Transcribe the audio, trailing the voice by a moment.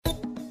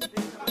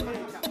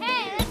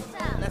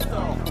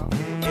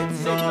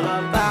It's all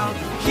about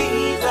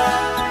Jesus.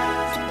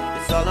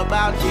 It's all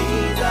about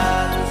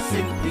Jesus.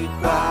 Simply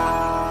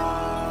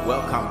Christ.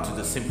 Welcome to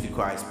the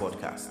SimplyChrist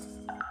podcast.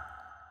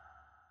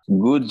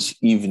 Good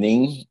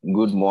evening,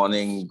 good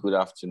morning, good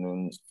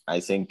afternoon. I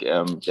think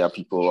there are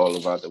people all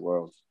over the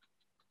world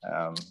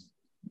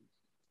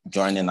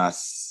joining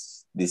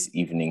us this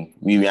evening.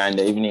 We are in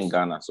the evening in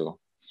Ghana, so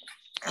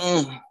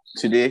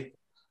today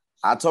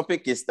our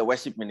topic is the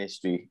worship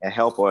ministry, a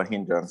help or a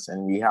hindrance,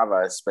 and we have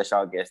a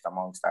special guest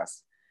amongst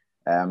us.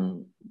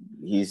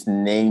 His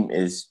name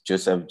is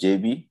Joseph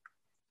JB.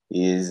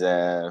 He is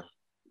a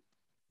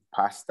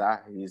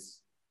pastor.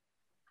 He's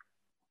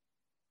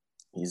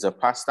a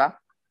pastor.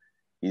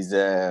 He's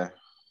a.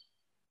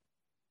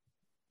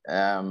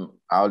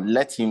 I'll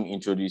let him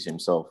introduce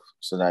himself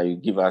so that you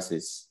give us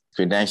his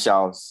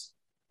credentials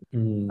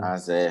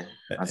as a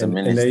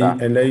minister.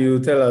 And then you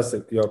tell us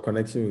your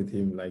connection with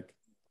him, like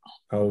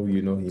how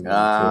you know him.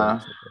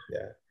 I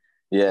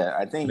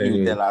think he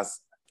will tell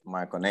us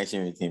my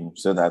connection with him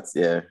so that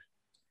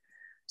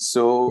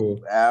So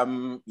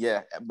cool.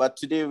 But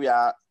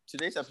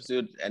today's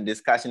episode and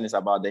discussion is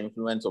about the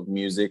influence of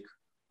music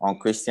on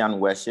Christian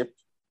worship,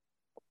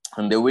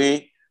 and the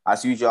way,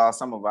 as usual,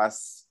 some of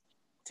us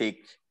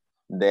take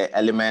the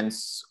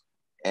elements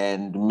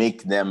and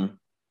make them,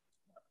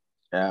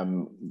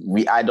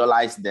 we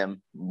idolize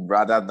them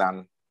rather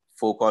than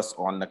focus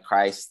on the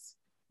Christ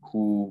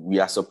who we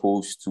are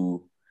supposed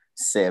to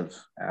serve.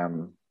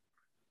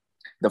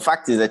 The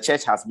fact is the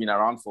church has been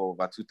around for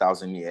over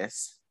 2,000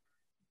 years,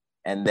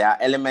 and there are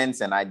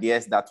elements and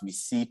ideas that we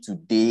see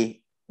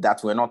today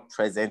that were not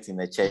present in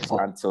the church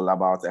until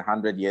about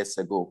 100 years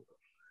ago.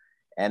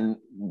 And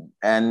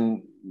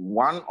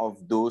one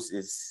of those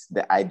is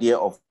the idea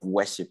of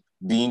worship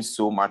being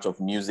so much of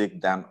music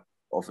than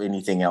of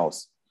anything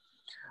else.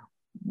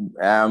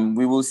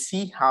 We will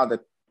see how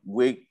the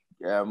way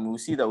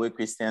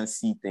Christians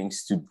see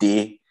things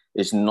today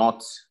is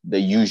not the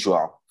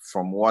usual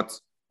from what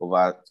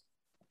over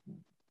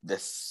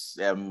this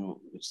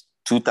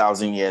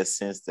 2,000 years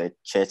since the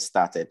church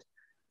started.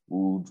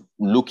 We'll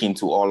look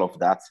into all of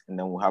that, and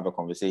then we'll have a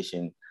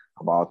conversation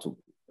about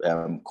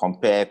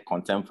compare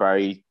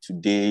contemporary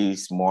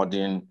today's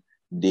modern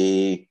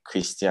day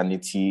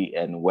Christianity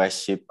and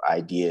worship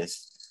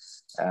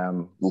ideas.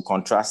 We'll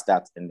contrast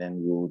that, and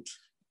then we'll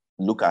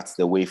look at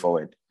the way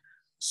forward.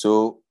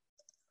 So,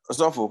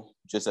 first of all,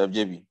 Joseph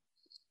JB,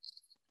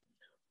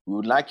 we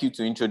would like you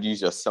to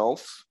introduce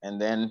yourself, and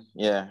then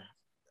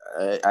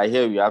I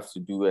hear you have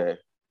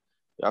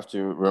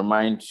to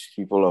remind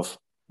people of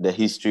the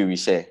history we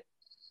share.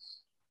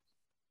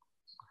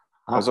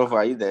 Osofo,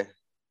 are you there?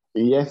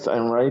 Yes,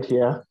 I'm right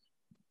here.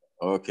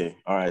 Okay,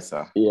 all right,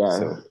 sir. Yeah,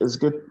 so, it's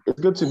good. It's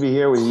good to be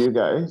here with you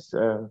guys.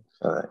 All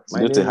right. It's my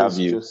good name to have is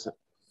you,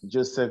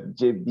 Joseph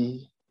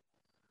JB.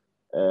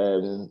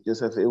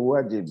 Joseph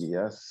Ewa JB,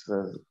 as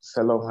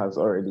Salom has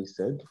already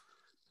said.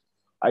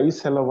 Are you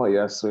Salom or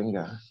you're a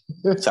swinger?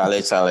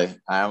 Charlie.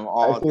 I am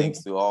all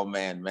things to all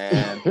men,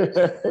 man.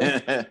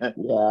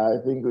 Yeah, I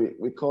think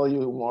we call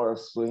you more a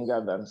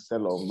swinger than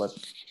Salom, but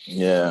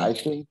yeah, I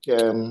think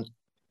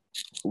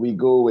we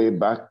go way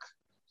back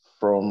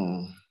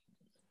from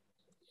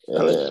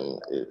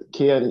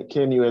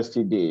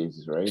KNUST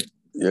days, right?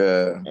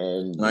 Yeah,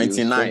 and 99. You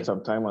spent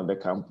some time on the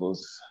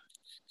campus,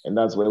 and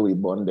that's where we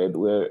bonded.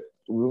 We're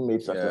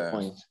roommates at a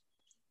point.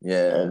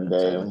 Yeah, and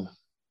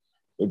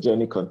the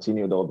journey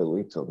continued all the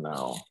way till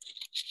now.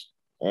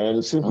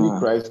 And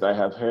SimplyChrist, I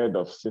have heard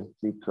of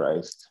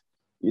SimplyChrist.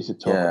 Used to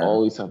talk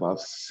always about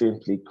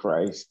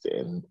SimplyChrist,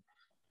 and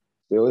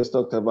they always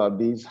talked about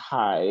these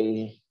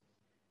high,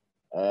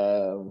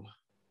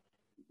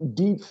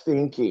 deep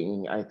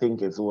thinking, I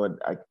think is what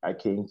I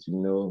came to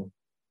know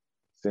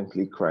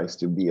SimplyChrist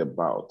to be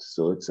about.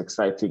 So it's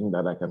exciting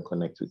that I can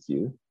connect with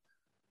you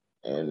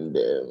and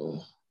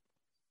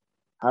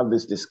have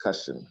this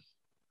discussion.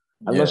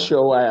 I'm not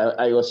sure why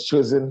I was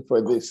chosen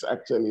for this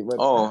actually, but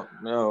but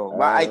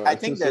I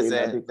think there's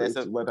a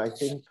but I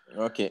think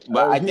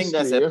but I think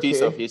there's a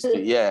piece of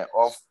history,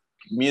 of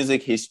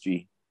music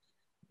history.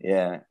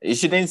 Yeah, it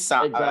shouldn't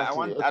sound.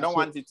 Exactly. I don't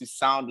want it to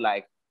sound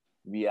like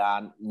we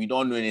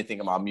don't know anything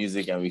about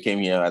music and we came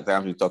here at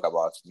times to talk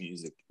about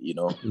music.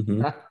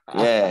 Mm-hmm.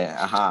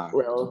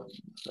 Well,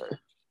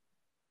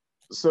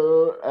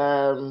 so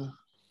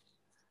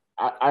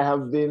I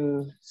have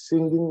been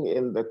singing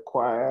in the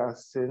choir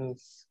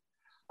since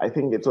I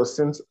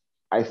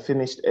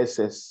finished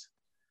SS.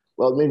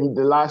 Well, maybe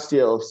the last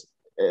year of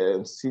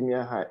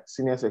senior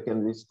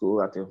secondary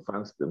school at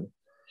Hindrance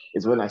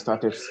is when I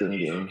started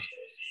singing,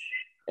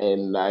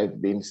 and I've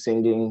been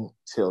singing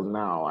till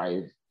now.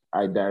 I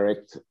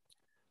direct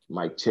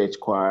my church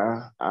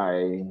choir.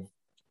 I'm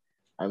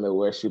a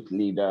worship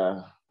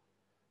leader.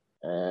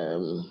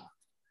 I'm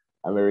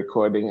a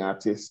recording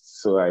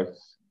artist. So I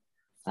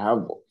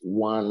have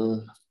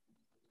one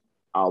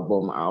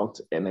album out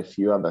and a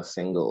few other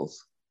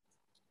singles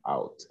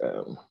out.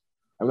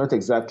 I'm not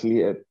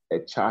exactly a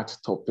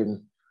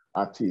chart-topping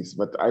artist,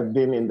 but I've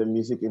been in the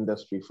music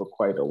industry for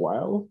quite a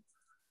while.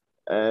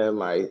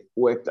 I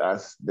worked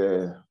as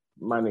the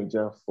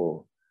manager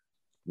for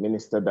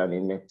Minister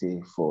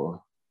Daninete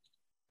for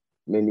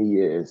many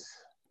years.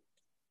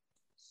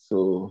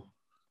 So,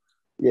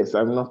 yes,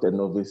 I'm not a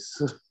novice.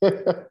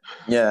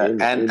 Yeah,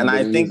 in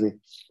I think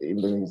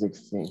in the music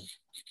scene.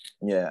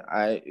 Yeah,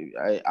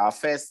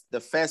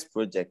 the first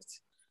project,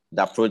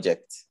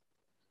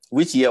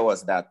 which year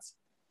was that?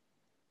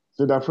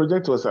 So that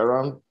project was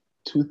around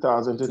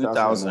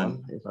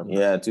 2001. If I'm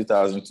yeah,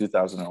 2000,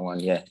 2001.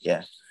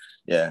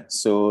 Yeah.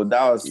 So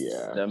that's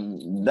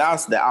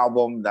the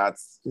album that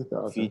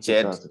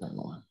featured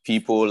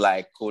people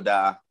like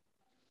Koda.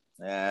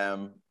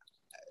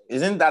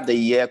 Isn't that the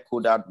year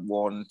Koda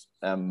won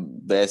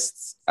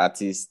best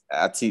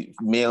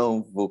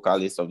male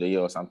vocalist of the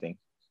year or something?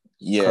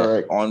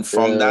 Yeah, correct.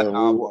 From that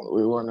album,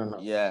 we won an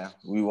award. Yeah,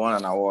 we won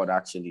an award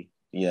actually.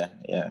 Yeah.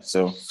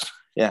 So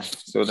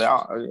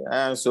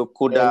so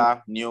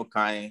Koda, Neo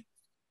Kai.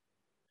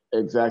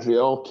 Exactly, it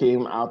all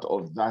came out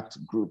of that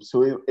group.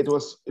 So it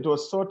was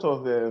sort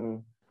of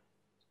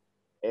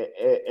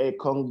a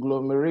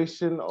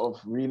conglomeration of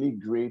really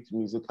great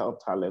musical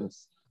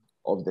talents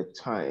of the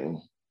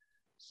time.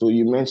 So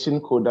you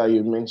mentioned Koda,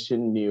 you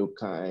mentioned Neo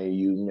Kai,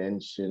 you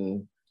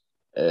mentioned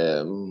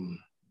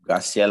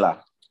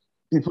Graciela.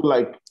 People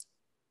like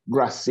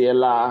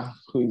Graciela,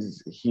 who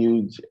is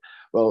huge.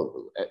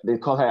 Well, they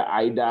call her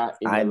Ida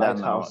in the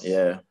Lighthouse.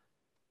 Now.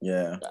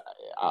 Yeah.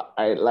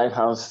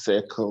 Lighthouse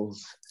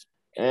circles.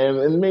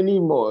 And many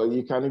more.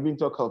 You can even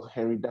talk of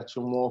Henry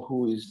Dachumo,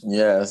 who is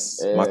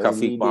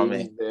Makafi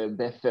Kwame, the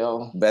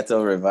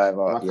Bethel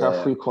Revival.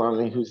 Makafi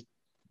Kwame, who's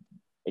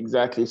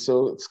exactly.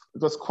 So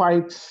it was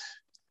quite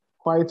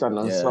an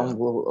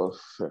ensemble of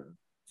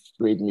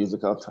great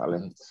musical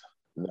talent.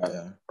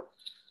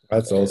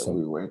 That's awesome.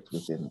 We worked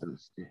with in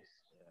those days.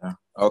 Yeah.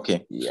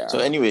 Okay. Yeah. So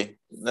anyway,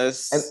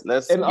 let's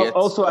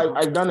also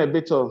I've done a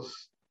bit of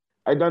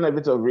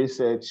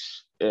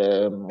research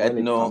when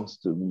it comes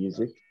to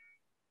music.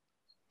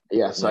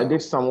 Yeah, so I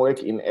did some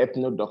work in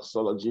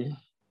ethnodoxology.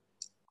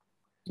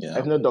 Yeah.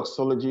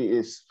 Ethnodoxology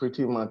is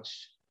pretty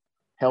much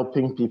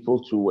helping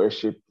people to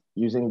worship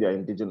using their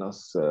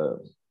indigenous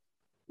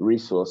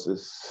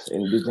resources,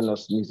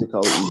 indigenous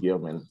musical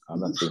idiom and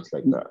other things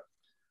like that.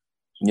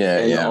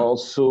 And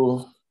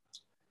also,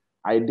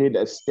 I did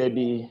a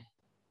study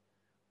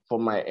for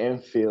my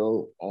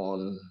MPhil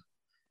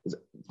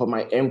for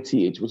my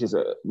MTH, which is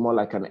more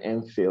like an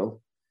MPhil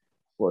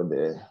for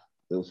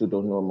those who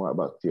don't know more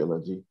about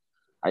theology.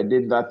 I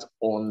did that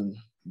on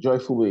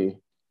Joyful Way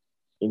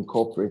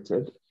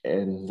Incorporated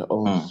and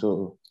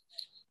also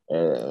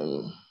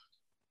Ebu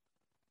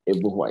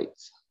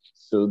White.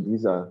 So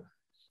these are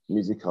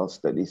musical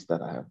studies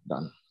that I have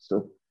done.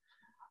 So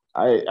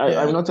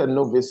I'm not a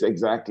novice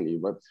exactly,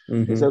 but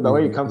except that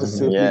when you come to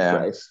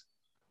SimplyChrist,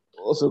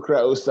 also cry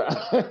Osa.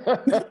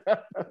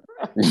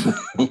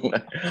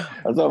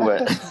 That's all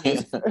right.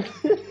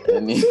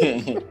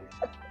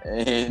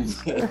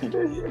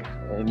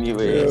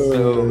 Anyway,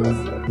 so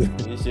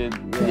we should,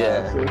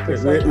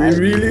 we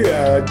really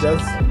are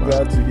just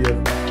glad to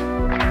hear.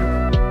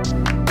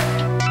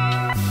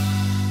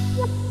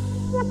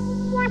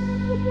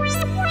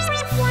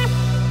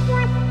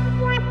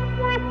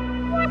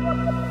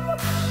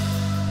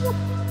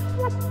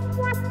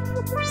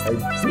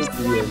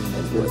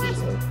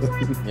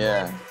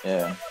 Yeah.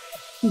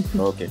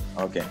 Okay.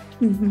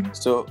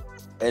 So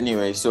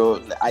anyway,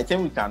 so I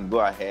think we can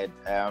go ahead.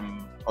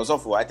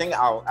 Also, I think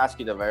I'll ask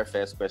you the very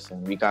first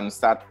question. We can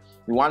start.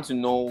 We want to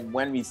know,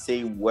 when we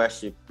say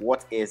worship,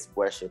 what is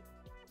worship?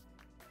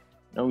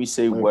 When we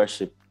say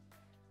worship.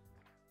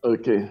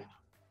 Okay.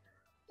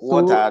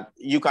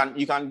 You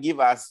can give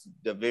us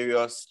the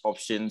various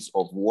options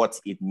of what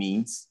it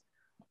means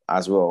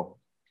as well.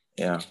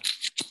 Yeah.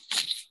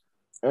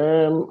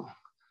 So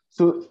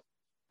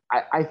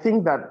I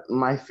think that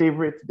my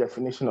favorite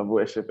definition of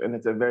worship, and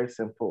it's a very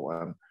simple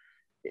one,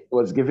 it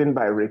was given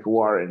by Rick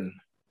Warren,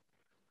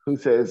 who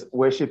says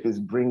worship is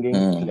bringing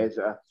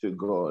pleasure to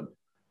God.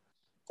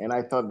 And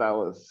I thought that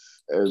was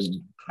a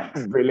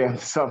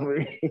brilliant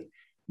summary,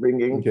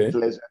 bringing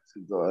pleasure to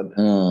God.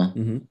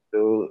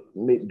 So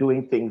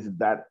doing things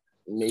that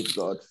make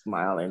God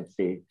smile and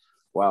say,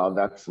 wow,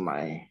 that's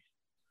my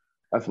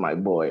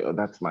boy or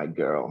that's my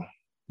girl.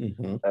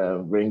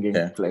 Bringing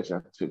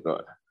pleasure to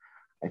God.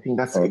 I think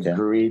that's a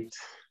great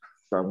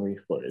summary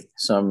for it.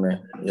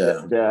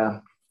 Yeah.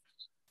 There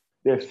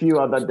are a few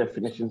other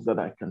definitions that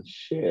I can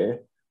share.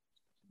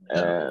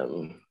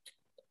 They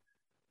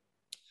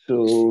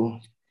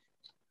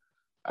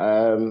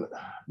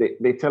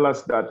tell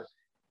us that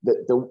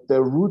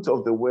the root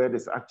of the word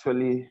is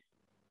actually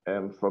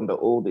from the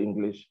Old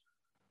English.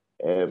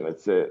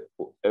 It's a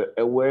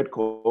word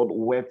called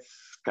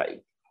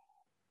wetskai,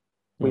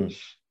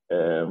 which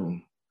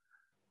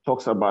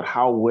talks about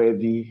how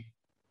worthy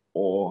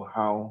or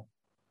how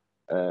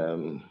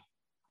the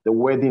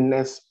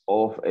worthiness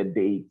of a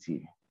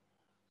deity.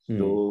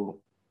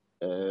 So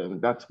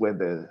that's where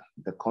the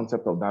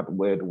concept of that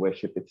word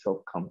worship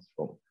itself comes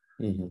from.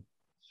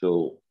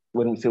 So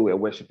when we say we're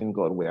worshiping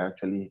God, we're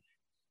actually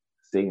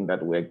saying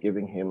that we're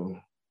giving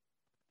him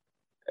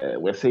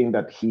we're saying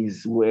that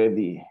he's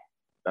worthy.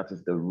 That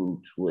is the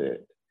root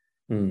word.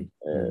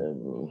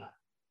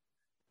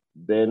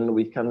 Then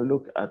we can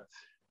look at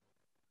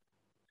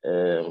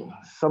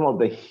some of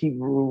the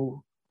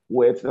Hebrew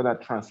words that are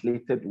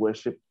translated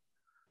worship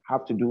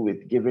have to do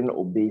with giving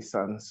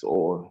obeisance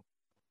or,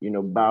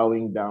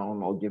 bowing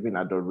down or giving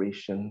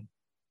adoration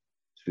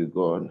to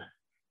God.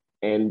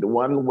 And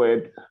one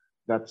word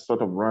that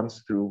sort of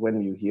runs through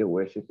when you hear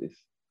worship is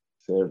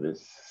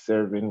service,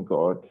 serving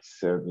God,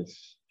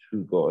 service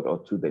to God or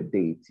to the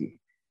deity,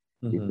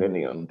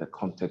 depending on the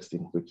context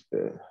in which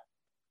the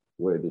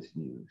word is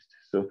used.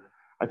 So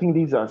I think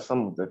these are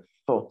some of the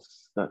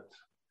thoughts that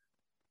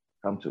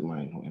come to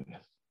mind when we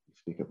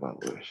speak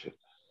about worship.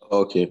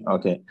 Okay.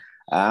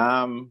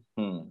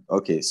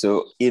 Okay.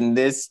 So in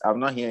this, I'm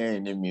not hearing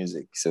any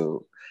music.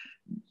 So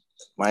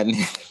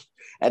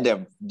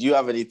Adam, do you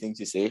have anything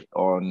to say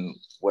on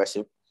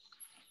worship?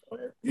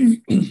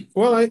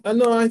 Well, I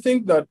know. I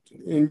think that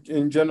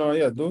in general,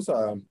 yeah, those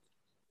are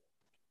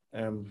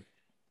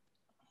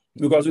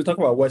because we talk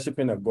about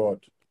worshiping a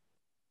God,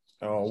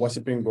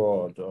 worshiping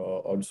God,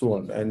 or so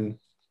on,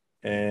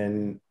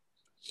 and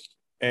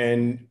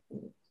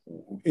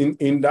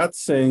in that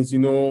sense,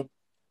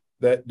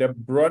 the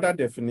broader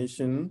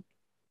definition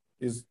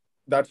is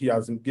that he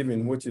has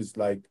given, which is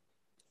like,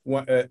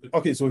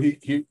 okay, so he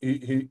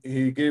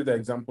gave the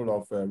example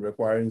of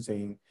requiring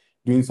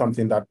doing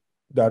something that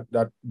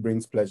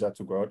brings pleasure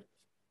to God.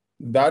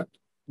 That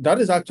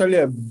is actually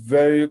a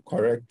very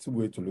correct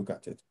way to look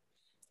at it,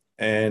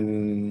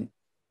 and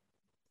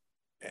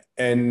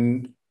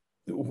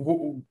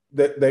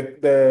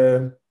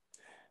the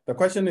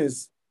question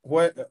is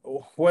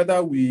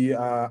whether we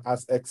are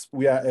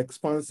we are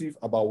expansive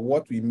about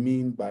what we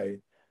mean by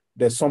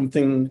there's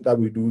something that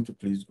we do to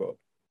please God.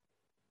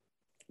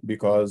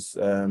 Because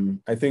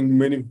I think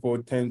many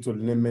people tend to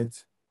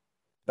limit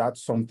that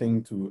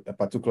something to a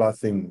particular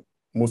thing,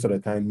 most of the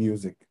time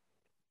music.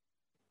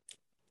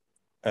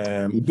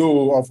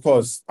 Though, of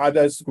course,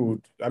 others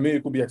could,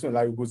 it could be explained,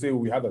 like we could say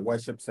we have a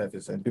worship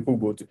service and people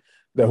go to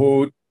the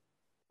whole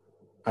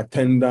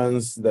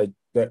attendance,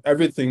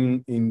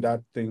 everything in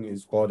that thing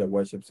is called a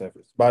worship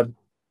service. But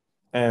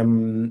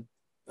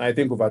I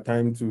think over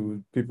time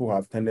people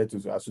have tended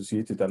to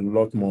associate it a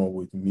lot more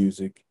with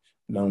music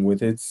than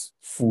with its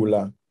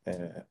fuller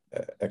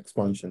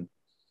expansion.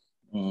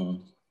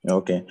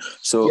 Okay.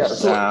 So,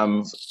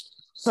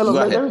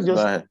 let me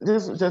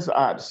just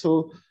add.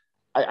 So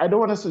I don't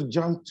want us to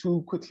jump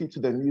too quickly to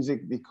the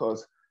music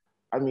because,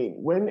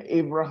 when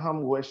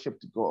Abraham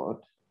worshipped God,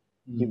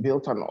 he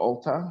built an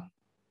altar,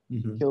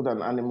 killed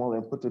an animal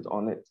and put it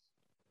on it.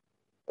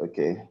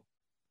 Okay.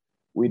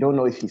 We don't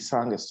know if he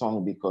sang a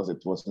song because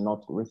it was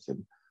not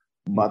written,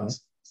 but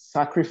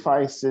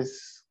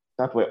sacrifices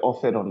that were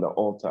offered on the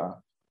altar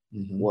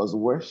was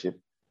worship.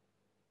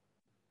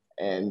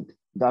 And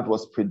that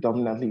was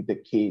predominantly the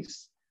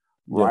case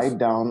right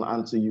down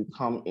until you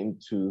come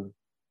into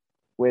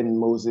when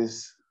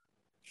Moses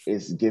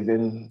is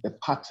given the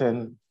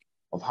pattern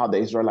of how the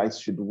Israelites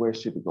should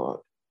worship God.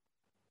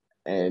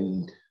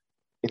 And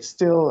it's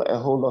still a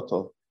whole lot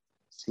of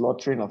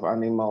slaughtering of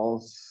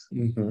animals,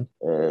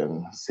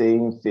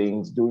 saying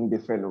things, doing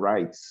different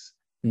rites.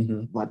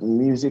 But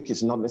music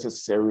is not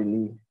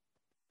necessarily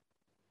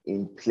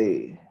in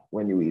play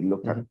when you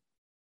look at.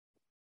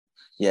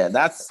 Yeah,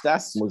 that's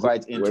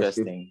quite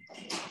interesting.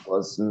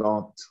 Was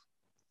not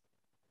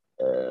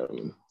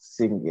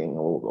singing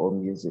or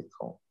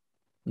musical.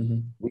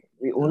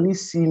 We only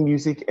see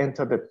music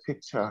enter the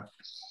picture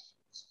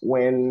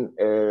when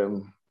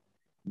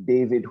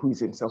David, who is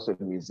himself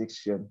a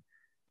musician,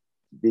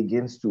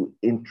 begins to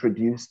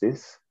introduce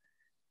this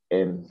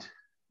and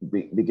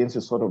begins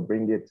to sort of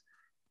bring it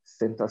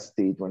center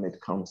stage when it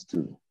comes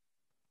to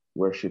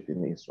worship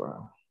in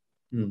Israel.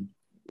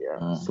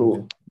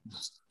 So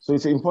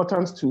it's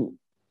important to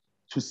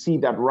see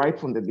that right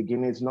from the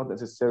beginning, it's not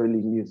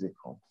necessarily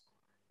musical.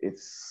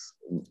 It's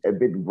a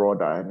bit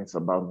broader and it's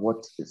about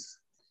what is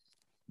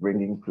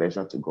bringing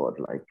pleasure to God,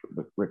 like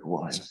Rick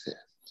Warren says.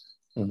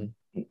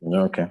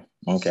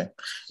 Okay.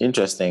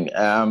 Interesting.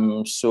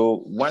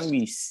 So when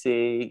we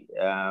say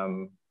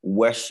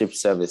worship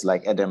service,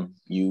 like Adam,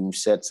 you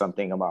said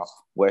something about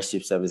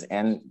worship service,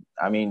 and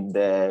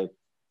the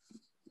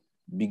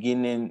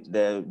beginning,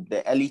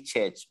 the early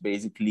church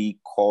basically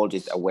called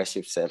it a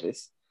worship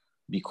service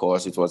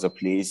because it was a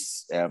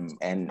place,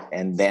 and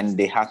then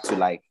they had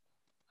to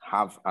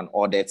have an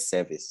ordered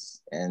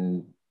service,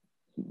 and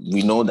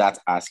we know that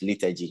as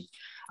liturgy.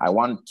 I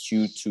want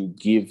you to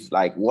give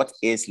what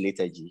is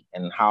liturgy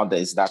and how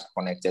is that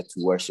connected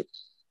to worship?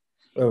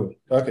 Oh,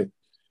 okay.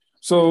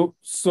 So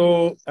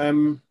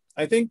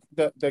I think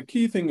that the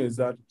key thing is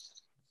that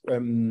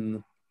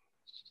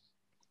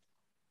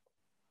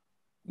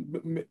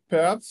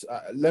perhaps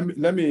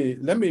let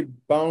me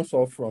bounce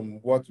off from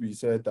what we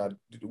said, that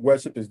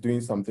worship is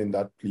doing something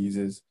that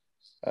pleases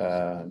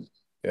God,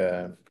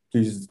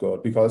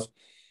 because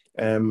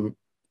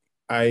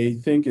I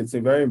think it's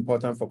very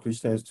important for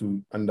Christians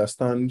to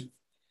understand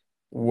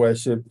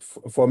worship.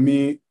 For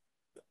me,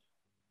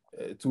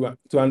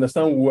 to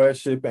understand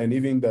worship and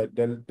even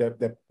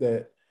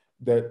the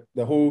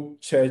whole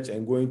church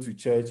and going to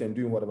church and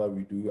doing whatever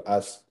we do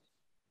as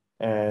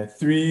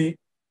three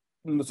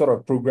sort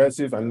of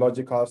progressive and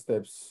logical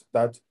steps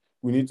that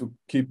we need to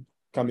keep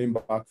coming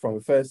back from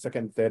first,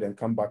 second, third, and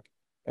come back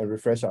and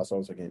refresh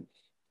ourselves again.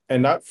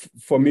 And that,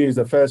 for me, is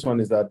the first one,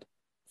 is that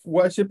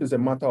worship is a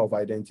matter of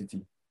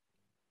identity.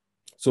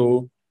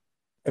 So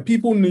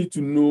people need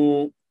to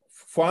know,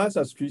 for us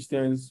as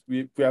Christians,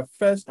 we are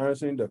first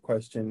answering the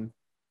question,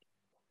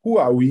 who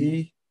are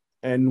we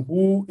and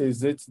who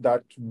is it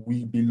that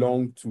we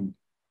belong to?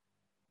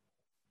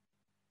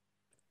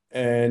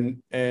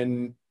 And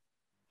in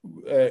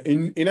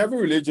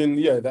every religion,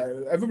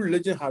 every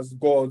religion has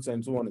gods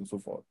and so on and so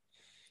forth.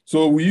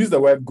 So we use the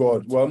word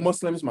God. Well,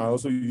 Muslims might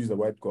also use the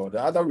word God.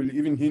 The other,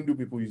 even Hindu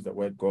people use the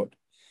word God.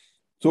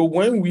 So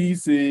when we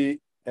say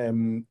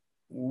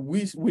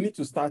we need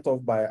to start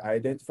off by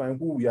identifying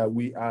who we are.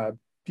 We are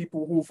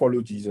people who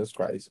follow Jesus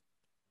Christ.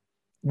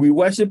 We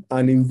worship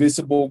an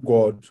invisible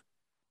God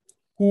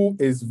who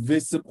is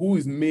visible, who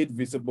is made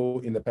visible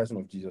in the person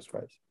of Jesus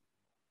Christ.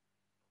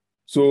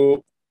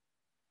 So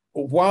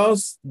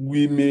whilst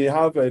we may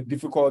have a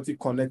difficulty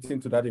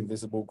connecting to that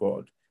invisible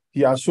God,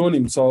 he has shown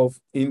himself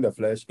in the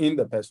flesh, in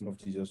the person of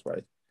Jesus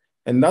Christ.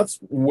 And that's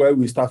where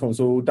we start from.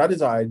 So that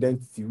is our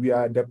identity. We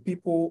are the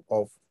people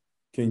of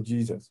King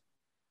Jesus.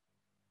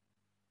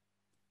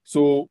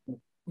 So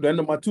then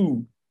number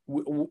two,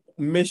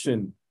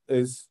 mission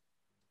is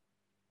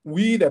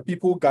we, the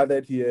people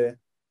gathered here,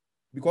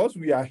 because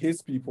we are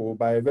his people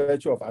by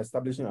virtue of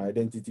establishing our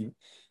identity,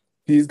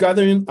 he's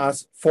gathering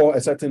us for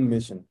a certain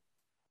mission.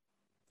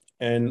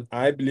 And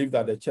I believe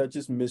that the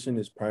church's mission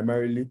is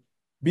primarily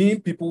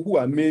being people who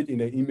are made in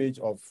the image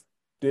of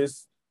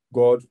this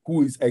God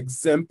who is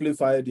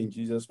exemplified in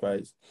Jesus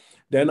Christ.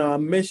 Then our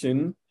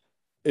mission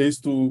is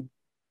to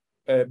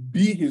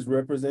be his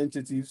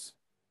representatives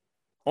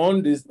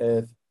on this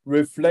earth,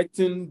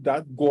 reflecting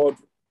that God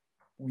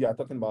we are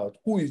talking about,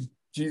 who is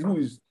Jesus, who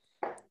is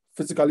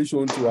physically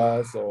shown to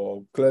us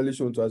or clearly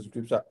shown to us in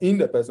Scripture in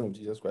the person of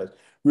Jesus Christ,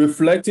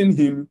 reflecting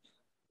him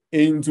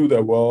into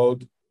the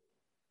world.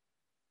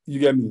 You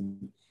get me?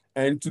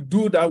 And to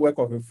do that work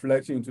of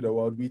reflection into the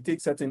world, we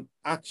take certain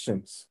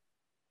actions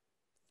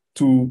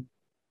to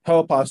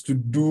help us to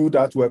do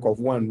that work of,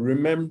 one,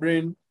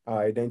 remembering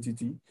our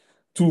identity,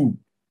 two,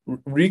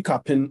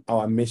 recapping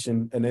our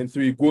mission, and then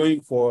three,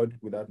 going forward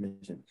with that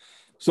mission.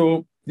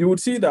 So you would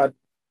see that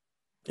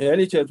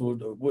any church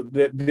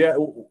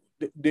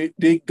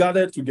they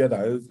gather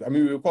together. I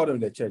mean, we call them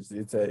the church.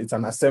 It's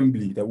an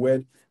assembly. The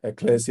word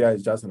ecclesia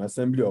is just an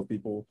assembly of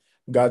people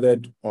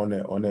gathered on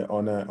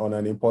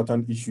an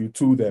important issue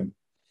to them.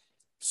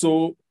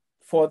 So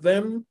for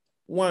them,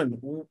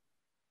 one,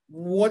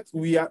 what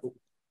we are,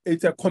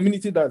 it's a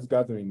community that's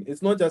gathering.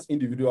 It's not just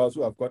individuals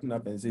who have gotten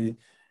up and say,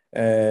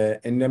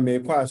 and then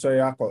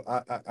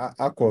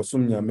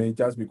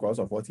just because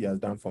of what he has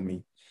done for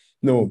me.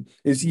 No,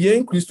 it's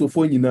young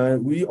Christopher,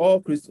 we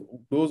all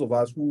those of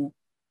us who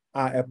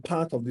are a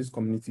part of this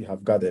community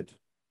have gathered.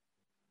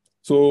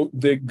 So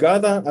they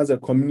gather as a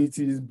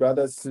community,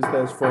 brothers,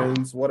 sisters,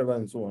 friends, whatever,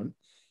 and so on.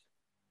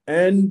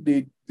 And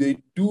they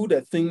do the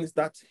things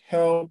that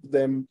help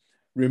them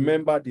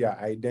remember their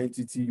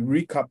identity,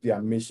 recap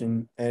their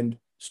mission, and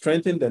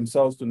strengthen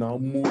themselves to now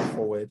move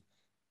forward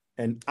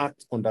and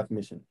act on that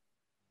mission.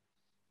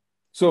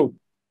 So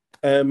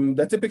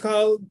the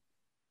typical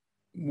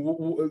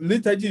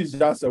liturgy is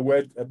just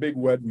a big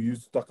word we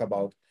use to talk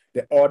about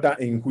the order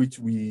in which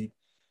we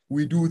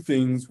do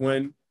things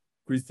when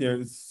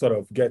Christians sort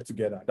of get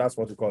together. That's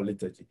what we call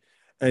liturgy.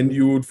 And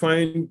you would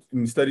find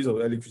in studies of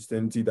early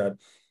Christianity that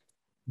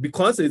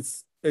because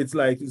it's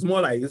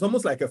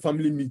almost like a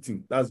family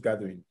meeting that's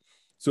gathering.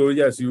 So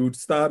yes, you would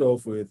start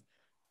off with,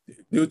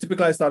 they would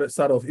typically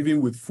start off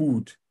even with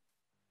food,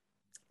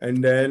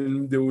 and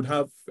then they would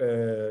have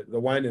the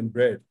wine and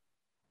bread.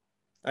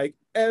 Like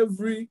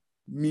every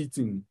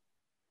meeting,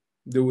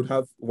 they would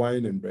have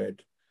wine and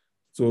bread.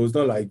 So it's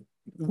not like,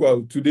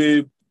 well,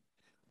 today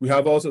we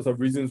have all sorts of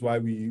reasons why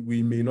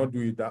we may not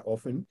do it that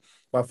often.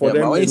 But for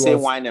them, but when you say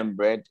wine and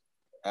bread,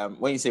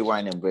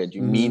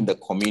 you mean the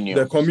communion.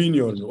 The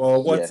communion,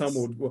 or what yes.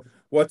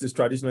 what is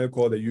traditionally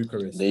called the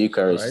Eucharist. The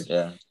Eucharist, right?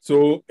 yeah.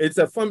 So it's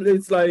a family.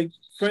 It's like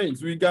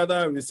friends. We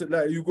gather. We sit,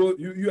 like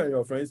you and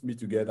your friends meet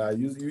together.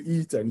 You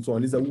eat and so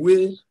on. It's a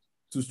way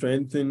to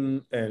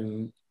strengthen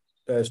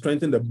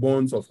the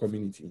bonds of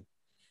community.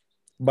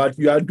 But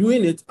you are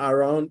doing it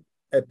around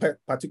a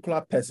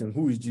particular person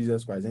who is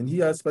Jesus Christ, and he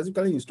has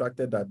specifically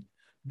instructed that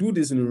do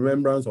this in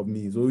remembrance of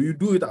me. So you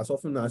do it as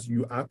often as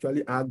you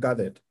actually are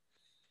gathered,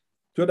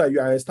 so that you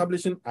are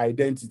establishing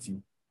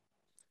identity.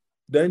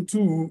 Then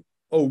two,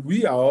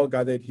 we are all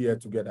gathered here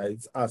together.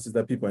 It's us, it's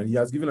the people, and he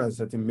has given us a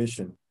certain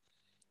mission.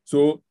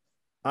 So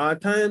our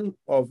time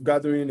of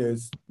gathering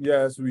is,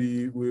 yes,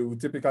 we will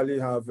typically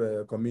have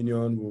a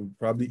communion, we'll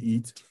probably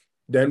eat,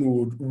 then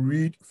we'll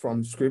read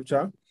from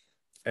scripture,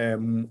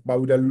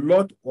 but with a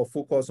lot of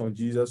focus on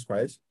Jesus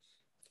Christ.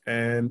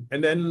 And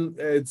then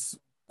it's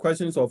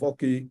questions of,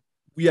 okay,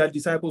 we are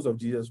disciples of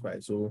Jesus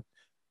Christ. So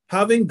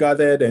having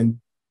gathered and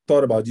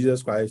thought about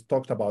Jesus Christ,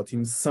 talked about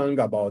him, sung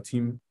about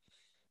him,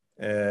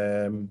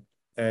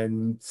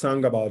 and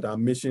sung about our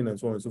mission and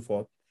so on and so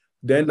forth,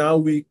 then now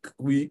we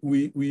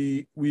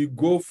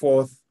go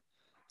forth,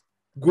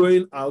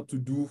 going out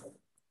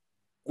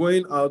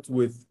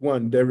with,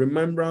 one, the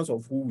remembrance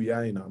of who we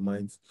are in our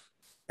minds,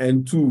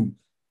 and two,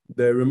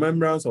 the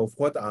remembrance of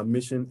what our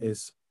mission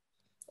is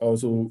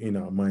also in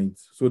our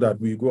minds, so that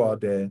we go out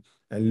there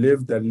and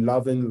live the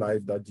loving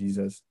life that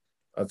Jesus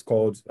has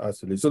called us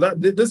to live. So that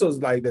this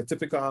was like the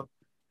typical,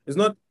 it's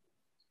not,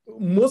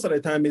 most of the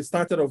time it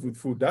started off with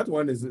food. That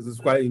one is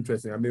quite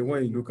interesting. I mean,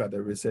 when you look at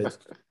the research,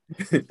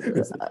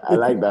 I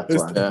like that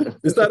one.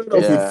 It started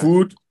off with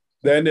food,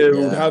 then they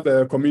would have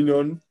a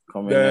communion,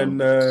 Communion.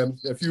 then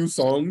a few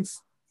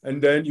songs,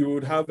 and then you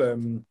would have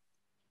one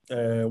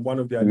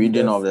of their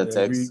Reading leaders, of the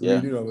text,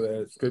 reading of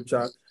the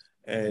scripture,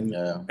 and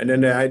Yeah. and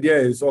then the idea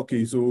is,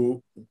 okay,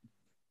 so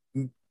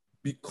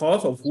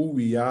because of who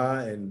we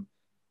are, and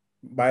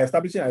by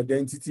establishing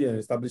identity and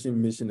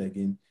establishing mission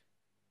again,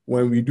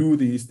 when we do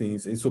these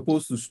things, it's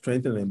supposed to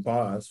strengthen and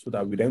empower us so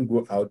that we then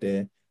go out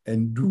there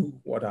and do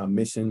what our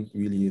mission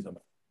really is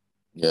about.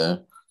 Yeah.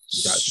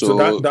 So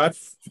that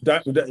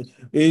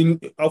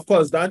of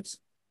course that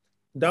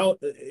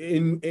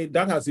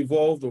has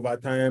evolved over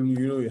time.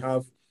 You know, you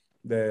have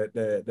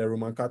the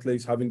Roman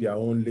Catholics having their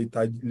own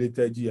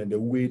liturgy and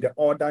the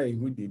order in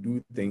which they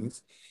do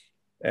things.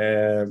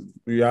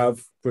 We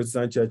have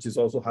Protestant churches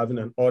also having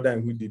an order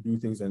in which they do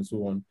things and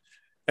so on.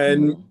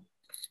 And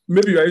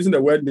maybe you are using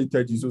the word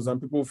liturgy, so some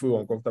people feel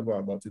uncomfortable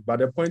about it. But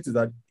the point is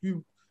that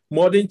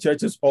modern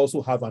churches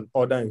also have an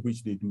order in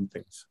which they do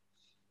things.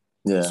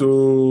 Yeah.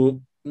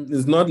 So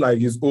it's not like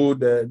it's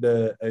old.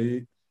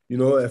 You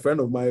know, a friend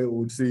of mine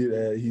would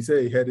say, he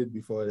said he heard it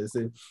before. They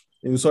say,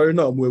 "I'm sorry,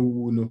 no,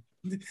 no,"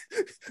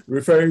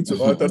 referring to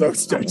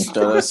Orthodox churches.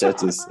 Orthodox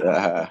churches.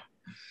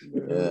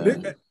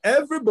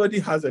 Everybody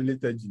has a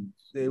liturgy.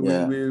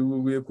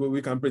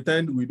 We can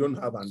pretend we don't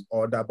have an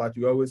order, but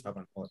we always have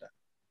an order.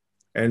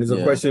 And it's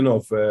a question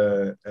of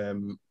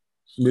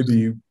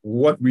maybe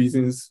what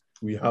reasons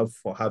we have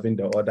for having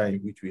the order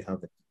in which we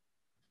have it.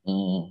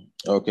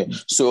 Okay.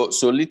 So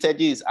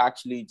liturgy is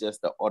actually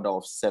just the order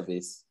of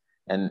service,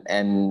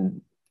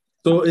 and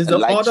so it's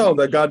the order of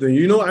the gathering.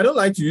 You know, I don't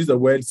like to use the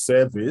word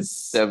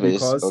service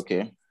because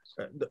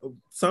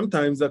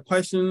sometimes the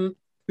question,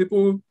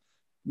 people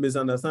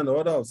misunderstand the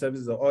order of service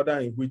is the order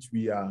in which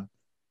we are.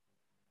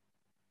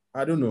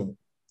 I don't know.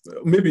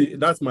 Maybe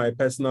that's my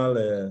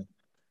personal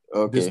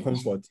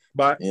discomfort,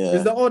 but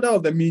it's the order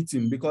of the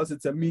meeting because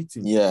it's a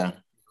meeting. You're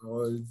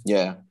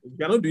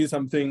not doing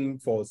something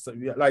for,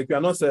 like, we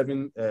are not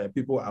serving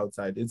people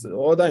outside. It's the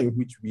order in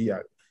which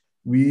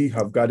we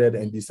have gathered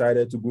and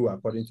decided to go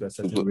according to a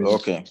certain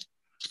rhythm.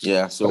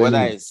 So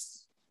whether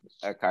it's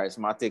a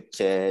charismatic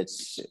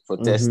church,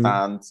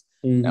 Protestant,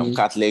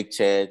 Catholic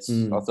church,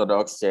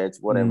 Orthodox church,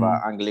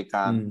 whatever,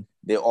 Anglican,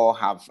 they all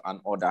have an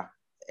order.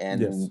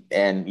 And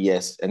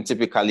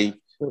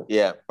typically,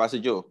 Pastor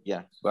Joe,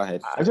 go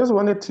ahead. I just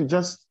wanted to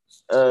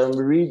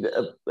read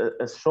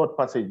a short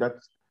passage that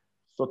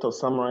sort of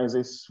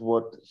summarizes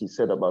what he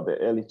said about the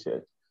early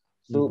church.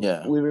 So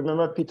we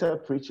remember Peter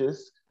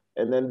preaches,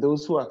 and then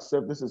those who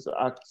accept, this is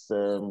Acts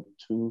 2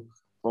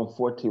 from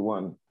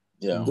 41.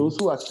 Those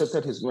who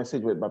accepted his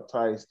message were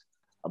baptized.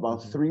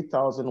 About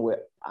 3,000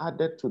 were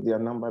added to their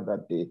number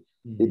that day.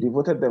 They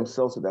devoted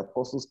themselves to the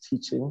apostles'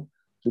 teaching,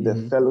 to the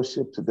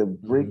fellowship, to the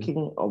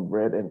breaking of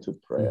bread, and to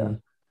prayer.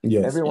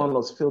 Everyone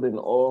was filled in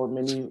awe,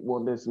 many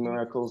wonders,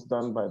 miracles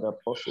done by the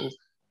apostles.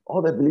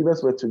 All the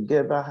believers were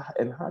together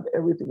and had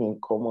everything in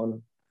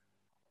common.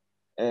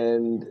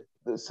 And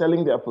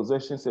selling their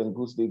possessions and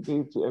goods, they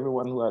gave to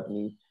everyone who had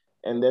need.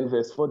 And then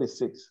verse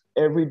 46,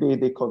 every day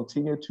they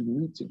continued to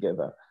meet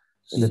together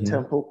in the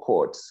temple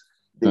courts.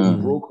 They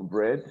broke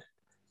bread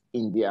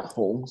in their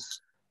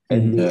homes,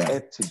 and they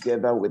ate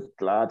together with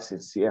glad,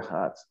 sincere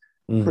hearts,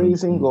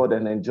 praising God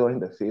and enjoying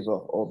the favor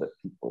of all the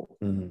people.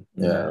 And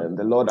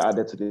the Lord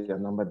added to their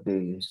number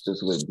daily those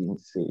who were being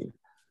saved.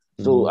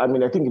 So, I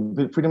mean, I think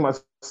it pretty much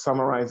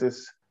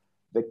summarizes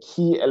the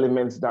key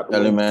elements that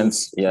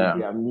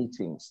their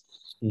meetings.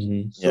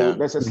 So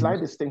there's a slight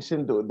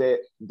distinction, though.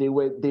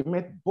 They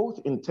met both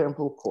in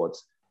temple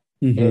courts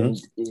and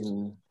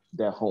in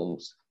their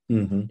homes.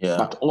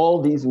 But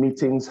all these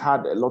meetings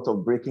had a lot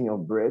of breaking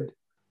of bread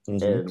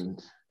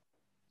and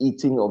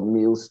eating of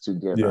meals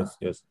together.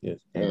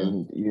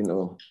 And, you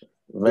know,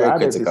 very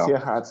critical.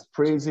 Hearts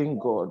praising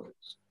God.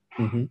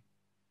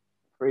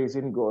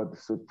 Praising God.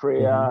 So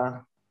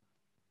prayer,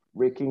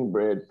 breaking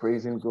bread,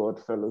 praising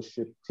God,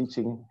 fellowship,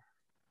 teaching.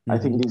 I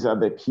think these are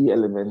the key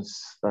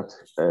elements that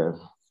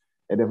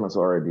Adam has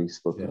already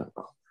spoken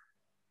about.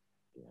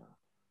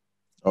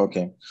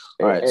 Okay.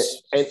 All right.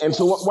 And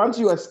so once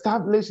you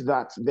establish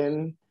that,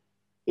 then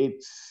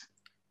it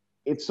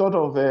sort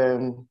of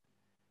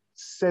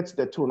sets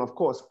the tone. Of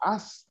course,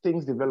 as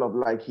things develop,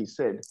 like he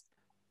said,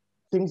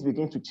 things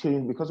begin to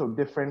change because of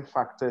different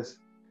factors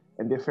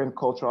and different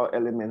cultural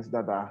elements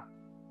that are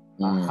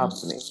are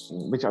happening,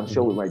 which I'm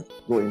sure we might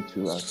go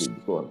into as we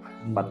go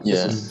on. But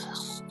this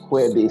is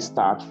where they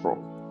start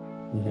from.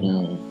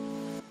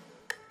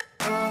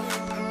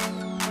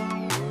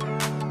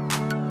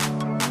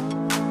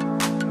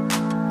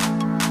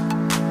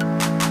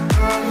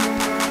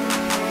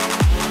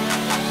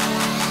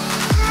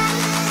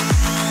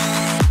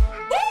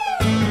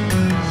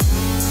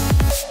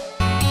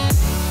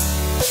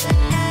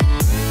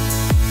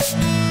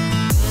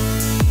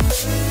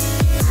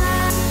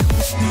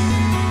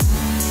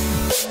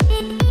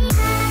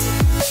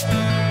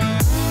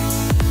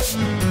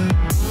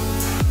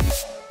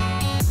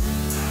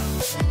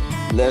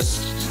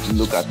 Let's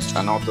look at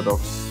an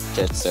Orthodox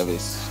church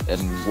service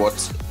and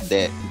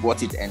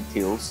what it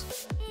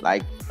entails.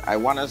 Like, I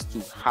want us to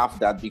have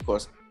that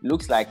because it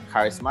looks like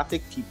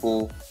charismatic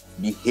people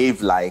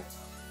behave like,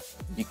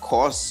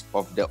 because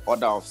of the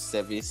order of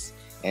service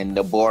and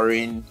the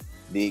boring,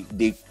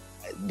 they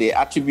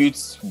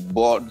attribute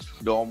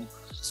boredom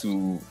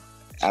to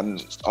an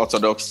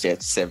Orthodox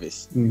church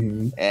service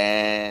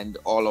and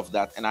all of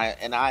that.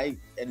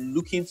 And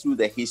looking through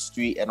the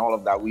history and all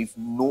of that,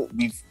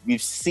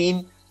 we've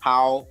seen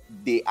how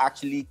they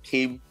actually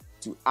came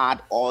to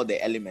add all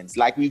the elements.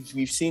 Like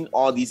we've seen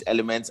all these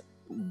elements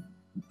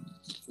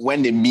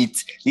when they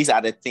meet. These are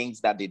the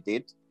things that they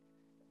did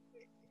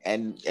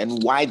and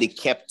why they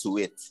kept to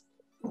it.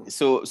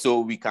 So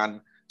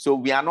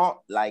we are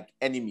not like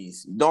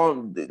enemies.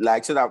 Don't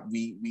like, so that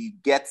we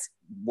get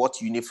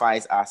what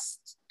unifies us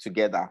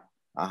together.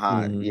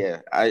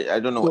 Yeah.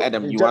 I don't know,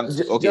 Adam, you want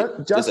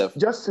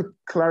just to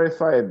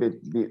clarify a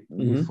bit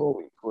before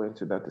we go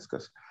into that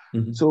discussion.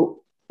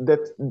 So that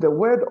the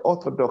word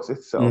Orthodox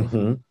itself,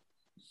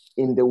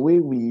 in the way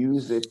we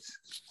use it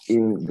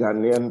in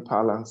Ghanaian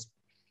parlance,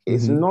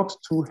 is not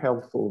too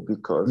helpful,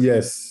 because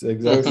yes,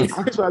 exactly, it's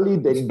actually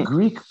the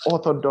Greek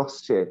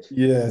Orthodox Church.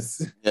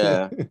 Yes.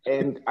 Yeah.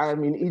 And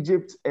I'm in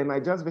Egypt, and I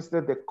just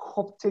visited the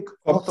Coptic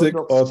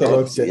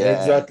Orthodox Church.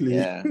 Yeah, Exactly.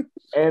 yeah.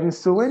 And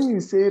so when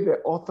you say the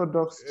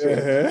Orthodox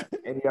Church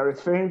and you're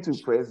referring to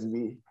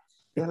Presby,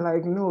 they're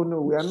like, no,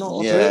 we are not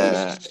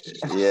Orthodox.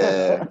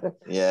 Yeah.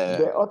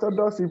 The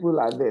Orthodox people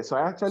are there. So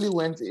I actually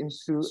went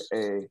into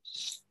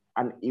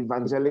an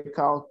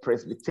evangelical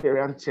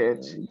Presbyterian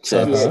church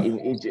here in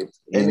Egypt.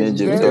 And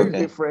it's very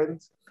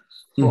different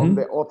from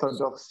the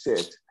Orthodox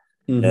Church.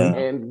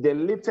 And the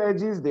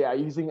liturgies they are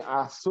using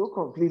are so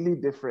completely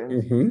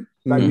different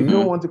that you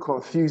don't want to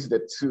confuse the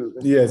two.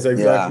 Yes,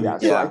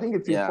 exactly. So I think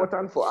it's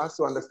important for us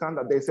to understand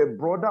that there's a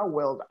broader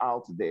world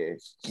out there.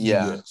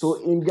 So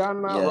in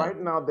Ghana right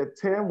now, the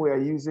term we are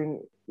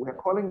using, we're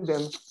calling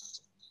them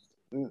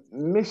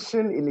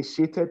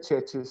mission-initiated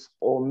churches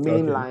or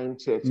mainline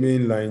churches.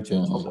 Mainline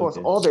churches. Of course,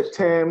 all the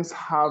terms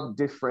have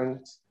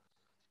different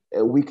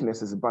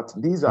weaknesses, but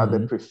these are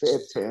the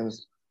preferred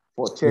terms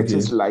for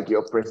churches like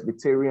your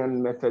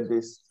Presbyterian,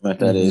 Methodist,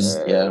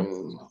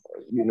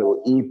 you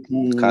know, EP,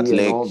 Catholic,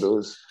 and all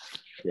those.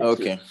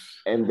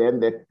 And then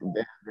the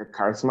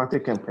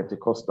charismatic and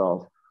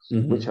Pentecostal,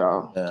 which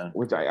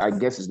I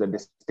guess is the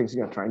distinction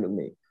you're trying to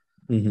make.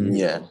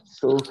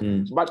 So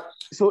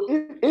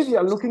if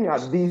you're looking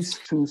at these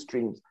two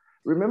streams,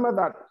 remember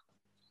that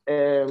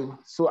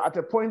so at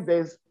a point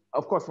there's,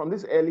 of course, from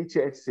this early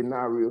church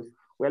scenario,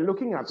 we're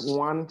looking at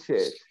one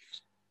church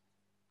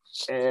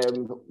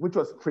which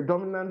was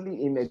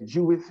predominantly in a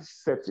Jewish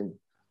setting.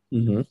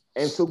 And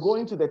so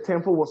going to the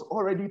temple was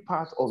already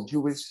part of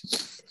Jewish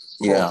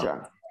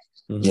culture.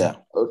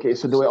 Okay,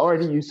 so they were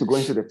already used to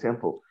going to the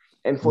temple.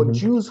 And for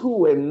Jews who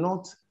were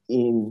not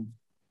in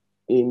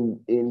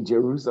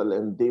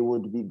Jerusalem, they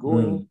would be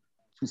going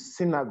to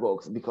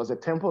synagogues, because the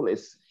temple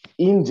is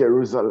in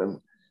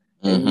Jerusalem,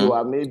 and you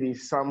are maybe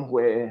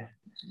somewhere,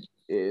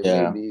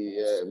 maybe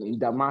in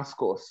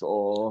Damascus,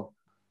 or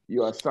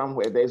you are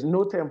somewhere. There's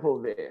no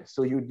temple there,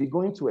 so you'd be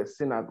going to a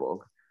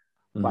synagogue.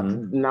 But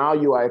now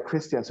you are a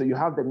Christian, so you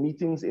have the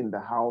meetings in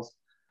the house,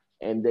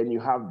 and then you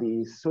have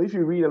these. So if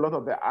you read a lot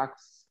of the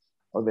Acts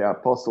of the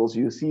Apostles,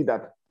 you see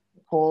that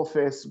Paul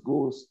first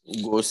goes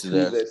to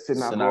the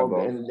synagogue,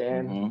 and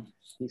then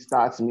he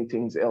starts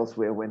meetings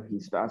elsewhere when he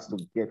starts to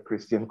get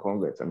Christian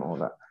converts and all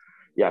that.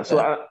 So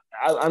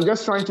I'm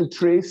just trying to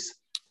trace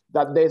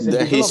that there's a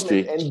development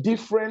history, and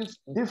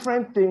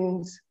different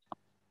things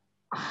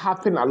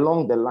happen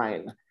along the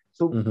line.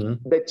 So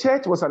the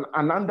church was an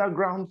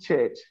underground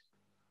church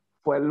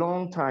for a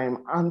long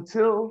time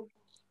until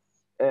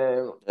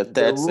the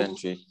 3rd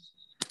century.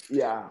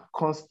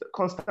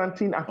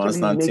 Constantine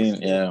actually makes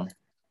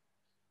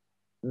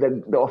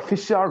the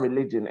official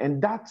religion,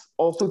 and that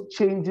also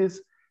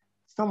changes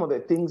some of the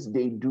things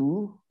they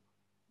do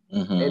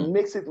and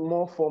makes it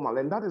more formal.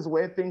 And that is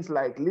where things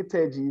like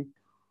liturgy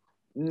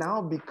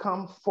now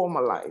become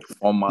formalized.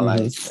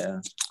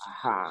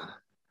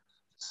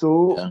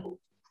 So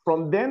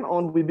from then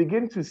on, we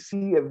begin to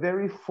see a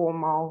very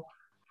formal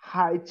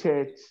high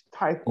church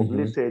type of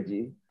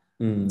liturgy,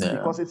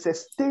 because it's a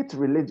state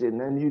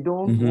religion, and you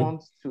don't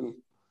want to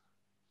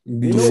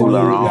fool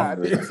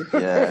around.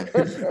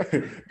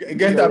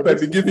 Get up and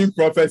be giving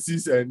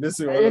prophecies, and this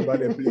is all about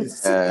the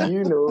place.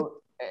 You know,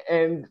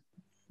 and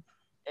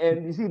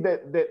And you see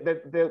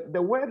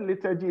the word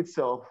liturgy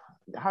itself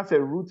has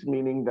a root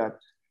meaning that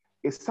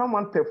is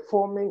someone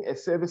performing a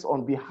service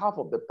on behalf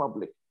of the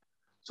public.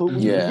 So we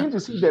begin to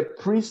see the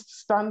priest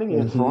standing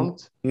in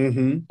front,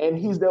 and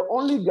he's the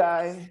only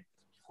guy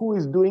who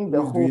is doing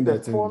the whole,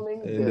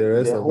 performing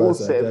the whole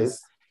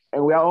service.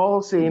 And we are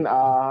all saying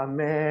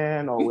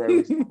amen, or we're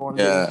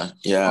responding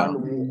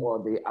one way or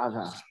the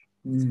other.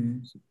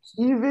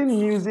 Even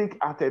music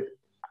at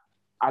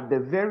the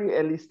very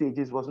early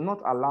stages was not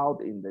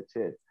allowed in the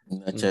church.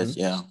 In the church,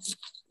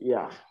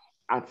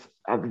 at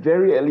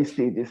very early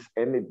stages,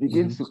 and it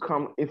begins to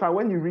come. In fact,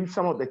 when you read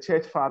some of the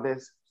church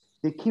fathers,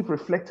 they keep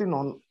reflecting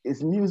on,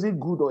 is music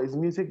good or is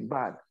music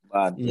bad?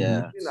 You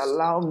can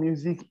allow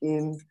music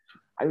in.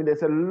 I mean,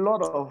 there's a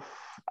lot of,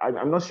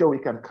 I'm not sure we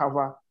can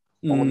cover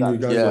all that.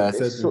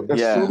 There's so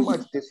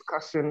much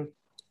discussion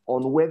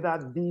on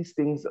whether these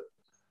things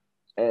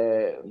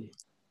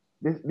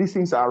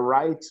are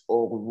right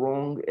or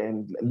wrong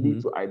and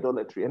lead to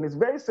idolatry. And it's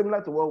very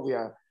similar to what we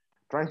are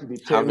trying to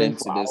determine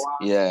for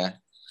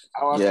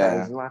our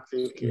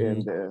charismatic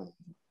and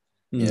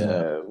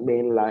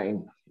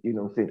mainline,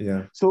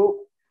 thing. So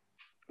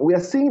we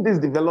are seeing this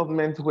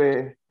development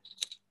where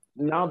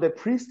now the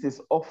priest is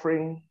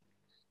offering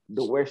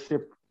the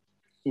worship,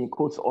 in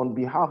quotes, on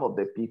behalf of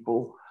the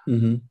people.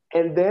 And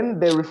then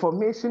the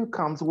Reformation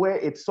comes where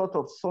it sort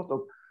of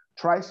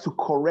tries to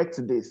correct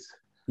this,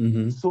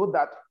 so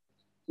that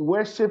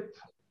worship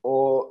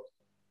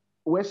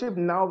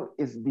now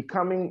is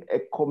becoming a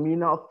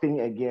communal thing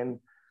again,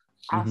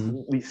 as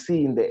we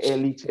see in the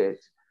early church.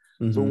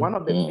 So one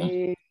of the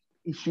main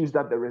issues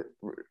that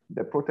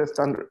the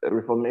Protestant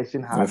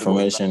Reformation had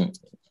was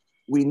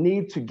we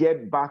need to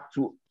get back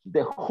to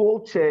the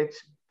whole church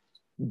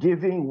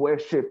giving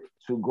worship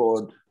to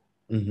God,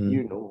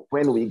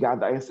 when we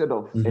gather, instead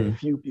of a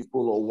few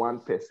people or one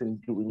person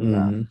doing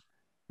that.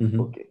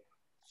 Okay.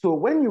 So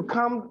when you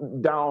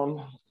come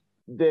down,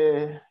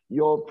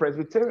 your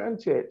Presbyterian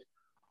church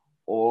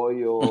or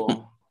your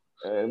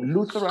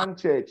Lutheran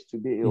church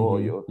today,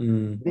 or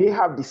they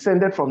have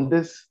descended from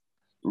this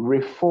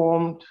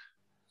Reformed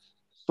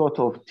sort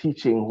of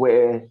teaching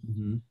where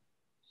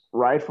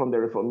right from the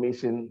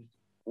Reformation,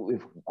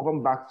 we've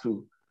gone back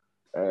to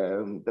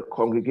the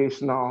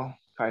congregational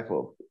type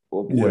of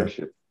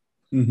worship.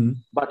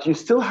 But you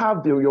still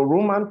have your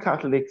Roman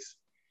Catholics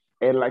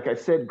and, like I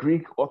said,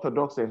 Greek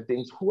Orthodox and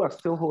things, who are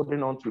still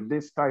holding on to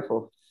this type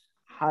of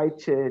high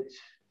church,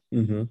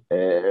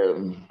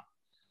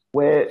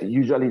 where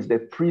usually it's the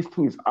priest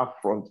who is up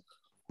front,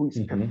 who is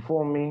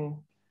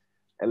performing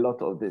a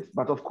lot of this.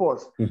 But of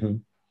course,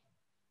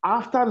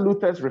 after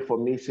Luther's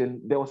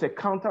Reformation, there was a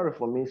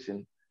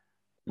counter-Reformation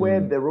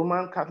where the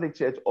Roman Catholic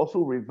Church also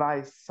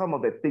revised some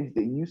of the things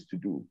they used to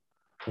do.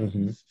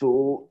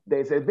 So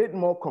there's a bit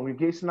more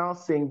congregational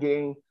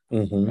singing,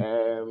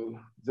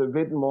 there's a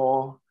bit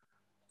more,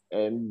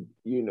 and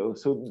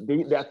so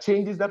there are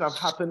changes that have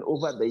happened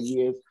over the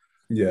years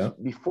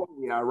before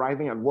we are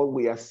arriving at what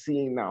we are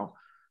seeing now.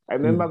 I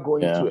remember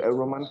going to a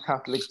Roman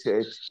Catholic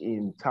church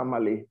in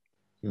Tamale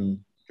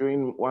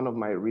during one of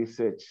my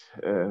research,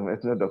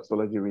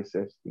 ethnodoxology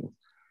research things.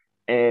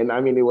 And I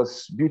mean, it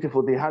was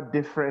beautiful. They had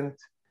different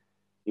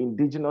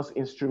indigenous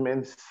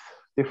instruments,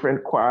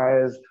 different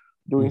choirs,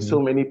 doing so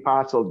many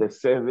parts of the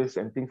service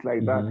and things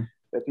like that,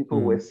 that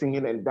people were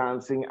singing and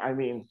dancing. I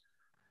mean,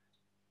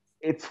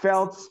 it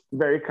felt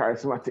very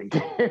charismatic.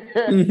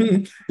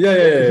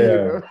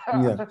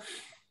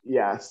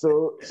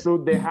 So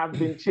there have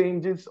been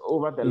changes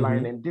over the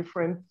line, and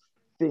different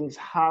things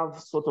have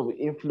sort of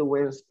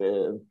influenced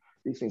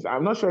these things.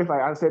 I'm not sure if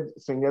I answered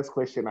Singer's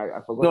question.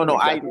 I forgot.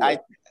 I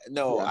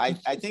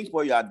think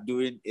what you are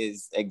doing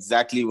is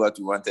exactly what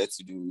we wanted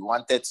to do. We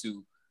wanted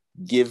to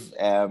give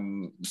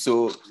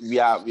so we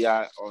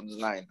are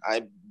online.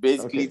 I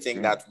basically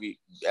think that we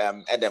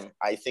Adam,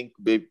 I think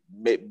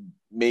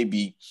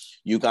maybe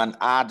you can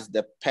add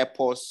the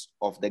purpose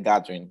of the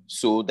gathering.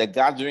 So the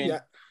gathering,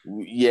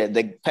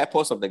 the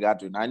purpose of the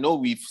gathering. I know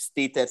we've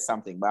stated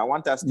something, but I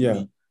want us to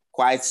be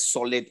quite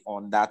solid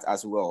on that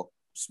as well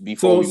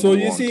before we move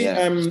you on. see,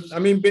 I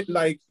mean,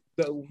 like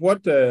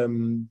what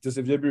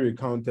Joseph J.B.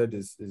 recounted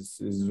is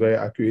very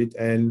accurate,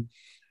 and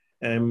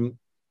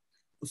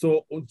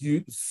so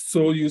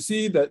you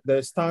see that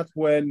the start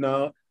where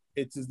now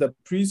it is the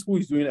priest who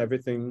is doing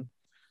everything,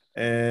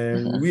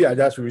 and we are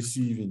just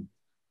receiving.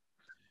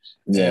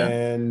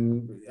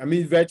 And I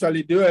mean,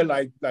 virtually they were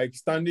like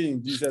standing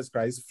in Jesus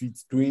Christ's feet,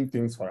 doing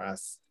things for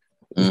us.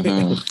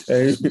 And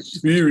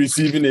we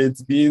receiving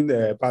it, being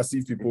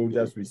passive people,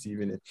 just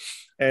receiving it.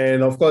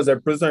 And of course, the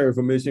Protestant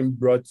Reformation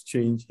brought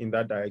change in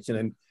that direction,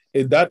 and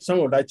that some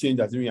of that change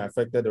has even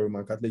affected the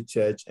Roman Catholic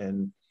Church,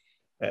 and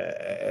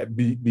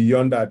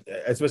beyond that,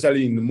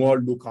 especially in more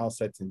local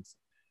settings,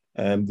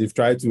 they've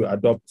tried to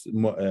adopt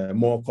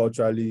more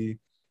culturally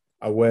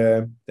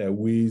aware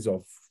ways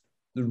of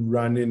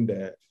running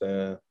the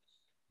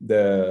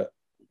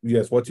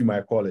what you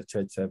might call a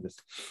church service.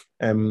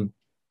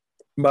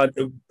 But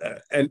a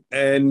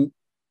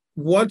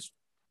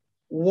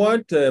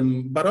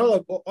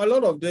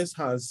lot of this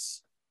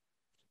has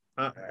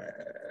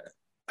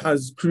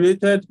has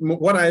created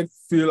what I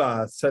feel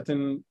are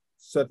certain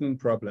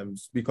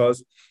problems,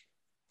 because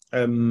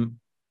so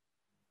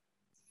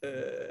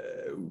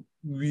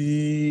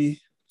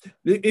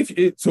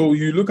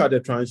you look at the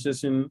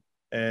transition,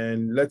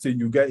 and let's say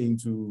you get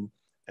into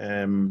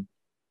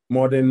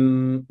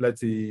modern,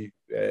 let's say,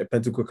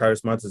 Pentecostal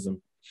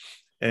charismatism,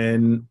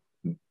 and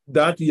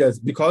that, yes,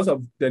 because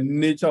of the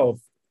nature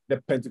of the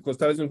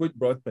Pentecostalism, which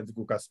brought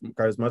Pentecostal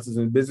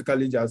charismatism,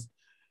 basically just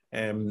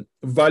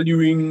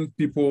valuing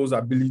people's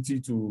ability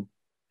to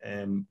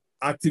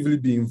actively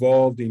be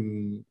involved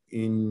in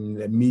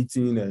a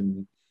meeting,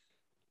 and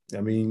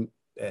I mean,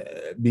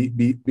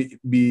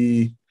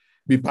 be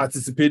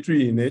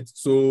participatory in it.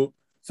 So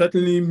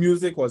certainly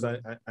music was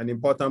an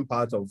important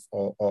part of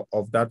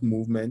that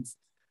movement,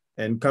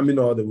 and coming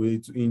all the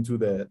way into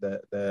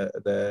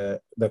the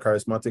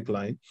charismatic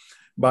line.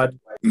 But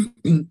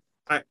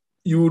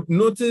you would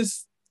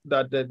notice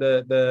that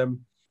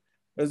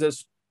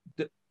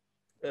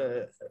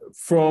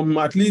from,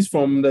 at least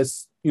from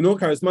this,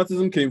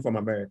 charismatism came from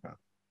America,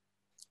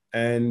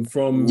 and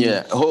from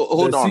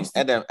hold on,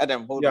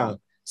 Adam, hold on.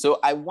 So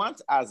I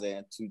want us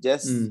to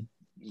just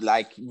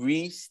like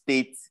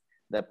restate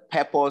the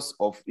purpose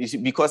of,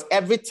 because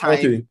every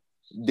time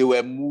they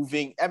were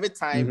moving, every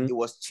time it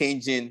was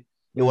changing,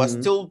 it was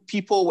still,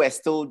 people were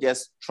still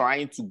just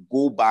trying to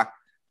go back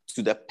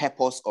to the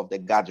purpose of the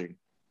gathering.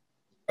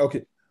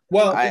 Okay.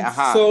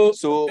 Well,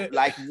 so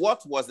like,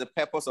 what was the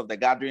purpose of the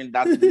gathering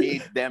that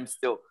made them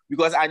still?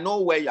 Because I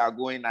know where you are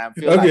going. I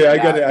feel like I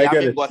get it. I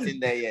haven't gotten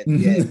there yet.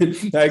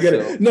 Yeah. I get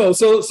it. No,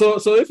 so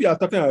if you are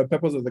talking about the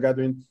purpose of the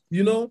gathering,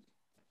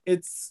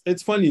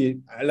 it's funny.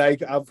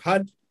 Like, I've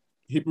had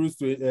Hebrews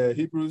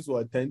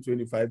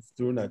 10:25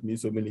 thrown at me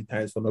so many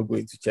times for not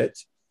going to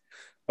church.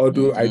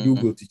 Although I do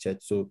go to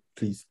church, so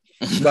please.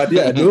 But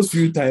yeah, those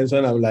few times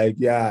when I'm like,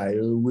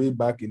 way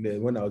back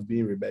in when I was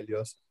being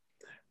rebellious.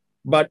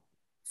 But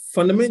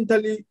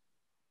fundamentally,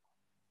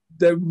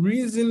 the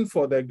reason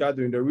for the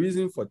gathering, the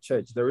reason for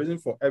church, the reason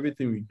for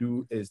everything we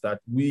do is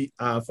that we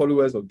are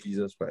followers of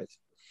Jesus Christ.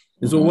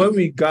 And so when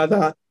we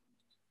gather,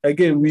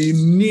 again, we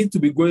need to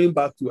be going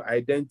back to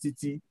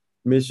identity,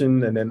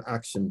 mission, and then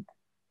action.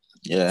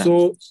 Yeah.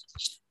 So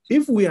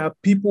if we are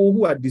people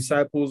who are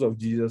disciples of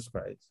Jesus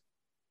Christ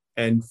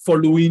and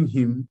following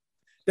him,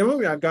 then when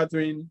we are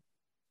gathering,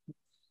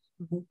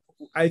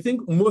 I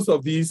think most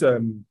of these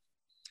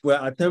were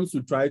attempts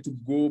to try to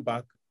go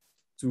back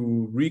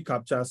to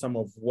recapture some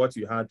of what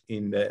you had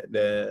in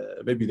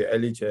the maybe the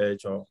early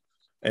church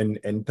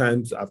and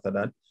times after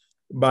that.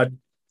 But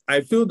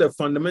I feel the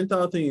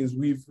fundamental thing is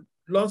we've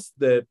lost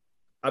the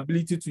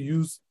ability to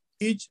use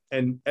each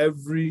and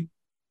every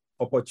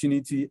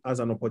opportunity as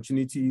an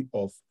opportunity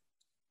of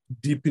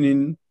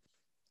deepening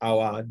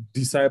our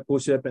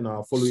discipleship and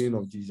our following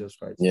of Jesus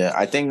Christ. Yeah,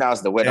 I think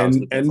that's the word.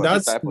 And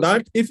that's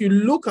that. If you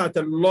look at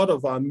a lot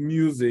of our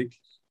music,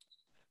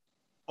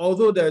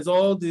 although there's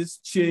all these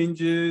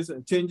changes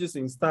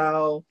in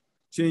style,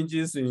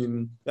 changes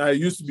in, it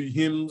used to be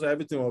hymns,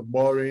 everything was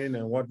boring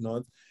and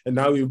whatnot. And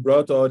now we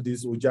brought all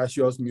this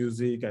audacious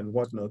music and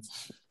whatnot.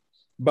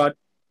 But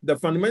the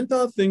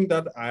fundamental thing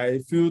that I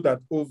feel that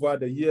over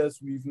the years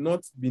we've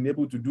not been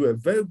able to do a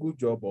very good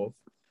job of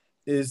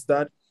is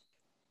that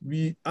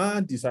we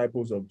are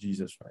disciples of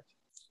Jesus Christ.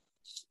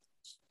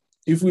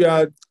 If we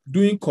are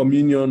doing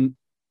communion,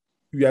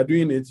 we are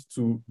doing it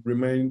to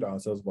remind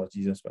ourselves about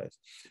Jesus Christ.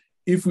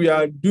 If we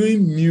are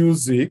doing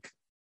music,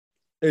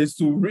 is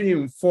to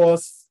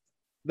reinforce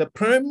the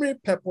primary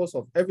purpose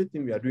of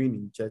everything we are doing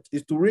in church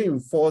is to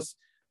reinforce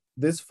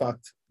this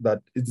fact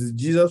that it is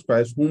Jesus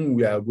Christ whom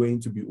we are going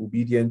to be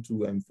obedient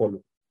to and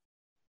follow.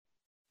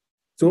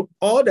 So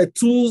all the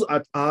tools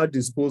at our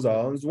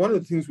disposal is one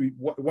of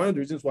the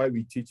reasons why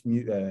we teach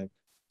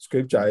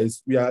scripture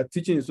is we are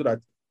teaching it so that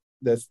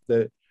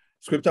the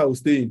scripture will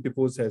stay in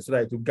people's heads so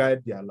that it will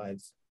guide their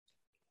lives.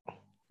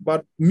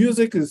 But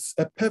music is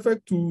a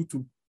perfect tool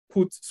to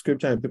put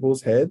scripture in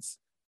people's heads,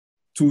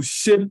 to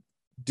shape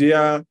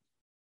their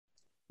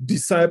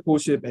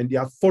discipleship and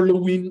their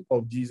following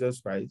of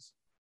Jesus Christ.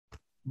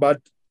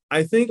 But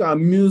I think our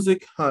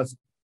music has,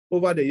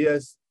 over the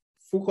years,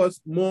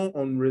 focused more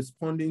on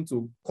responding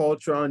to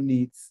cultural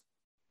needs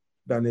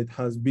than it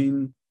has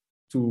been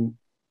to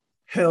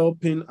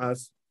helping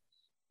us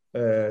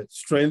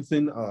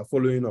strengthen our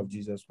following of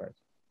Jesus Christ.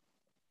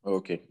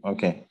 Okay.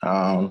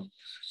 Because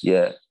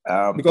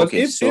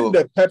if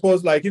the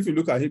purpose, like if you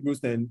look at Hebrews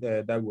 10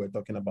 that we were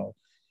talking about,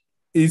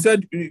 he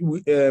said,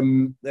 let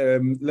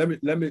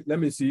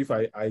me see if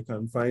I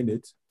can find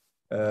it.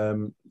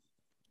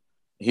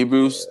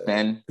 Hebrews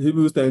 10.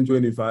 Hebrews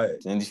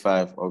 10:25.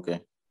 25. Okay.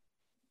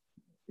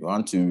 You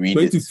want to read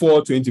 24,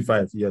 it?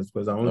 25. Yes,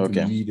 because I want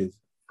to read it.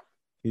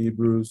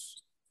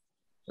 Hebrews.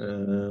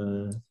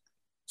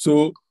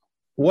 So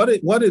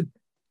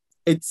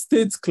it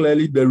states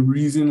clearly the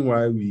reason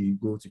why we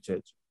go to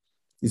church.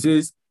 It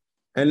says,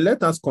 and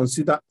let us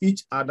consider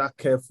each other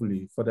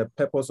carefully for the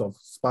purpose of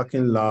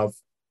sparking love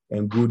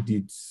and good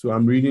deeds. So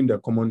I'm reading the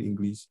Common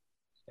English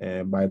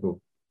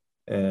Bible.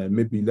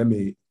 Maybe let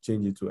me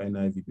change it to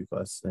NIV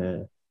because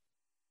that's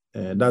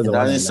It the one I doesn't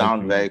like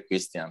sound reading. very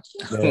Christian.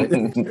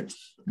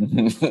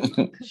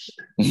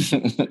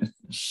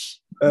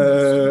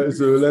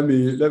 So let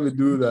me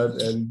do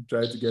that and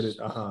try to get it.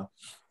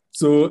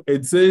 So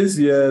it says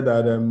here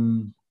that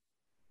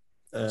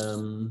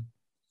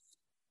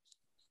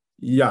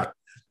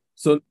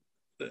So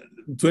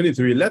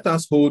 23, let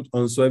us hold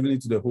unswervingly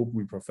to the hope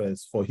we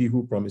profess, for he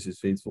who promises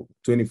faithful.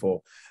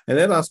 24, and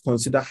let us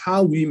consider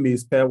how we may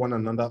spur one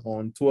another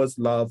on towards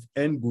love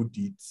and good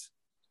deeds,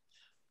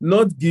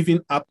 not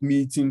giving up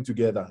meeting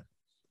together,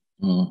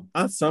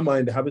 as some are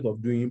in the habit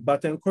of doing,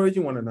 but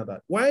encouraging one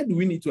another. Why do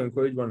we need to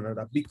encourage one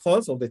another?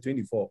 Because of the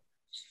 24.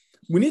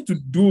 We need to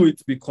do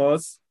it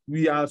because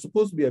we are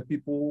supposed to be a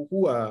people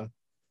who are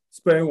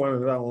spurring one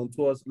another on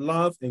towards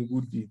love and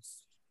good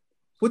deeds,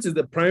 which is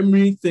the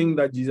primary thing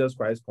that Jesus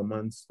Christ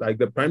commands, like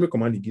the primary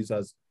command he gives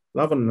us,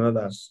 love one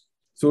another,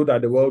 so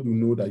that the world will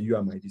know that you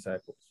are my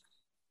disciples.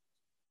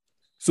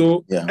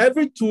 So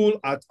every tool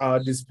at our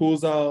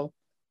disposal,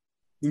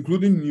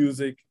 including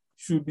music,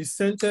 should be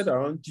centered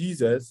around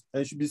Jesus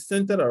and should be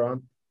centered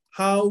around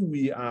how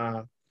we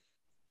are,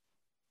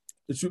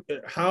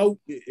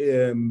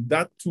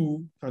 that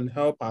tool can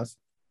help us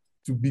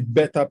to be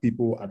better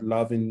people at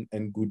loving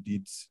and good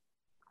deeds.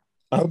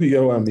 I hope you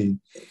get what I mean.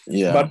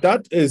 Yeah. But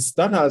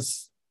that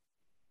has,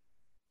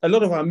 a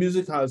lot of our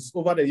music has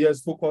over the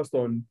years focused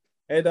on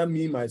either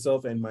me,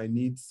 myself, and my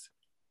needs,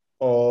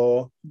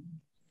 or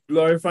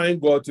glorifying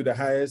God to the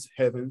highest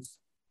heavens,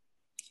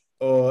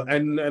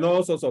 and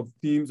all sorts of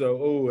themes of,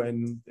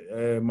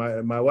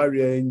 my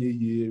warrior,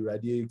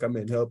 come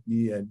and help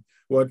me, and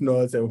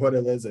whatnot, and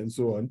whatever, and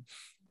so on.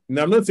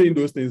 Now, I'm not saying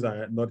those things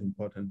are not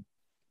important,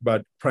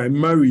 but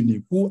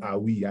primarily, who are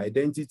we?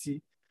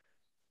 Identity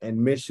and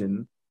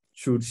mission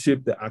should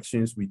shape the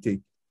actions we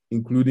take,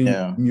 including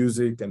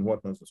music and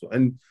whatnot.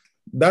 And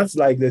that's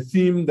like the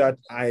theme that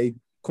I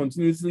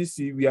continuously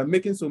see. We are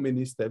making so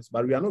many steps,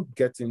 but we are not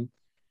getting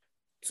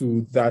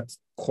to that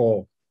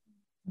core.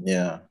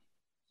 Yeah.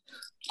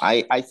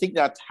 I think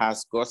that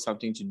has got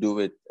something to do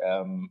with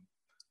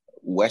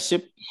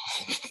worship,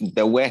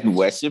 the word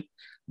worship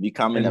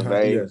becoming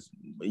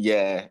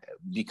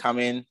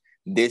becoming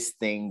this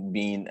thing,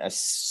 being a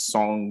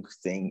song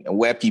thing,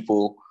 where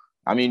people,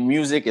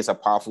 music is a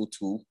powerful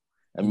tool,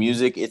 and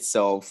music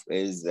itself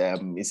is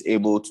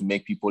able to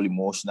make people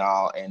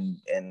emotional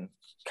and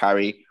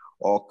carry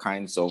all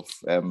kinds of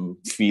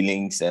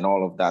feelings and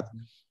all of that.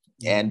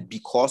 And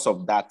because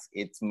of that,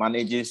 it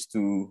manages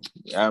to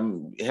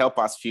help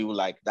us feel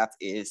like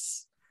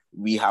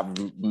we have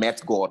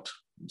met God,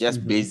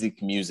 just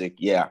basic music.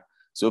 Yeah.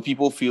 So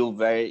people feel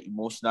very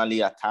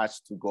emotionally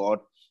attached to God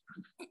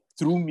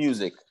through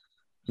music.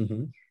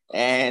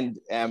 And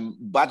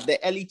but the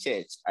early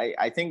church,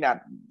 I think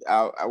that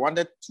I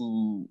wanted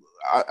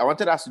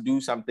us to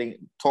do something,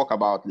 talk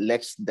about the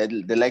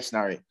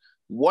lectionary.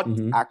 What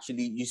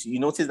actually, you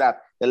notice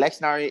that the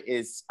lectionary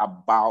is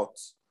about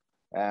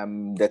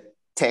the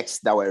texts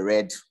that were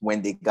read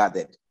when they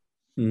gathered,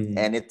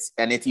 and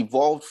it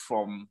evolved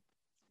from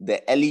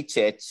the early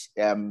church.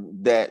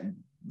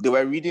 They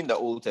were reading the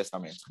Old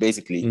Testament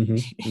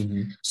basically.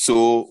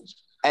 So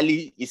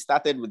early, it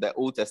started with the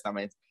Old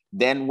Testament.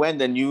 Then when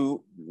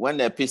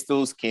the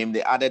epistles came,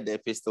 they added the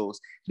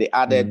epistles. They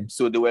added,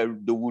 so they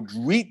would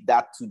read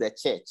that to the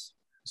church,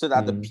 so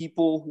that the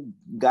people who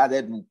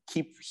gathered would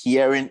keep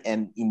hearing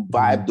and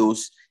imbibe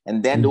those,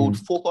 and then they would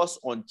focus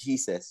on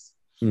Jesus.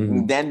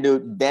 And then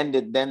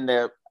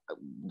the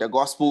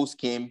Gospels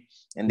came,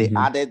 and they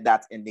added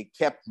that, and they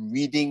kept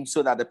reading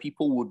so that the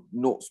people would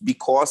know,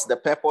 because the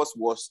purpose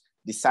was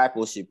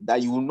discipleship,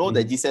 that you will know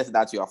the Jesus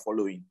that you are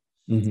following,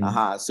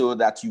 so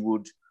that you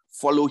would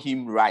follow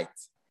him right,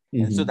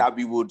 and so that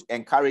we would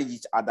encourage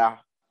each other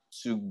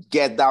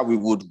together, we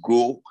would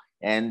grow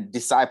and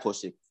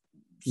discipleship.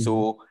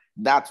 So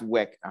that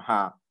work,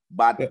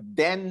 but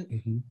then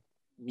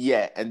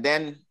and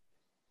then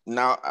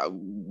now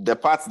the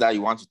parts that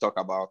you want to talk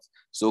about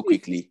so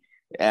quickly.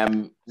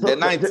 The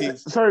 19th.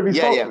 Sorry,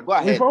 Go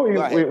ahead. Before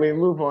we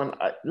move on,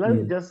 let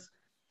me just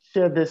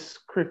share this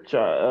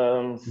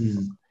scripture.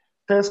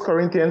 1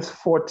 Corinthians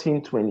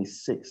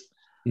 14:26.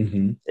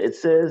 It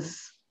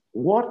says,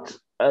 "What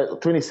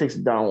 26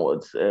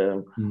 downwards?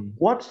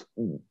 What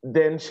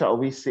then shall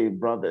we say,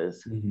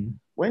 brothers?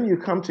 When you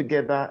come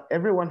together,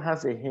 everyone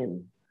has a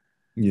hymn,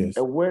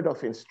 a word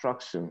of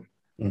instruction,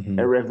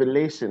 a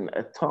revelation,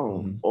 a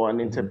tongue, or an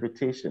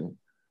interpretation.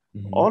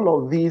 All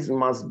of these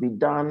must be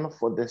done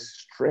for the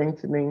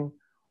strengthening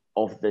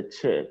of the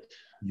church.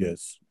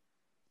 Yes.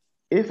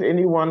 If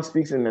anyone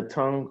speaks in a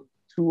tongue,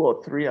 2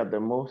 or 3 at the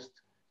most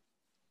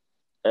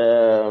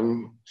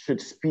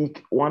should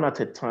speak one at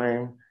a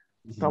time.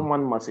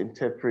 Someone must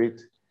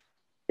interpret.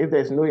 If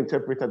there's no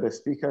interpreter, the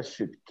speaker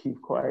should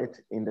keep quiet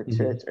in the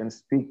church and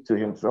speak to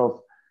himself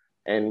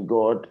and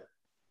God.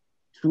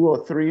 2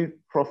 or 3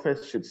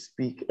 prophets should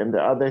speak, and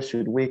the others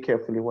should weigh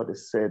carefully what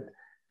is said.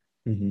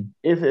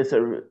 If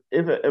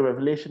a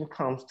revelation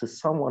comes to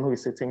someone who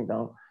is sitting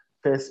down,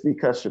 first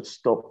speaker should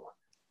stop.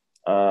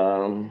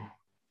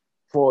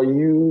 For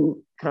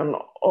you can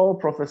all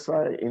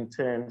prophesy in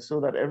turn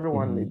so that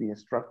everyone may be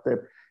instructed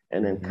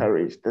and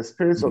encouraged. The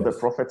spirits of the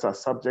prophets are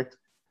subject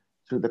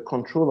to the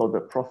control of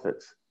the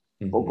prophets.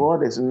 For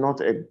God is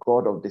not a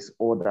God of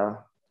disorder,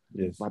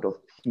 but of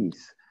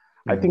peace.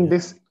 I think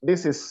this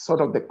is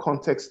sort of the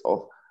context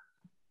of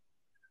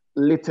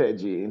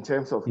liturgy in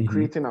terms of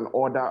creating an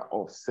order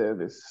of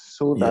service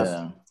so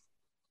that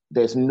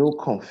there's no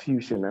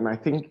confusion. And I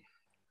think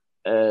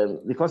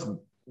because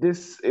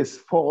this is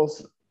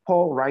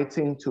Paul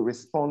writing to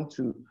respond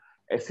to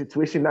a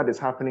situation that is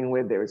happening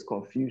where there is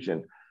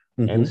confusion.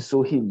 And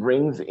so he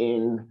brings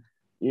in,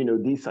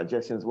 these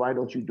suggestions. Why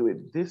don't you do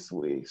it this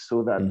way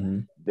so that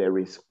there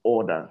is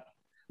order?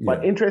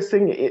 But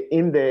interesting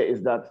in there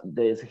is that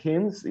there's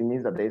hymns. It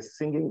means that there's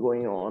singing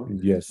going on.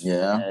 Yes.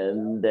 Yeah.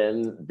 And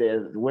then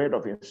there's word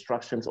of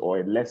instructions or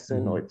a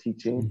lesson or a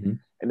teaching.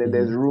 And then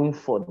there's room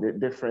for the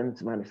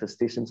different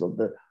manifestations of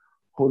the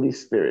Holy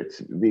Spirit,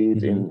 be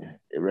it in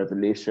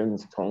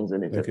revelations, tongues,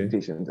 and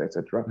interpretations,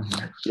 etc.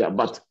 Yeah,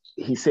 but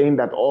he's saying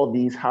that all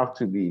these have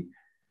to be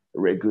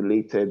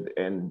regulated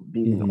and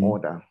be in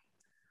order.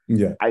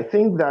 Yeah. I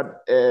think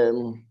that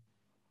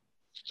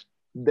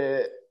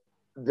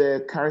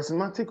the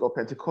charismatic or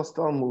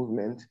Pentecostal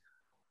movement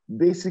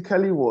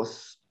basically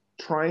was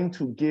trying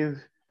to give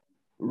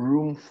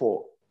room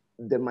for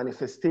the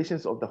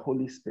manifestations of the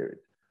Holy Spirit,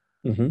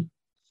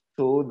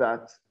 so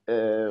that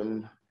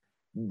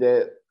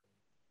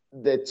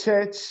the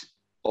church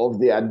of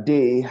their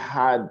day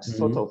had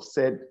sort of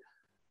said,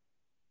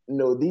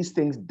 no, these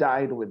things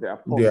died with the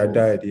apostles. They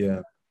died,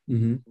 yeah.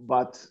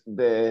 But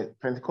the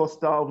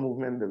Pentecostal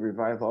movement, the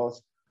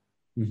revivals,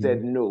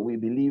 said, no, we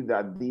believe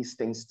that these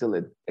things still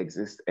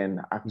exist and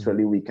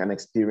actually we can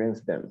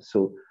experience them.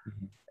 So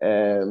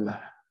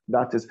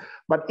that is,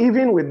 but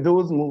even with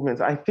those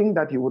movements, I think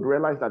that you would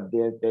realize that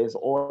there's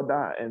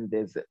order and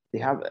they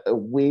have a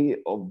way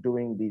of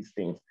doing these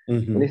things.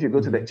 And if you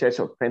go to the Church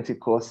of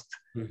Pentecost,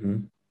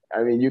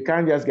 I mean, you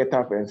can't just get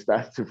up and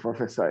start to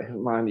prophesy,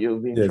 man, you'll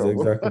be in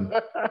trouble.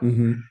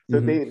 Exactly. So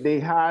they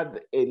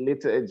had a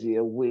liturgy,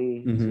 a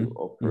way to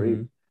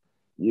operate,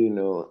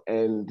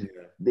 and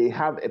they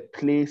have a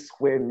place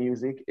where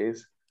music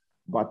is,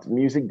 but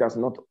music does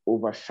not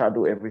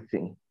overshadow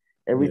everything.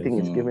 Everything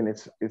is given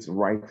its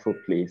rightful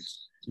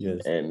place.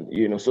 Yes. And,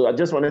 so I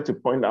just wanted to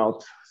point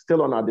out,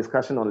 still on our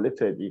discussion on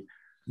liturgy,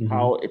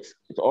 how it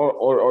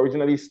all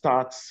originally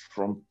starts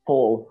from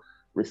Paul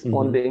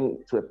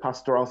responding to a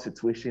pastoral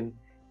situation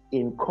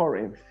in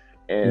Corinth.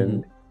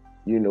 And,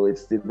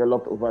 it's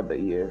developed over the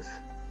years.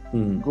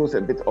 Goes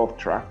a bit off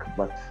track,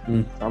 but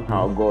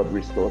somehow God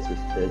restores his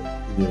church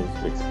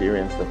to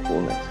experience the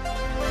fullness.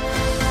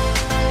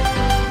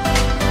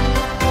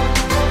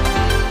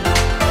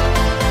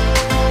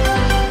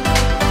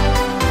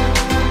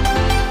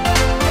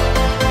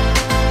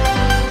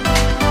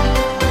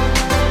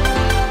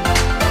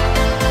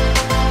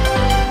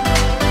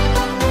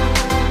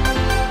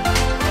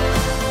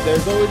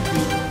 There's always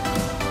been,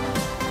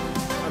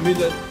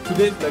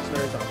 today's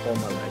lectionaries are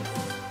formalized.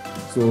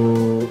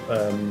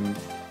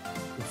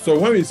 So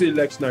when we say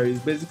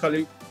lectionaries,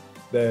 basically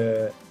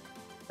the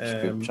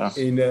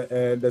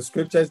the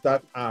scriptures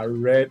that are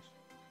read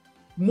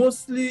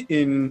mostly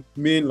in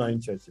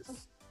mainline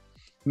churches.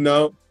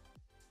 Now,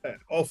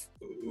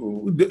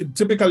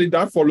 typically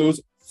that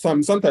follows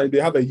sometimes they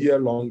have a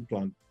year-long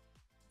plan.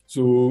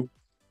 So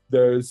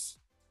there's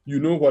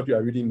what you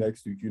are reading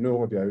next week,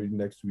 what you are reading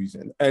next week,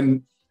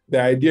 and the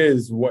idea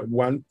is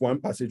one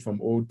passage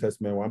from Old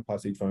Testament, one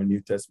passage from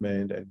New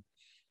Testament, and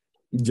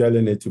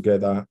gelling it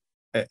together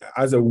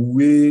as a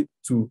way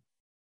to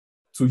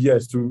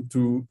read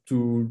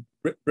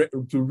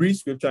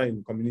scripture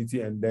in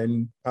community and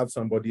then have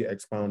somebody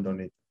expound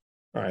on it.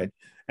 All right.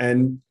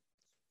 And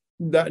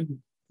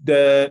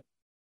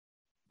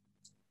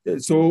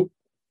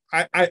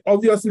I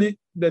obviously,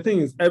 the thing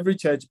is, every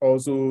church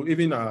also,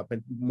 even our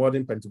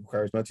modern Pentecostal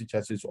charismatic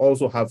churches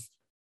also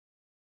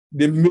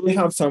they may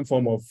have some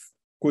form of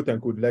quote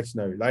unquote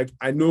lectionary. Like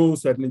I know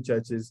certain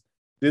churches,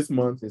 this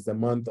month is the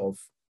month of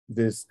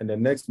this, and the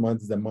next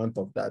month is the month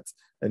of that,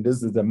 and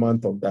this is the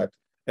month of that.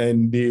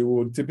 And they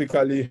will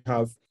typically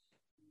have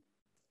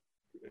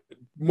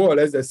more or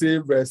less the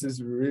same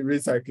verses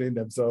recycling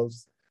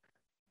themselves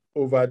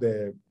over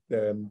the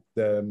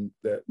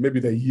maybe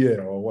the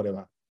year or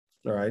whatever.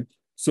 All right.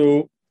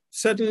 So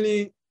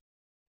certainly,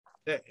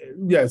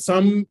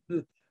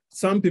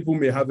 some people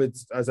may have it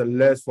as a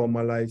less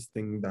formalized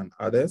thing than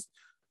others.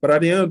 But at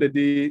the end of the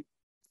day,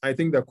 I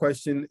think the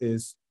question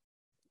is,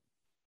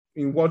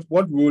 in what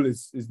role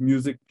is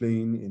music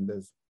playing in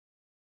this?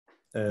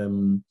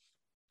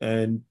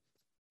 And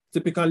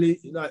typically,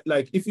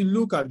 like if you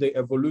look at the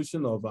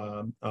evolution of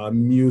our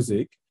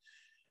music,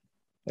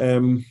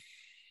 it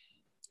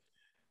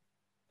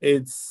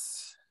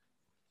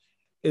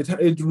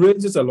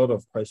raises a lot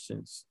of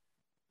questions.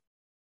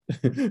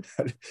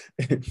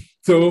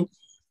 So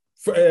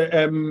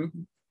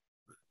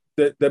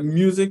the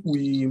music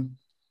we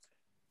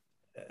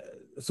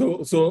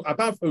so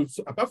apart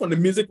from the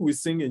music we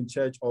sing in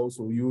church,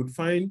 also you would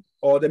find,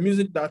 or the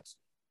music that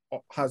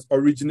has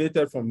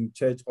originated from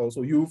church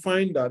also. You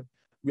find that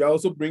we are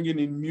also bringing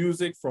in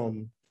music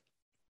from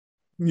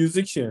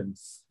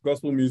musicians,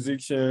 gospel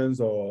musicians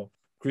or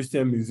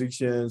Christian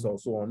musicians or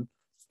so on,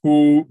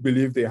 who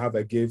believe they have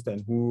a gift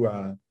and who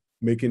are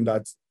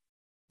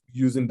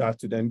using that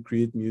to then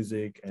create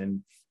music.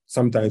 And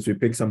sometimes we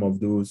pick some of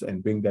those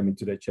and bring them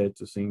into the church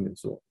to sing and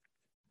so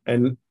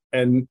on.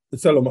 And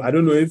Solomon, I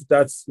don't know if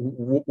that's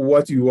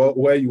where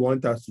you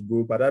want us to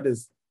go, but that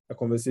is a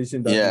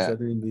conversation that we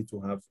certainly need to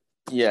have.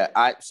 Yeah,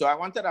 I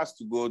wanted us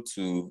to go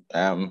to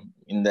the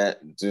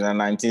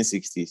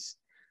 1960s,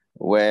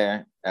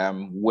 where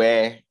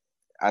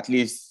at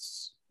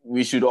least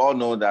we should all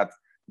know that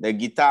the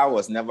guitar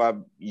was never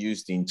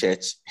used in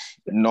church.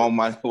 It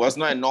was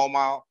not a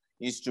normal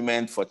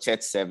instrument for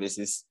church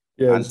services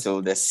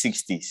until the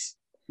 60s.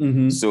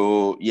 Mm-hmm.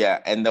 So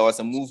and there was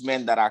a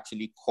movement that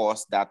actually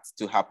caused that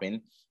to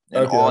happen.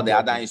 And the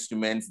other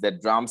instruments, the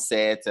drum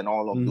sets and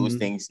all of those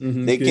things,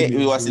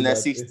 it was in the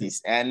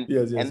 60s. And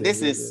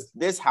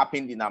this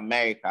happened in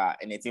America,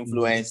 and it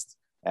influenced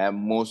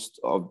most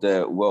of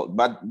the world.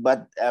 But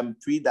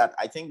pre that,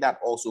 I think that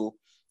also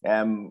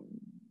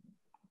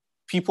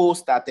people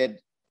started,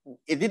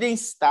 it didn't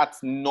start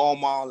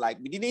normal, like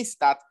we didn't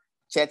start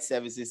church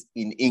services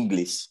in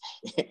English.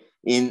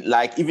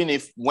 Even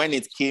if when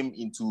it came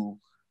into,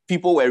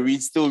 people were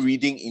still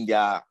reading in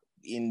the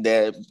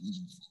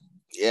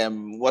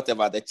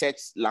the church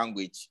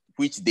language,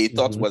 which they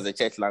thought was the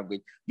church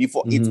language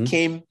before it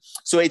came.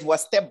 So it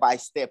was step by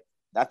step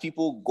that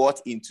people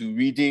got into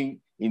reading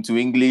into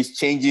English,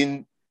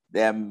 changing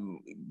them,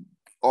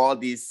 all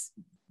these,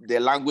 the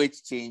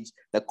language change,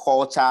 the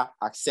culture,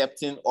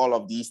 accepting all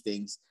of these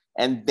things.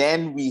 And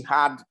then we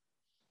had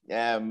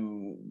the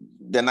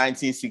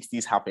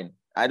 1960s happen.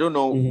 I don't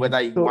know whether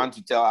you want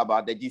to tell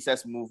about the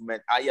Jesus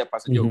movement.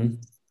 Pastor Joe.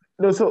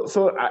 No,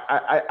 so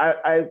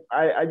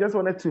I just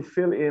wanted to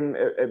fill in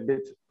a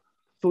bit.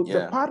 So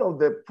the part of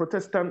the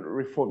Protestant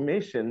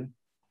Reformation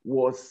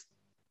was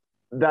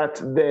that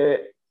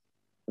the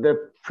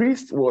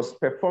priest was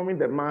performing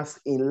the mass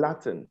in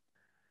Latin.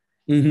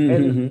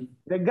 And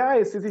the guy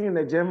is sitting in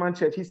a German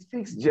church. He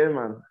speaks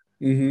German.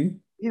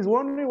 He's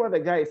wondering what the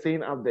guy is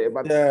saying up there,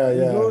 but he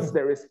knows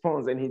the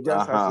response and he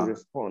just has to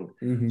respond.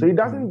 So he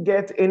doesn't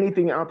get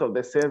anything out of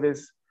the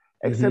service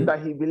except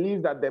that he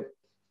believes that the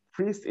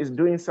priest is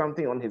doing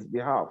something on his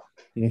behalf.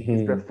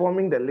 He's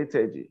performing the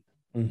liturgy.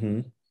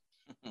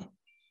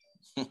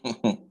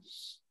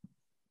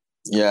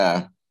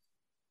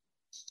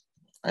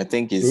 I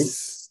think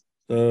it's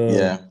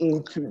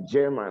into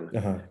German.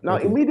 Now,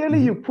 immediately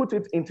you put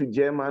it into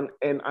German,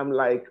 and I'm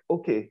like,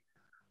 okay,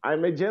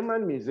 I'm a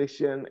German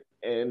musician,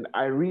 and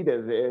I read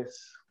a verse.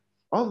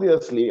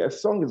 Obviously, a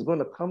song is going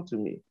to come to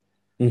me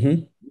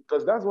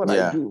because that's what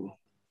I do.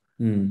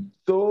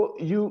 So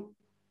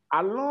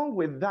along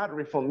with that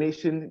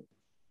Reformation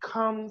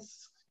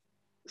comes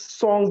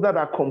songs that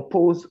are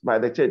composed by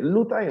the church.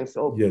 Luther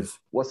himself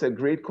was a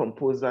great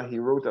composer. He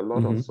wrote a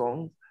lot of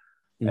songs.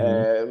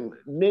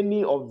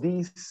 Many of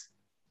these,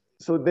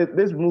 so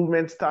this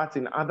movement starts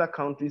in other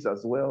countries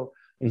as well.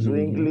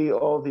 Zwingli,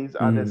 all these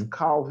others,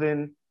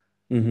 Calvin.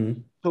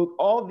 So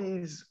all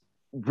these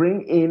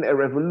bring in a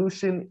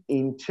revolution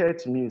in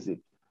church music.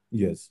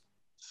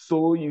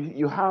 So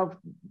you have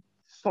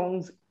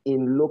songs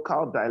in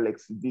local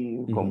dialects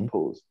being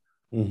composed.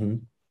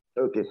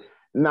 Okay.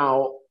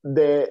 Now,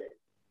 the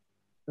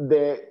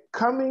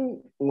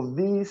coming of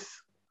these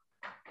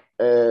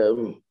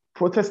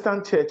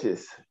Protestant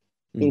churches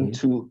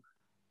into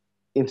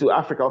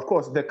Africa, of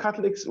course, the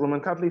Roman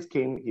Catholics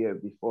came here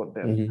before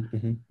them.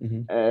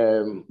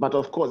 But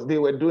of course, they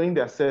were doing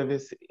their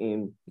service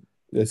in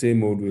the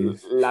same old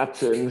ways,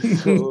 Latin.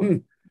 So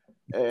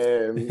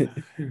they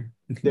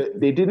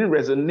didn't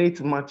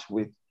resonate much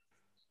with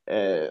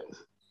the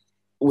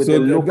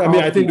local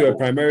I think they were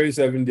primarily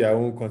serving their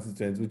own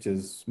constituents, which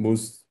is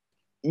most.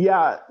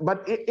 Yeah,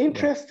 but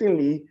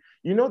interestingly,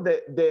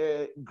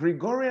 the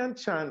Gregorian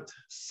chant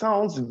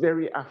sounds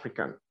very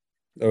African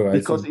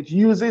because it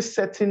uses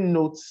certain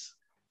notes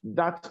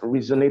that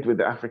resonate with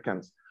the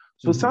Africans.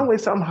 So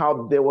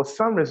somehow, there was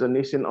some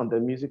resonation on the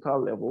musical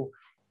level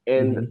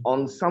and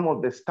on some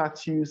of the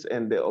statues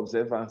and the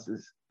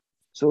observances.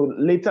 So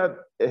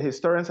later,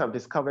 historians have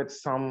discovered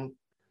some,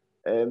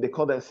 they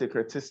call them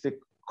syncretistic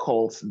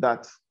cults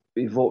that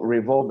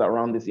revolved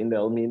around this in the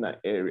Elmina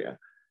area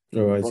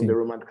from the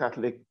Roman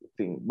Catholic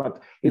thing.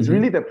 But it's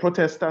really the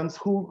Protestants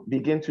who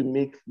begin to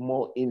make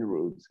more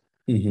inroads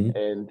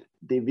and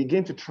they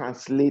begin to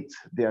translate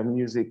their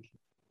music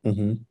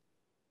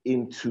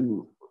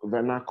into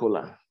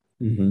vernacular.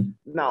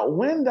 Now,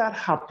 when that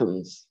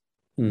happens,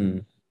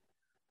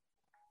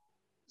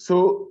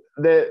 so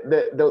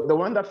the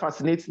one that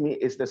fascinates me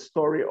is the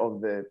story of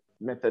the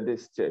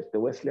Methodist Church, the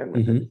Wesleyan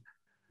Methodist.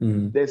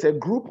 There's a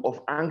group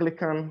of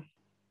Anglican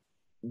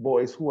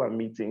boys who are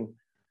meeting,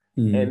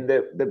 and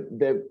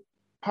the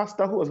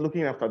pastor who was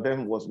looking after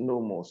them was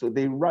no more. So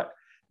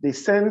they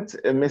sent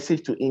a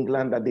message to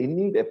England that they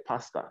need a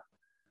pastor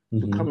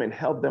to come and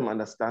help them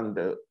understand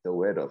the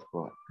word of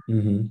God.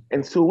 Mm-hmm.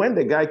 And so when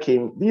the guy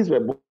came, these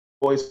were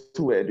boys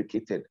who were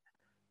educated.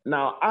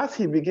 Now, as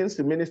he begins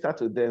to minister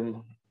to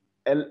them,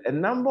 a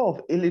number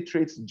of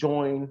illiterates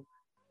join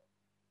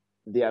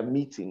their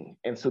meeting.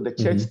 And so the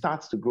church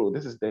starts to grow.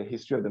 This is the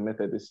history of the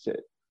Methodist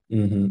Church.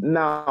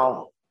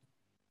 Now,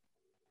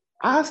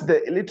 as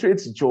the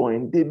illiterates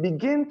join, they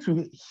begin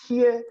to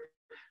hear.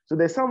 So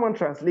there's someone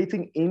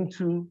translating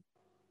into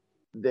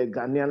the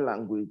Ghanaian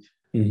language.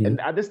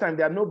 And at this time,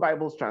 there are no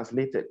Bibles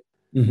translated.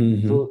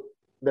 So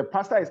the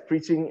pastor is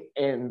preaching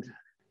and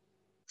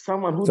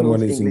someone who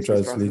knows English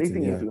is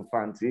translating into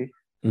Fanti.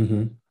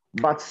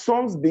 But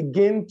songs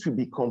begin to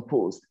be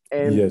composed.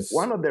 And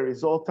one of the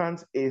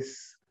resultants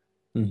is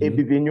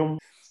Ebibinyum.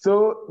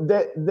 So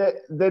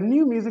the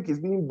new music is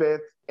being birthed.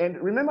 And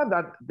remember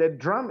that the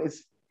drum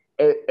is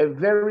a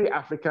very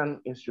African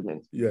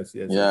instrument. Yes.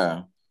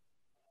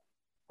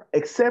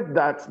 Except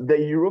that the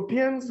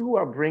Europeans who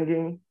are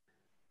bringing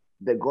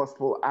the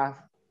gospel are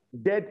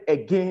dead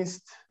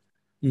against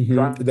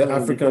the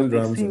African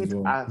drums see as it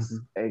well. as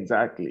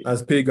exactly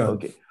as pagan.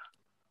 Okay.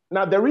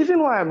 Now the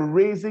reason why I'm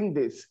raising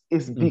this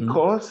is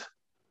because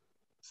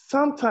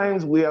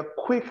sometimes we are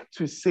quick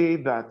to say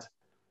that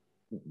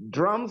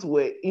drums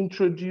were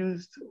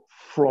introduced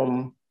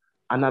from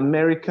an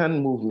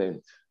American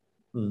movement,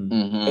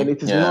 and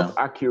it is not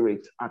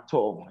accurate at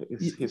all.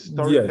 It's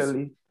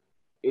historically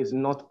is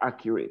not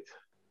accurate.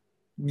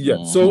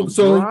 Yeah. So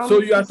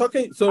you are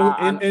talking. So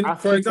in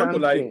for example,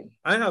 like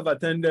I have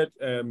attended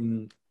a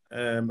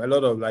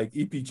lot of like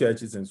EP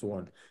churches and so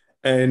on,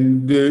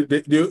 and they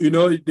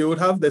they would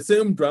have the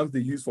same drums they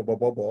use for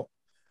Bobobo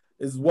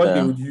is what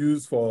they would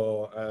use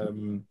for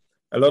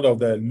a lot of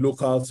the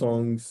local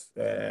songs.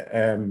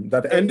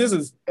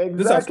 This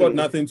has got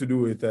nothing to do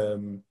with as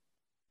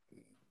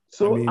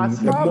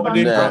far back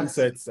drum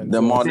sets and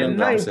the modern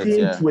drum sets,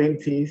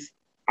 1920s.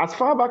 As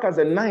far back as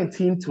the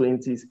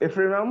 1920s,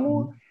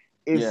 Ephraim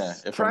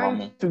is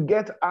trying to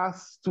get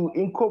us to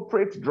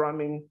incorporate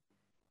drumming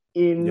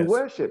in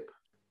worship.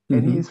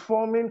 And he's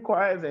forming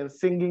choirs and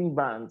singing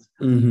bands.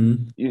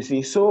 You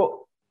see,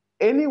 so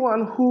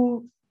anyone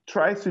who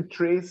tries to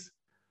trace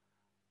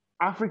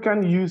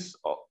African use,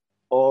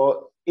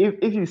 or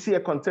if you see a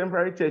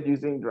contemporary church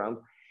using drums,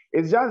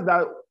 it's just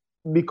that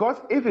because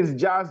if it's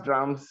jazz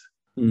drums,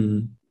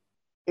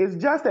 it's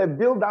just a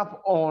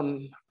build-up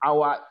on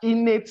our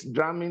innate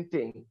drumming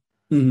thing.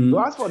 So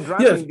as for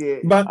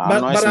drumming, but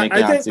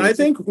I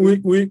think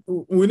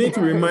we need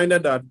to remind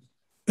that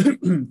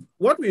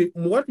what we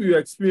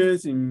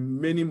experience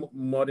in many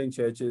modern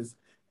churches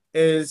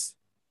is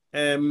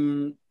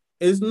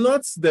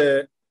not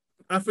the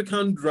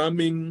African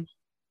drumming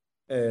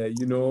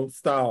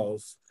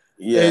styles.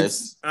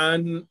 It's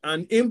an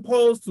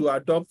impulse to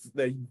adopt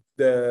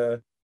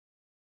the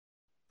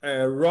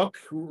rock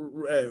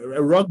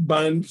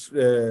band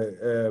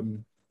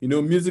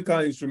musical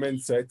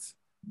instrument sets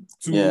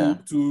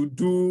to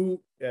do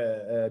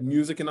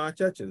music in our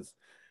churches.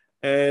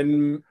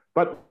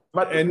 But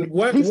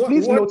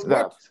please note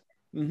that.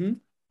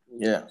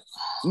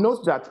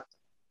 Note that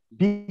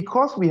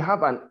because we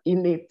have an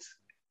innate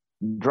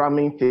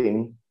drumming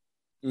thing,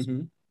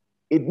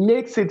 it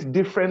makes it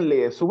different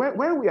layers. So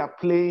when we are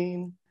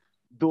playing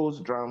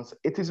those drums,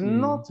 it is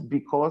not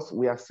because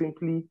we are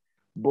simply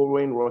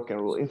borrowing rock and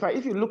roll. In fact,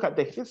 if you look at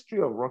the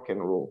history of rock and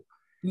roll,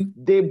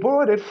 they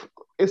borrowed it.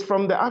 It's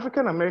from the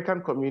African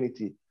American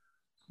community.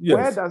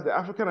 Where does the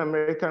African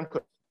American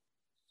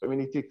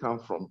community come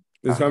from?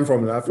 It's come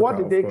from Africa. What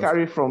did they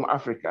carry from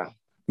Africa?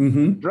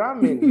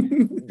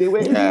 Drumming. They were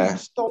even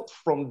stopped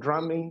from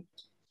drumming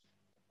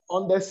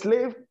on the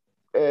slave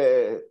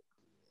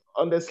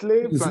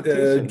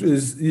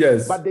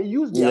plantation. But they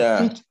used their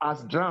feet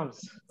as drums.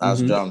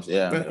 Drums,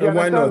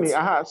 why not? Me?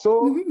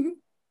 So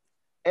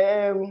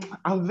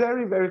I'm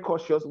very, very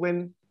cautious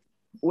when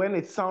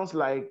it sounds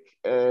like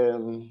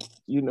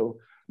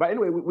But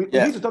anyway, we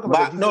need to talk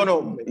about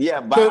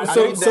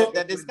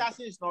the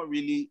discussion is not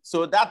really.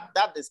 So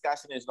that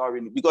discussion is not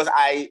really, because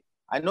I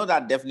know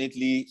that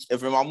definitely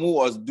Ephraim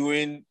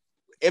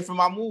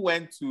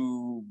went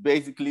to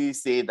basically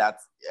say that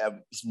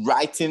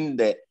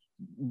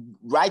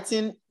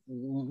writing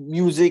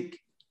music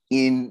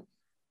in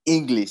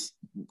English,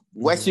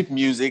 worship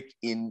music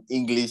in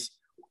English,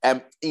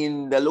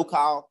 in the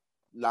local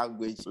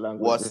language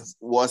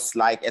was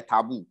like a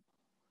taboo.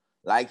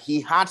 Like he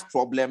had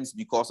problems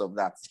because of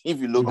that. If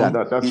you look at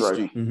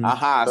history,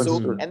 right.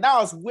 And that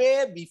was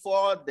way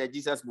before the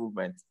Jesus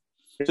movement.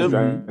 So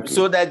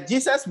the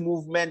Jesus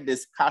movement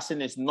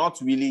discussion is not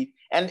really,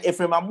 and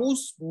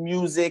Ephraim's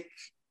music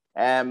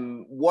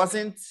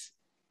wasn't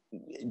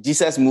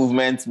Jesus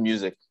movement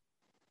music.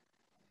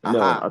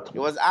 It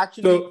was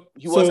actually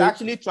was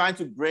actually trying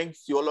to bring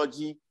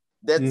theology.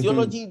 The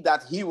theology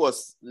that he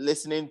was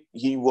listening,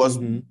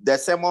 the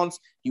sermons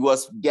he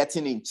was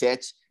getting in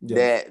church,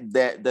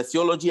 the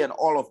theology and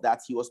all of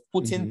that he was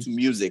putting to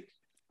music.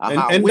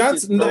 And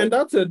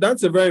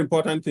that's a very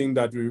important thing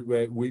that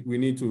we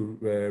need to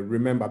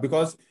remember,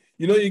 because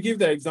you give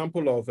the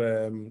example of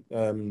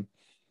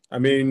I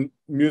mean,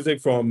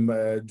 music from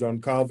John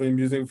Calvin,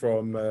 music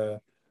from,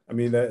 the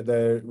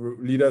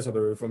leaders of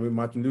the Reformation,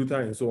 Martin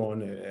Luther and so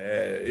on,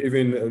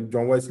 even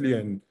John Wesley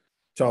and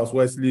Charles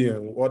Wesley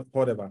and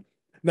whatever.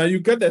 Now you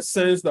get the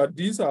sense that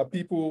these are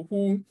people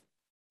who,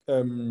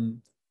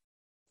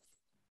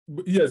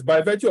 yes,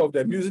 by virtue of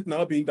their music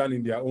now being done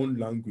in their own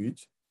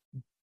language,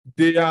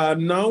 they are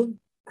now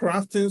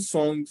crafting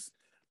songs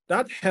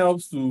that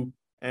helps to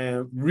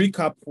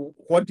recap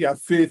what their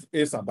faith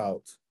is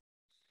about,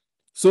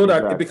 so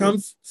that it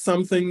becomes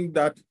something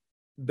that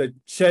the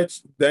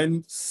church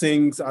then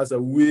sings as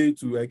a way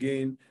to,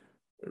 again,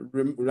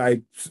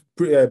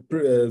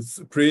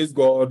 praise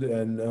God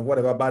and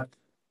whatever. But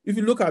if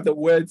you look at the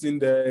words in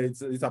there,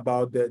 it's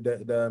about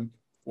the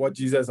what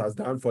Jesus has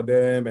done for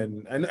them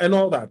and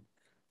all that.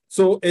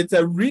 So it's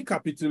a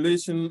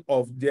recapitulation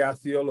of their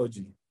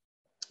theology.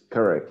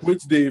 Correct.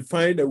 Which they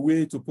find a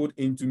way to put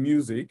into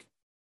music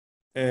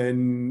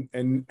and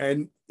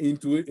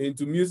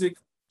into music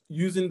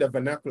using the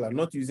vernacular,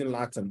 not using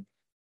Latin,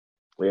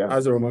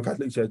 as the Roman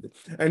Catholic Church.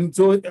 And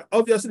so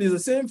obviously it's the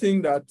same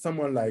thing that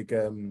someone like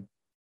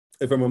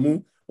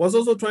Efemamu was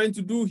also trying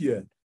to do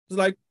here. It's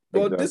like,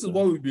 well, this is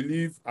what we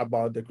believe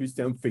about the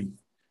Christian faith.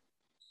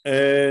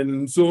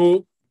 And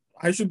so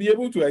I should be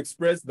able to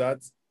express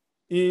that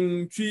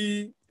in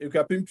tree,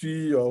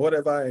 tree or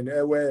whatever, and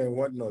airway and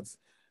whatnot.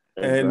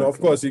 And of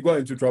course, he got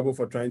into trouble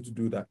for trying to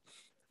do that.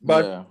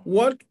 But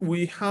what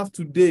we have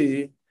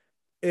today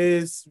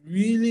is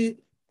really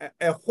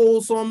a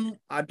wholesome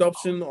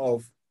adoption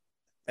of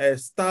a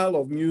style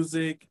of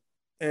music,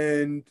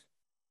 and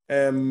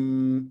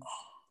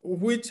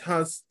which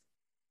has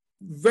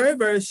very,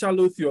 very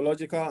shallow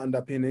theological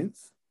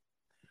underpinnings,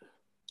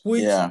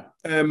 which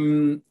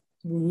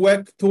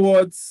work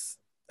towards,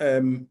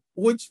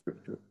 which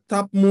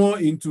tap more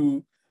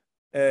into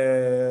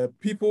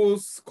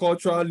people's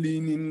cultural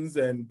leanings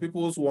and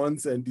people's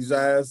wants and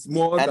desires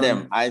more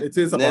Adam, than it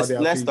is about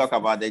their let's faith. talk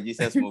about the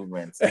Jesus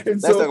movement.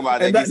 Let's talk about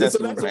the Jesus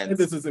movement.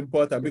 This is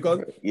important because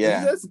the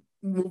Jesus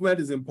movement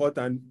is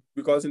important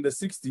because in the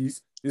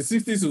 60s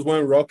is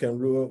when rock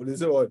and roll, they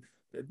say what,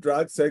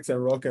 drug, sex,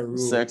 and rock and roll.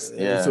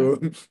 So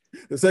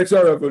the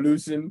sexual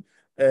revolution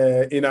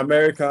in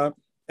America,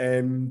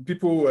 and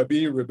people were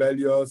being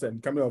rebellious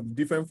and coming up with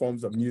different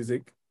forms of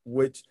music,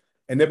 which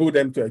enable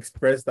them to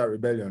express that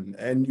rebellion.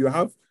 And you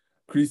have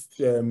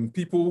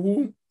people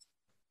who,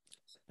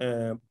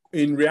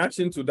 in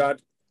reaction to that,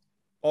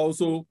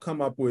 also come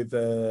up with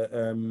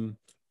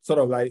sort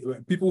of like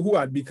people who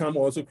had become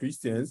also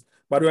Christians,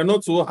 but were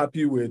not so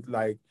happy with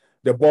like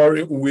the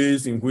boring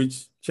ways in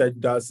which church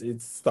does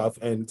its stuff.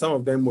 And some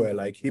of them were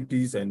like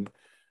hippies and,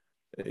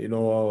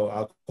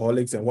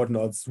 alcoholics and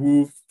whatnot,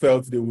 who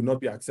felt they would not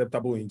be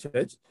acceptable in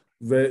church.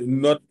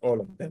 Not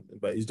all of them,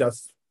 but it's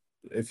just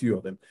a few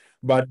of them.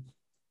 But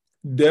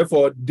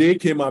therefore, they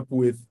came up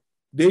with,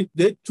 they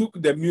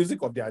took the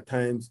music of their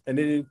times and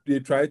then they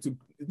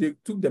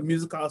took the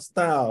musical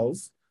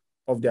styles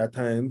of their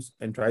times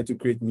and tried to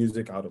create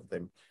music out of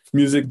them.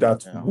 Music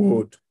that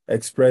would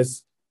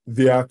express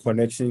their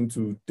connection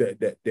to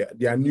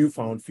their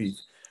newfound faith,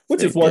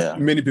 which is what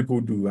many people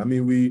do. I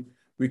mean,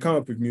 we come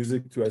up with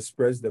music to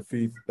express the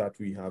faith that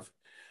we have.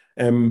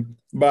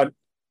 But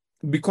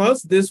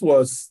because this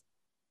was,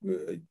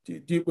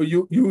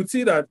 you would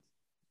see that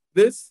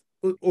this,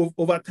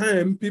 over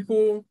time,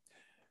 people,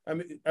 I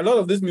mean, a lot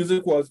of this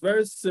music was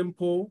very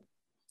simple,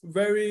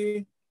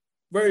 very,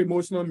 very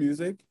emotional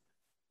music.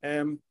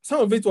 Some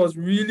of it was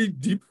really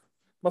deep,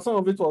 but some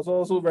of it was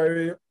also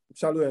very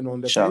shallow and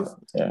on the face.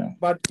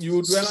 But you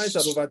would realize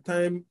that over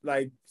time,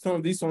 like some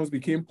of these songs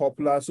became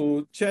popular.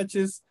 So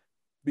churches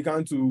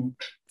began to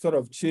sort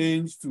of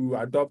change to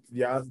adopt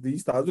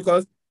these styles,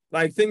 because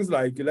like things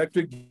like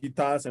electric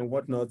guitars and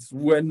whatnot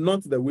were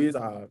not the ways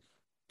our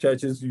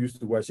churches used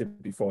to worship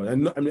before.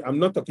 And I mean, I'm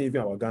not talking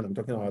even about Ghana, I'm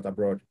talking about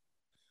abroad.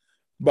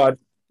 But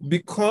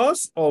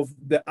because of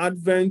the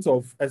advent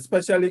of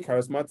especially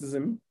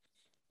charismatism,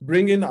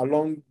 bringing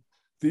along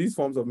these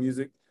forms of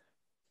music,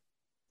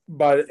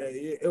 but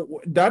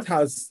that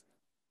has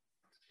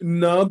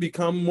now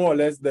become more or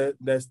less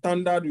the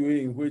standard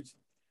way in which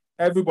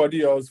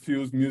everybody else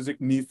feels music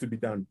needs to be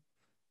done.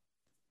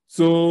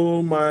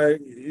 So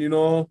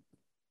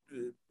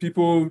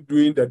people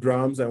doing the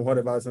drums and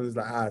whatever, so it's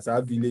like, it's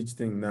our village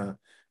thing now.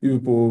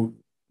 You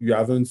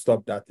haven't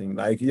stopped that thing.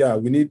 Like,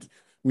 we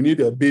need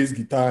a bass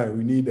guitar,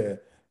 we need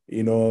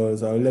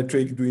some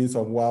electric doing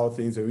some wild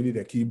things, and we need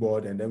a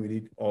keyboard, and then we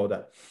need all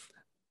that.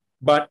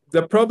 But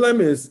the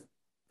problem is,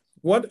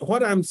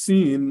 what I'm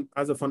seeing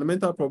as a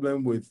fundamental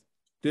problem with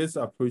this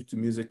approach to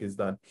music is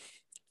that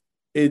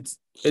it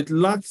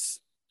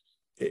lacks,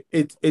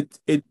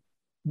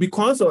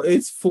 because of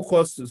its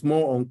focus is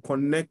more on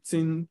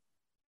connecting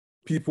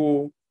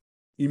people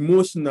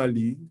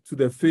emotionally to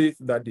the faith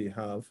that they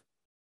have.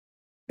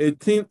 It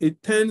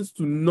tends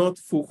to not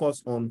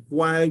focus on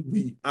why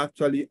we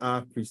actually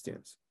are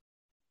Christians.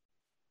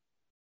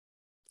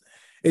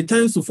 It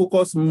tends to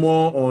focus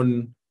more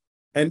on,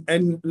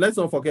 and let's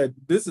not forget,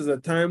 this is a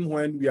time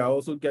when we are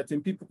also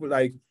getting people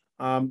like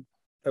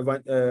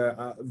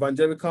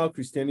evangelical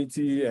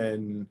Christianity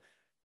and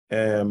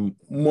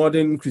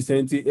modern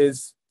Christianity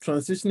is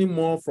transitioning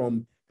more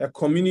from a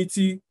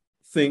community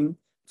thing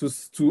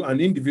to an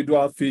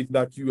individual faith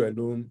that you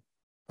alone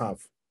have.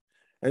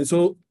 And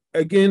so,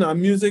 again, our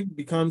music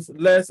becomes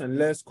less and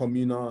less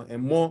communal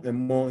and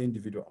more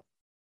individual.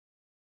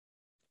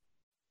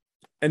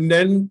 And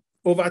then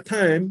over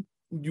time,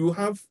 you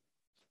have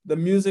the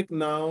music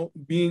now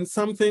being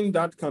something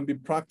that can be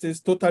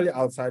practiced totally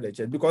outside the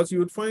church, because you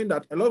would find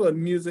that a lot of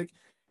music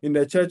in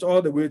the church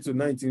all the way to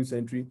 19th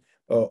century,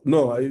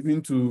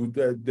 even to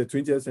the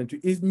 20th century,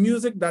 is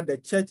music that the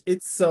church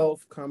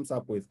itself comes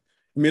up with.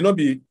 It may not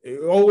be,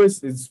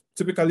 always it's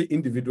typically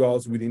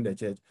individuals within the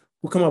church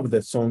who come up with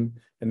a song,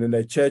 and then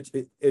the church,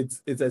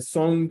 it's a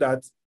song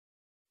that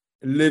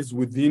lives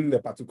within the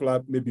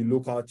particular, maybe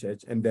local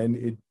church, and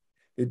then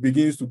it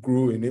begins to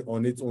grow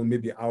on its own,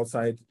 maybe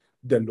outside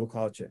the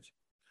local church.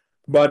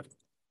 But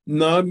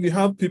now you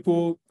have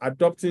people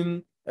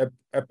adopting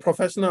a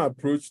professional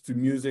approach to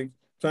music,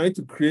 trying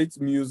to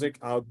create music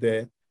out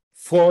there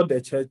for the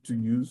church to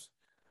use,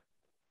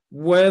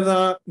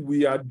 whether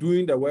we are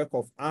doing the work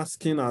of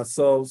asking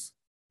ourselves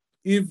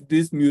if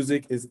this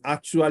music is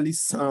actually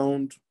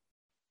sound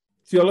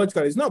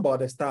theologically. It's not about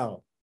the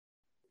style.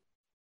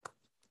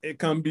 It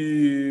can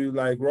be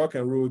like rock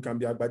and roll, it can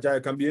be agbaja,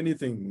 it can be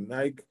anything.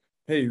 Like,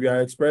 hey, we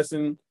are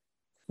expressing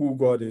who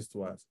God is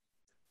to us.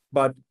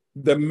 But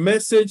the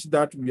message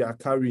that we are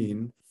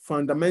carrying,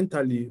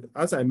 fundamentally,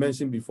 as I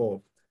mentioned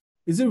before,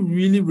 is it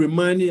really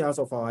reminding us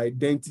of our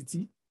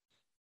identity?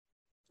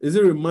 Is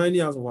it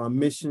reminding us of our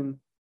mission?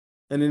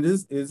 And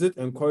is it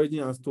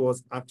encouraging us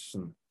towards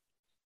action?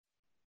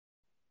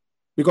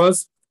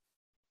 Because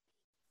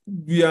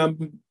we are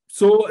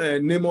so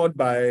enamored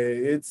by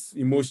its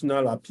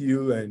emotional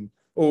appeal and,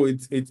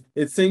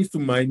 it sings to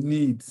my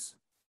needs.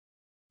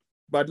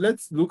 But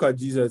let's look at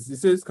Jesus. He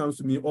says, "Comes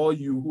to me, all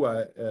you who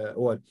are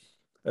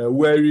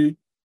weary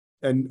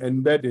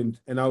and burdened,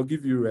 and I'll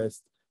give you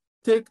rest.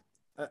 Take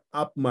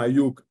up my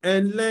yoke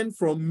and learn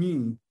from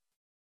me,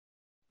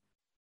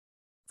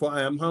 for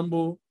I am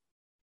humble."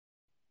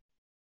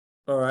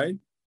 All right.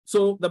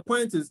 So the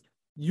point is,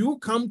 you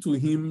come to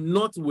him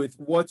not with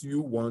what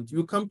you want.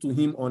 You come to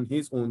him on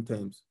his own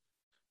terms.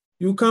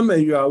 You come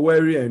and you are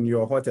weary and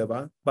you're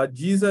whatever, but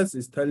Jesus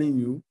is telling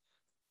you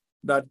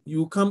that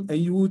you come and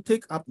you will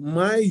take up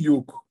my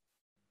yoke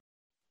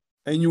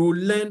and you will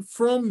learn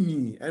from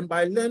me. And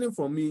by learning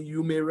from me,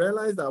 you may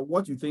realize that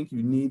what you think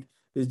you need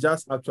is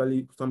just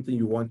actually something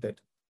you wanted.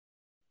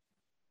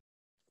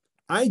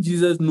 I,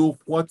 Jesus, know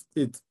what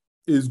it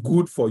is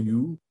good for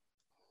you.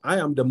 I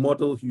am the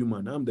model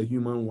human. I'm the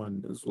human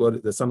one. That's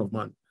what the Son of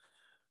Man.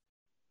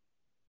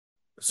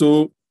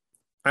 So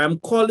I am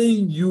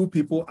calling you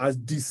people as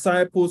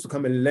disciples to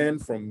come and learn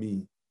from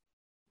me.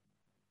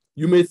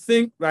 You may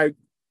think like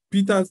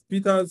Peter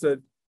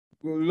said,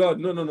 "Lord,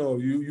 no,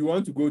 you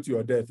want to go to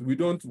your death. We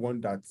don't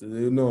want that.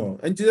 No."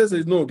 And Jesus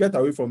says, "No, get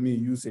away from me,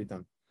 you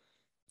Satan."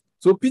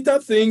 So Peter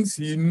thinks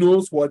he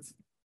knows what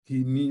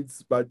he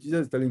needs, but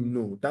Jesus is telling him,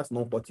 "No, that's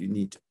not what you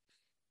need.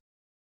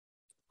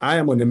 I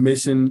am on a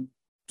mission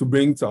to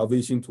bring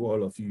salvation to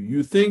all of you.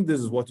 You think this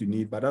is what you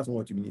need, but that's not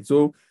what you need."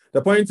 So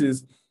the point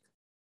is,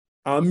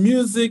 our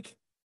music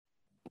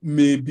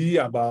may be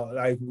about,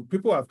 like,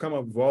 people have come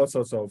up with all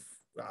sorts of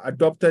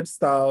adopted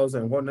styles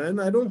and whatnot,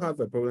 and I don't have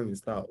a problem with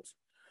styles.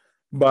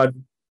 But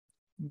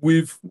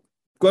we've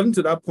gotten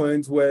to that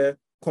point where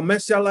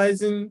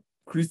commercializing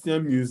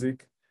Christian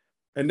music,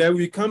 and then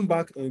we come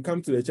back and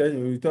come to the church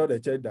and we tell the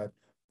church that,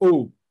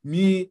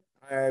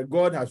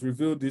 God has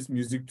revealed this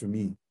music to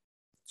me.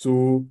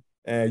 So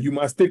you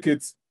must take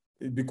it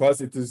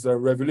because it is a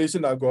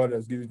revelation that God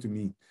has given to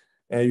me.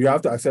 And you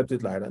have to accept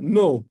it like that.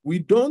 No, we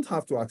don't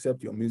have to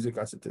accept your music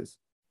as it is.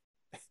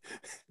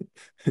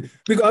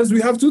 Because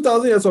we have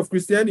 2,000 years of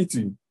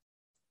Christianity.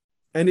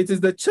 And it is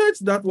the church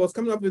that was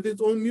coming up with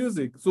its own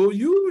music. So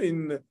you,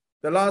 in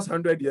the last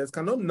 100 years,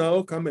 cannot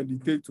now come and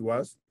dictate to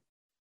us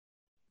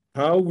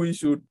how we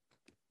should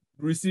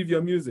receive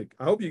your music.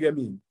 I hope you get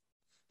me.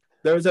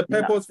 There is a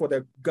purpose for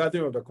the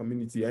gathering of the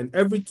community, and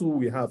every tool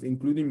we have,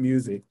 including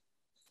music,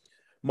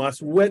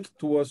 must work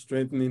towards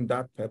strengthening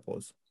that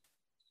purpose.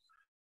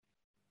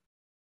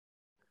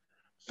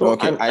 So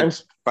okay, I'm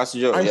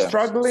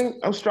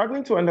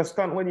struggling to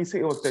understand when you say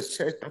it was the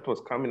church that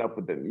was coming up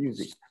with the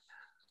music.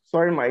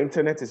 Sorry, my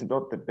internet is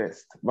not the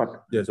best,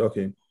 but yes,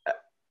 okay.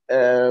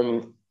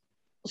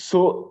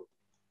 So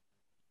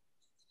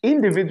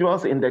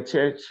individuals in the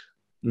church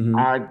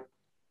are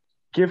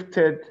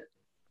gifted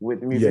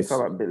with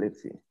musical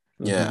ability.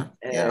 Yeah.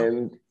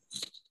 And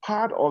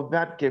part of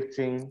that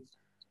gifting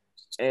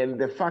and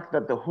the fact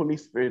that the Holy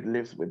Spirit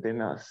lives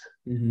within us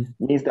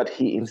means that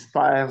he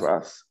inspires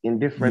us in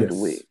different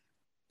ways.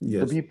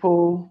 Yes. So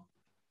people,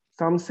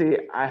 some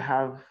say,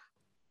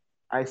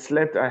 I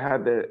slept, I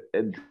had a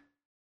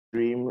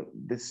dream,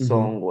 this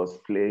song was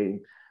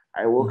playing.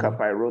 I woke up,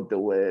 I wrote the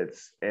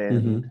words,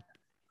 and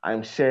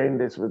I'm sharing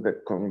this with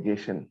the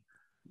congregation.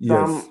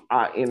 Some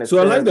are in a So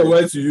I like the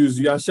service. words you use.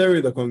 You are sharing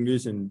with the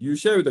congregation. You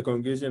share with the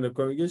congregation. The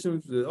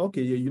congregation says,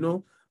 okay, yeah, you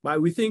know,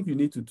 but we think you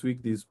need to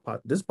tweak this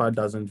part. This part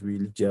doesn't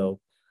really gel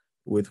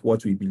with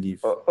what we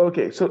believe.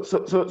 Okay, so I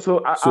just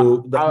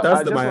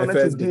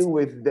wanted to deal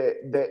with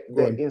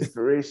the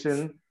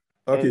inspiration,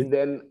 okay. and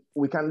then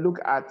we can look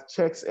at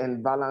checks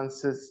and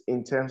balances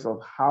in terms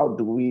of how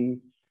do we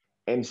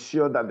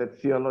ensure that the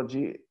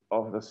theology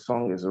of the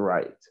song is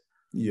right.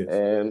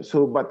 Yes.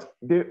 But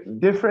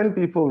different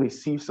people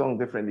receive songs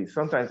differently,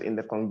 sometimes in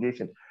the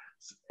congregation.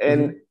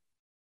 And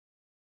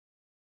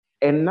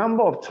a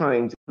number of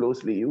times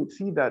closely, you would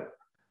see that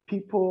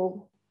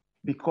people,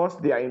 because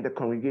they are in the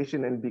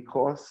congregation and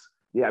because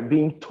they are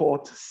being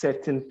taught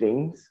certain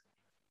things,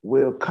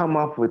 will come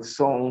up with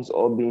songs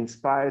or be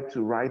inspired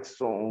to write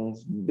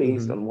songs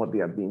based on what they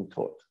are being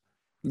taught.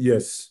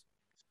 Yes.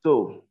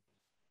 So,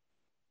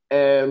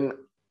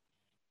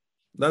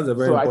 that's a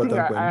very important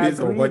point. I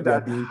based on what they are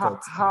that being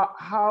taught.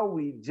 how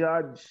we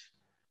judge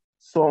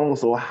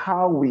songs or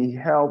how we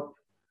help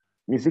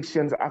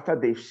musicians after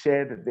they've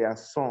shared their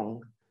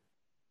song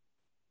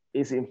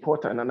is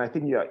important. And I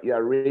think you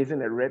are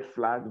raising a red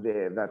flag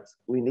there that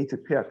we need to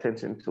pay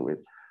attention to it.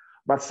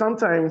 But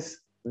sometimes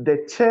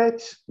the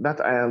church that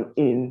I am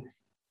in,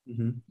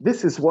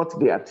 this is what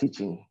they are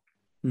teaching.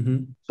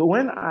 So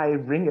when I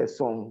bring a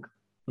song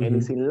and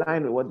it's in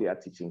line with what they are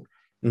teaching,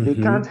 they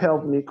can't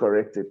help me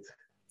correct it.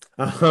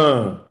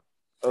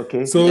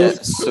 Okay. So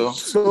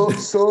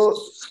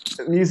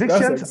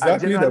musicians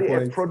exactly are generally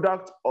a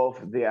product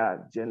of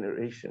their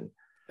generation.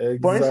 Exactly.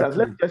 For instance,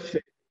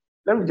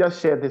 let me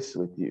just share this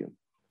with you.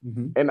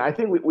 And I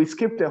think we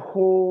skipped a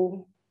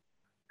whole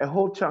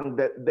chunk.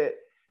 That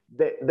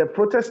the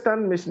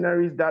Protestant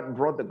missionaries that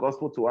brought the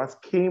gospel to us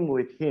came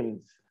with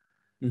hymns.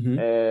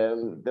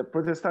 The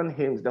Protestant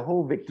hymns, the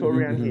whole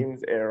Victorian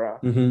hymns era,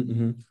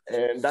 and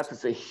that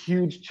is a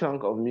huge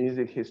chunk of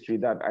music history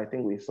that I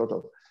think we sort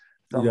of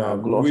we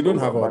don't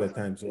have all the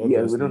time. So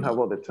yeah, we don't have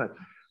all the time.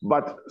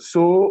 But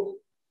so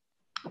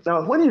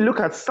now, when you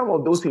look at some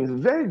of those hymns,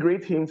 very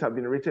great hymns have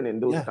been written in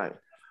those times.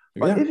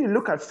 But if you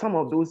look at some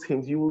of those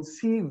hymns, you will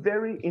see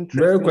very interesting,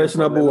 very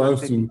questionable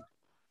ones too.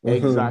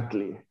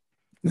 Exactly,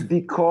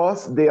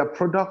 because they are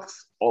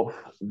products of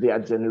their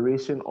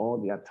generation or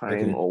their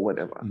time or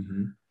whatever,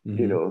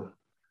 you know.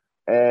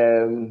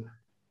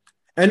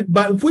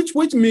 But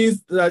which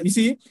means that, you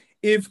see,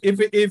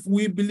 if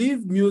we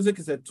believe music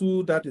is a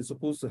tool that is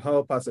supposed to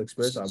help us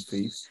express our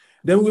faith,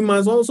 then we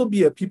must also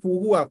be a people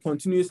who are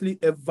continuously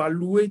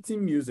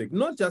evaluating music,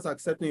 not just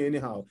accepting it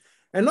anyhow,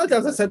 and not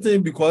just accepting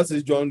it because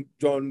it's John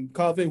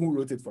Calvin who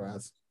wrote it for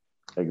us.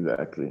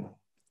 Exactly.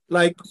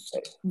 Like,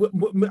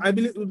 I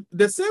believe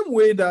the same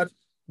way that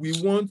we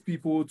want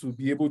people to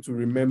be able to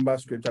remember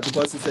scripture,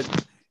 because he said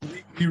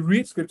we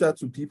read scripture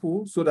to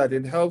people so that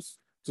it helps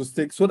to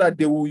stick, so that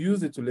they will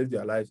use it to live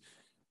their lives.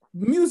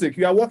 Music,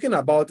 you are walking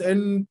about,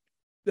 and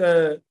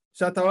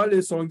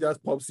Shatawale's song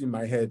just pops in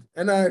my head,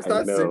 and I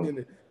start singing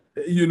it.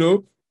 You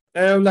know,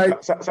 and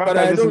like, but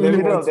I don't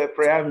really want the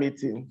prayer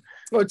meeting.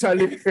 Oh,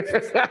 Charlie.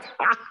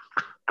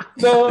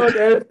 So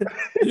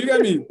you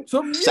get me.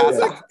 So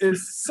music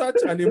is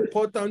such an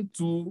important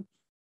tool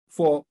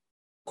for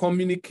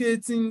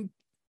communicating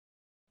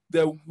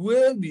the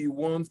way we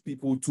want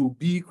people to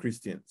be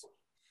Christians,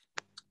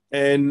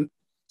 and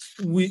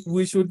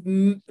we should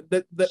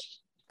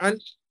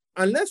and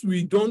unless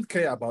we don't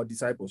care about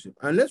discipleship,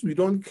 unless we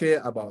don't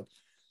care about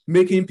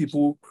making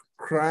people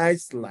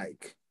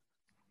Christ-like.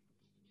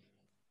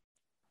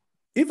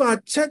 If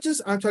our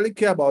churches actually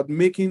care about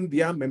making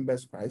their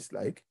members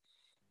Christ-like,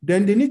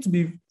 then they need to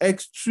be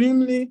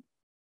extremely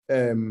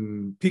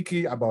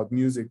picky about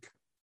music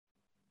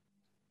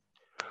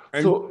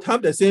and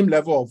have the same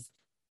level of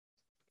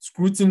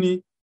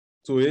scrutiny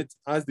to it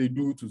as they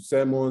do to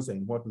sermons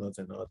and whatnot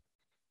and all.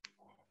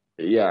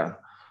 Yeah,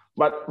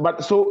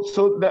 but so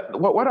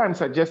what I'm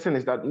suggesting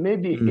is that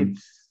maybe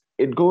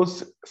it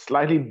goes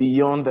slightly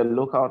beyond the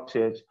local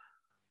church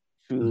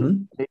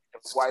to make a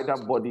wider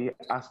body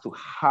as to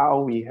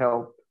how we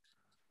help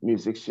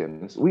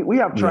musicians. We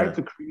have tried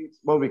to create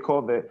what we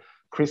call the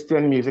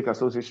Christian Music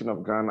Association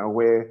of Ghana,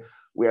 where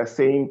we are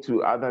saying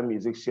to other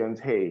musicians,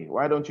 hey,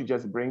 why don't you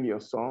just bring your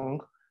song?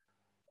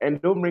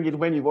 And don't bring it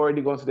when you've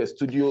already gone to the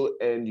studio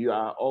and you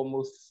are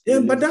almost... Yeah,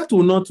 but that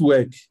will not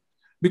work.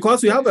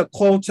 Because we have a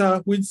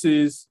culture which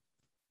says,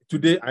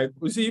 today,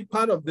 you see,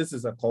 part of this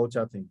is a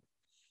culture thing.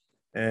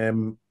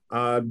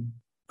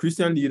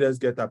 Christian leaders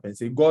get up and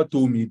say, God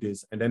told me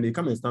this, and then they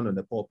come and stand on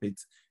the pulpit,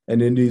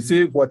 and then they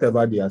say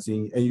whatever they are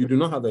saying, and you do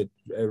not have a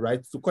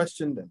right to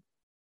question them.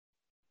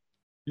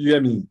 You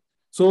hear me?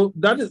 So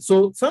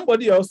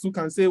somebody else who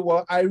can say,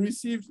 well, I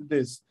received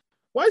this.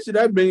 Why should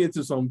I bring it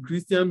to some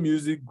Christian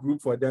music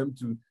group for them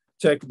to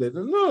check this?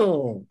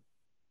 No.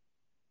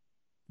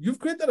 You've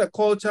created a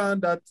culture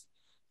that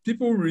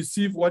people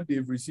receive what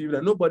they've received,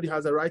 and nobody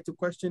has a right to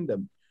question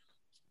them.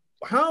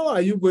 How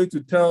are you going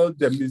to tell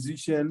the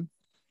musician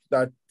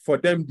that for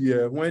them,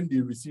 when they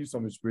receive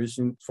some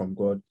inspiration from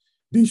God,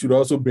 they should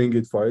also bring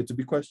it for it to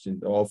be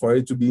questioned or for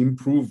it to be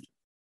improved?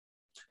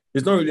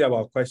 It's not really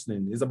about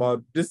questioning. It's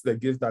about this is the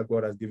gift that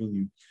God has given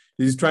you.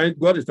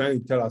 God is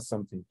trying to tell us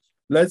something.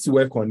 Let's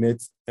work on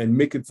it and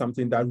make it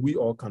something that we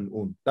all can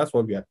own. That's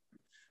what we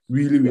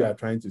are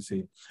trying to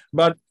say.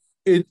 But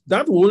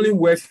that will only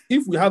work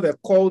if we have a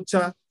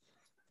culture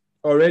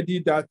already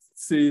that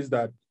says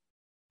that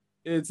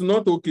it's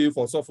not okay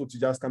for Sopho to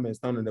just come and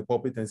stand on the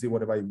pulpit and say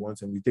whatever he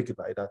wants and we take it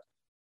like that.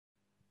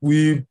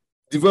 We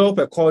develop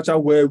a culture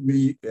where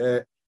we,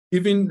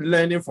 even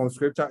learning from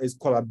scripture is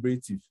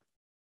collaborative.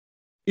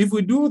 If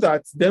we do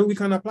that, then we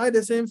can apply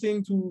the same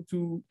thing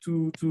to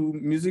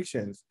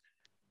musicians.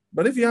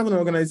 But if you have an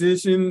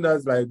organization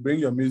that's like, bring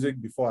your music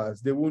before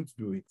us, they won't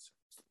do it.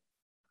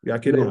 We are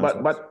kidding.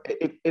 No, but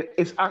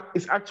it's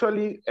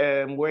actually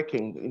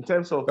working in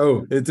terms of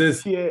it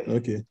is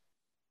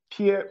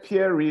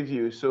peer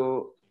review.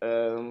 So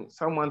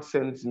someone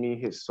sends me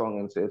his song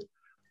and says,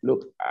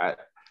 look,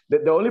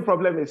 the only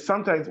problem is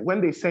sometimes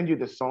when they send you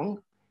the song,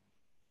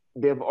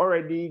 they've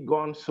already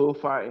gone so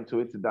far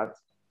into it that,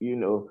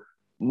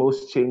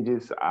 most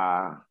changes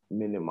are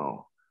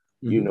minimal,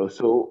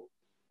 so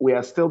we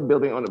are still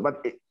building on it.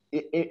 But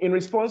in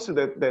response to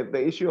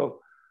the issue of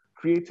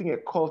creating a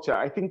culture,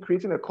 I think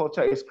creating a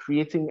culture is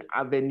creating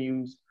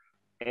avenues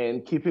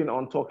and keeping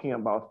on talking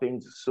about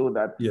things so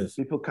that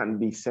people can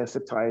be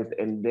sensitized,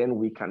 and then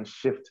we can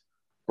shift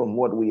from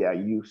what we are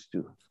used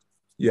to.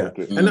 Yeah.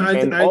 Okay.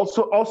 And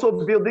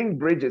also building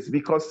bridges,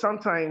 because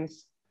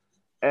sometimes,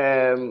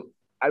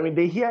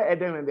 they hear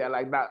Edem and they're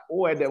like that,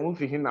 oh, Edem, won't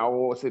fit now,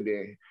 also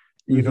there,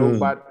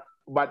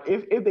 but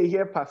if they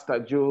hear Pastor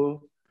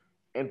Joe,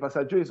 and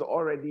Pastor Joe is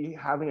already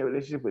having a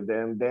relationship with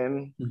them,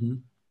 then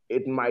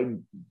it might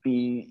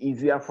be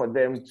easier for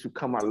them to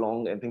come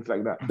along and things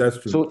like that. That's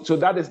true. So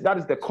that is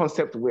the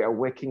concept we are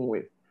working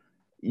with.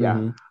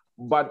 Yeah.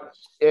 But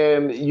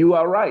you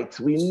are right.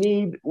 We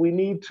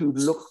need to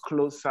look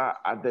closer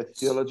at the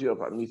theology of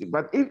our music.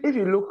 But if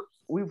you look,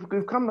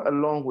 we've come a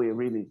long way,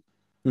 really.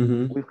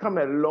 We've come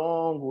a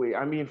long way.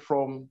 I mean,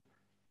 from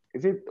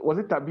was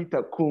it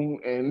Tabitha Kum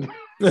and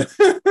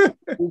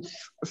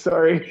oops,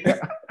 sorry.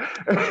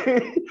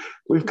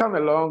 We've come a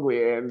long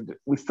way, and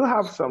we still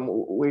have some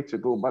way to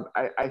go. But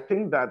I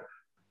think that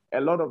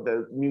a lot of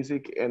the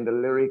music and the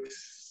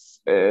lyrics,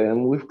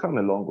 we've come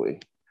a long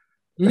way.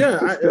 Yeah,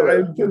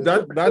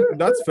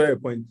 that's fair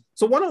point.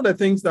 So one of the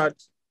things that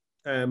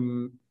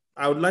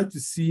I would like to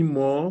see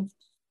more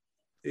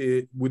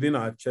within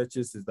our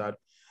churches is that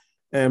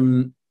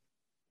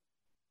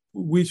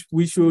we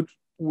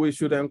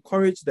should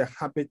encourage the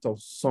habit of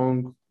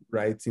song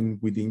writing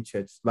within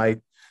church.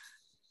 Like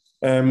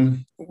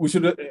we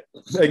should,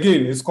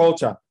 again, it's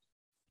culture,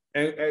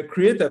 and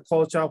create a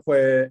culture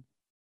where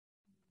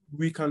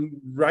we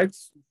can write.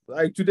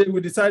 Like today,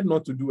 we decide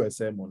not to do a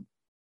sermon.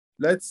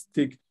 Let's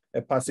take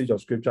a passage of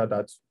scripture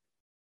that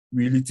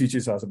really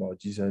teaches us about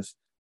Jesus,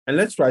 and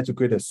let's try to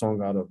create a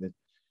song out of it.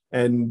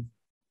 And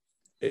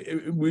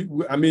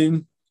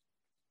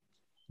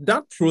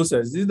that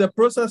process is the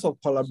process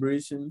of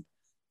collaboration,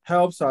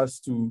 helps us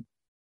to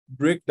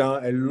break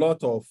down a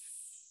lot of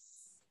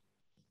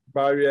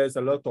barriers,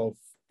 a lot of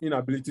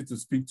inability to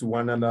speak to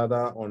one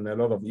another on a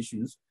lot of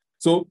issues.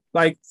 So,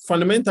 like,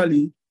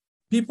 fundamentally,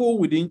 people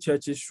within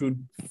churches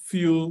should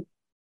feel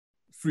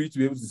free to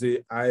be able to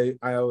say, I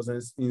was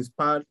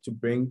inspired to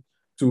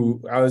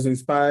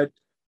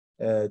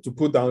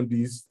put down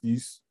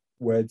these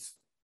words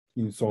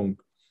in song.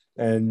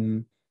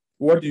 And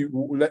what do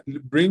you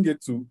bring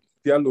it to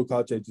their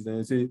local churches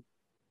and say,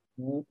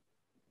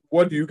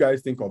 what do you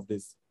guys think of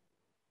this?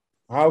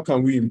 How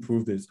can we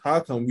improve this? How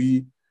can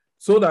we,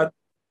 so that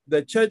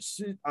the church,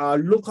 our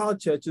local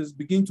churches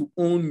begin to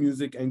own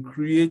music and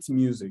create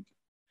music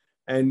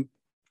and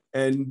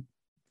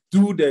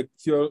do the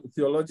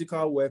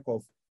theological work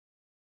of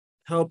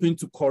helping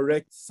to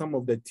correct some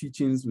of the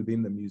teachings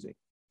within the music.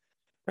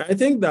 I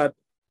think that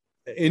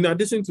in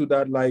addition to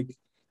that, like,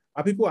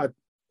 people are,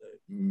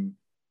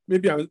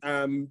 maybe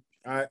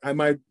I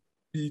might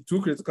be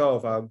too critical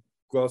of our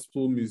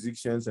gospel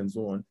musicians and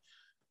so on,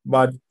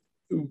 but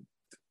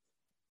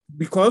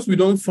because we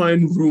don't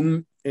find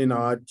room in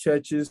our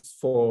churches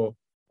for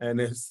an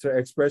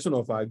expression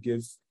of our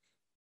gifts,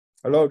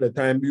 a lot of the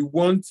time we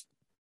want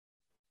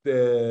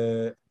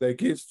the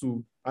gifts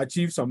to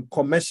achieve some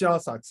commercial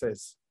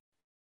success.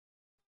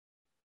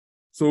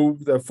 So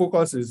the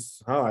focus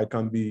is how I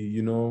can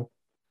be,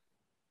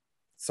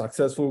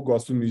 successful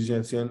gospel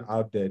musician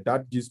out there.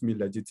 That gives me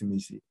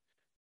legitimacy.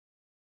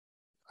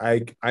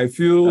 I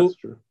feel that's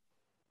true.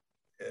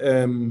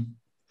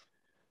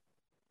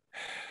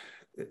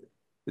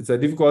 It's a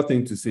difficult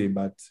thing to say,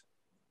 but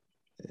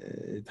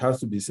it has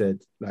to be said.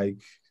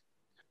 Like,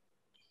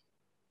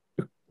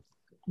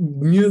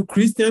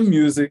 Christian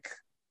music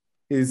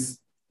is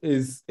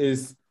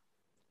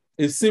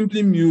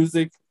simply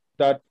music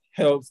that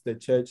helps the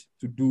church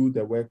to do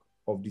the work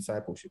of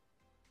discipleship.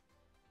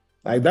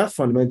 Like, that's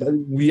fundamental.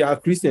 We are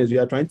Christians. We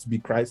are trying to be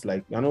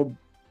Christ-like.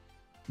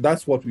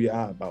 That's what we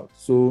are about.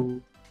 So,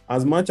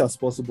 as much as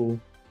possible,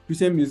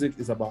 Christian music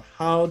is about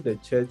how the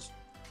church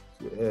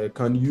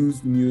can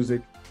use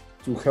music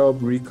to help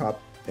recap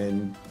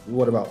and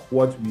what about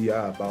what we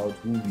are about,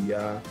 who we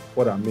are,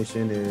 what our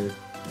mission is,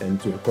 and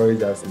to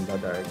encourage us in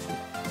that direction.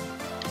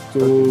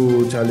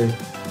 So, Charlie.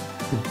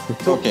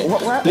 So Okay.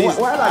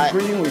 while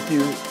agreeing with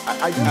you,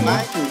 I just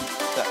want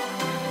to.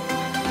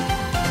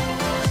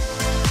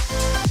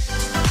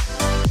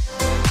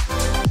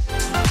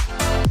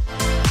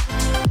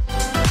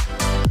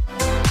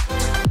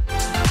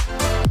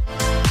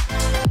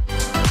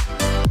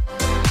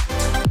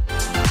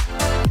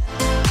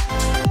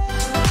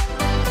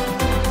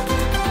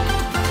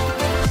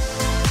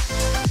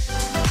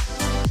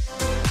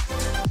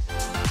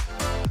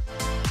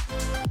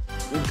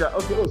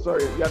 Okay. Oh,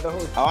 sorry. Yeah, the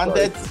host.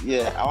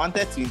 I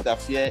wanted to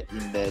interfere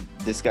in the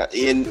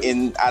discussion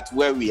in at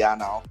where we are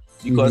now,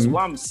 because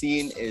what I'm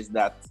seeing is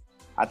that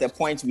at the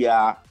point we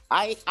are,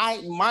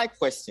 my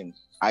question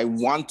I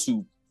want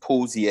to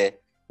pose here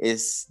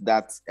is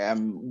that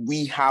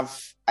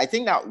I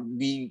think that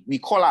we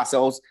call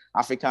ourselves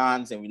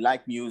Africans and we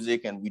like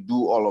music and we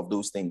do all of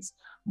those things,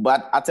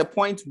 but at a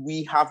point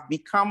we have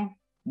become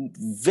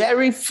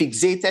very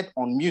fixated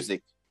on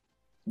music.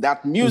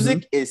 That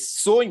music is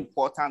so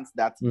important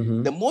that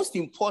the most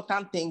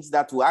important things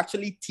that will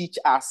actually teach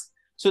us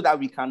so that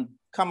we can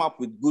come up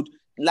with good,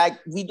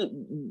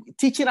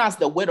 teaching us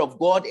the word of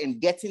God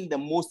and getting the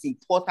most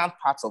important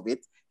parts of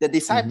it, the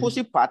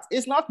discipleship part,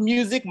 is not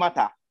music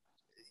matter.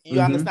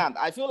 You understand?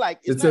 I feel like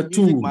it's not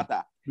music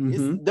matter.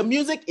 The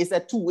music is a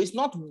tool. It's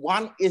not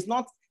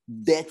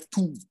the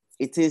tool.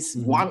 It is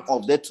one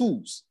of the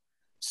tools.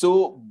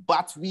 So,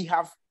 but we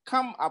have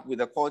come up with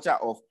a culture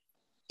of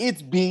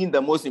it being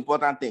the most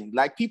important thing.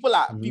 Like people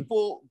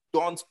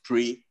don't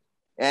pray,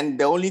 and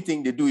the only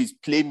thing they do is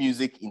play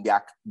music in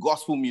their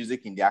gospel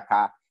music in their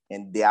car,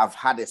 and they have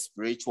had a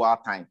spiritual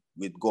time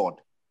with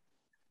God.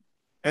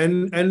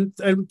 And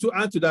to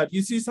add to that,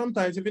 you see,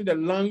 sometimes even the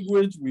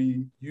language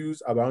we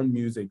use around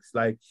music,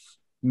 like,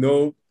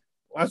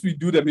 as we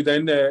do them,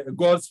 then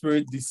God's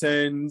Spirit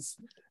descends,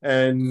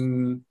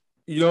 and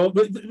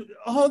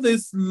all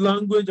this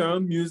language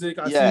around music.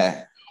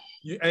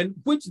 And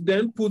which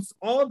then puts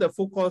all the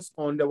focus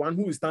on the one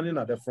who is standing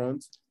at the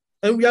front.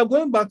 And we are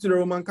going back to the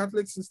Roman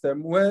Catholic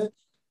system, where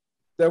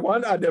the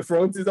one at the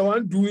front is the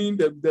one doing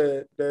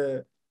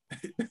the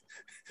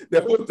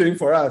whole thing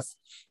for us.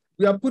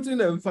 We are putting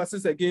the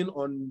emphasis again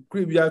on,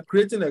 we are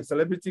creating a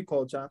celebrity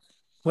culture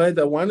where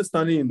the one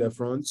standing in the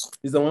front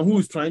is the one who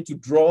is trying to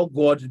draw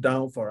God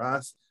down for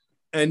us.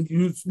 And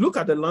you look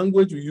at the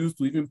language we use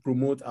to even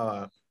promote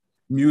our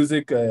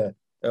music,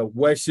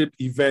 worship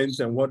events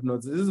and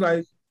whatnot. This is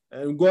like,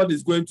 and God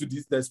is going to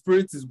the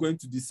Spirit is going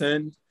to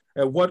descend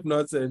and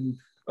whatnot, and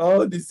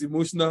all this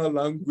emotional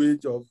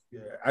language of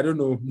I don't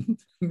know,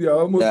 they are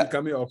almost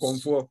becoming a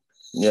comfort.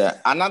 Yeah.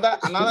 Another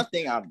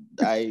thing I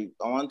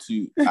want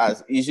to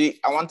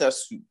I want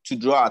us to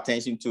draw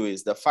attention to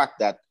is the fact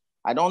that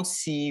I don't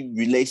see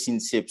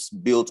relationships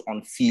built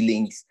on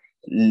feelings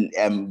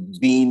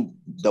being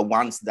the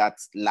ones that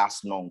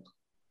last long.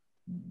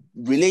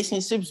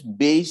 Relationships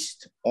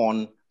based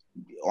on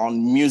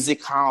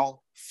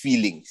musical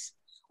feelings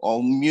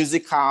or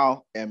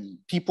musical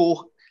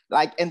people,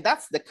 and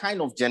that's the kind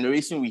of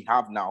generation we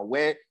have now,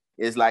 where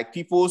it's like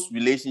people's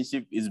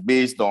relationship is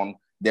based on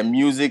the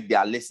music they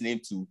are listening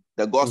to,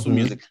 the gospel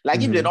music.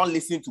 If they don't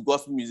listen to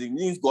gospel music, it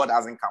means God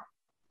hasn't come.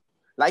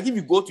 Like if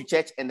you go to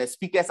church and the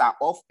speakers are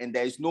off and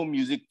there is no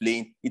music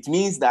playing, it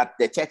means that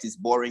the church is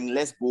boring.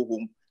 Let's go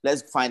home.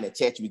 Let's find a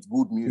church with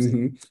good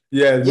music.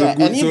 Yeah.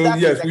 And so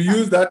yes, we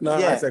use that now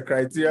as a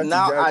criteria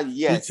now, to judge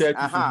which church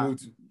you should go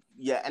to.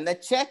 Yeah, and the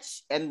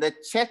church,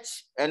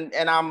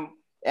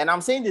 and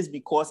I'm saying this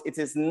because it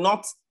is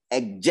not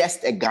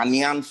just a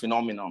Ghanaian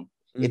phenomenon.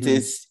 It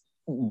is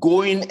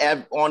going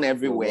on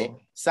everywhere.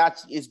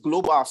 Such is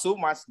global, so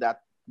much that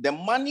the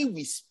money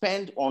we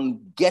spend on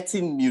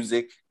getting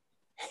music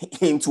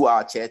into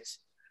our church,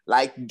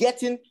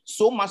 getting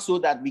so much so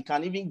that we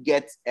can even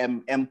get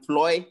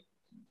employ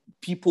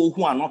people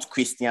who are not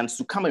Christians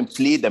to come and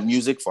play the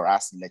music for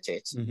us in the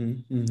church.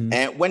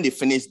 And when they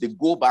finish, they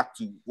go back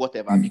to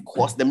whatever,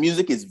 because the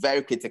music is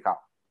very critical.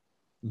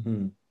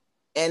 And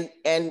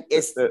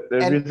it's the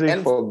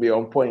music for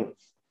Beyond Point.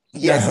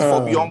 Yes,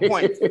 for Beyond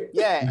Point.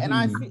 Yeah, and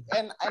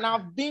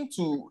I've been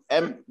to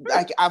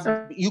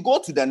you go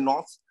to the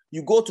north,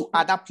 you go to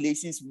other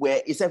places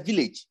where it's a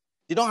village.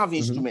 They don't have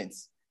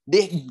instruments.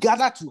 They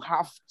gather to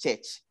have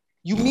church.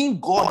 You mean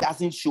God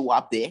doesn't show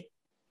up there?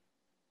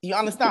 You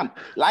understand?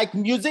 Like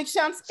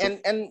musicians and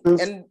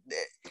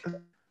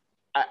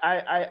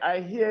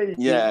I hear you.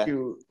 Yeah.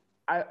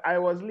 I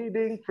was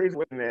leading praise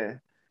in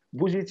a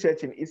bougie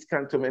church in East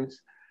Cantonment,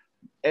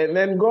 and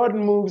then God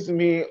moves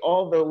me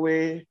all the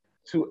way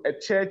to a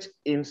church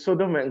in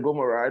Sodom and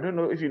Gomorrah. I don't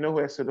know if you know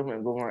where Sodom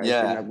and Gomorrah is.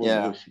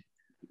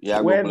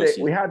 Where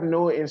we had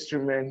no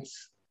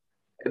instruments.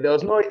 There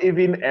was not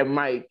even a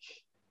mic.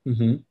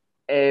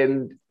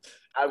 And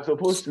I'm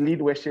supposed to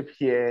lead worship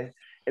here.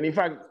 And in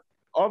fact,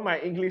 all my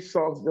English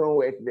songs don't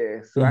work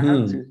there. So I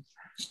had to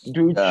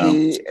do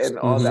G and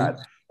all that.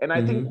 And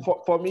I think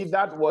for me,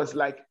 that was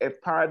like a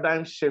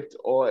paradigm shift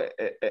or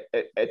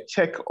a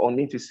check on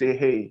me to say,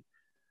 hey,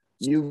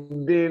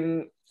 you've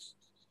been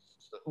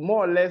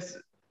more or less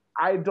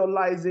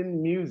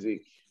idolizing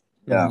music,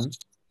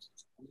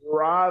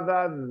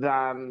 rather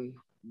than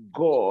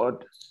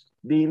God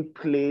being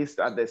placed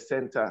at the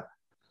center.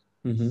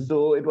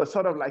 So it was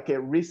sort of like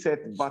a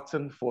reset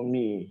button for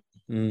me.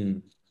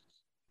 And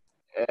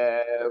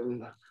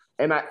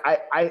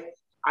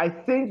I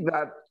think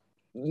that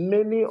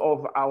many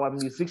of our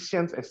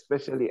musicians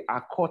especially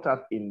are caught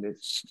up in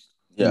this.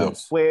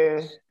 Yes.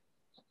 Where,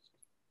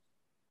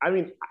 I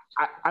mean,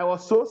 I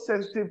was so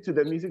sensitive to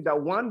the music that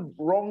one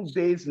wrong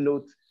bass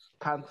note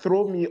can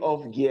throw me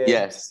off gear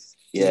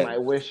in my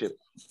worship.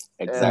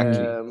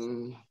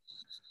 Exactly.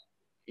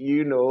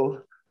 You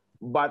know,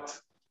 but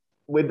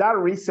with that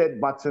reset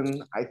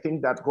button, I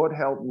think that God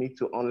helped me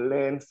to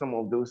unlearn some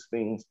of those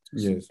things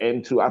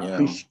and to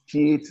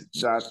appreciate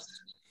that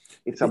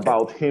it's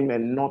about Him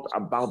and not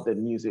about the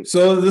music.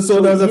 So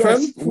there's a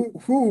friend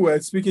who we're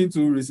speaking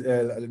to,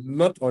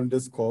 not on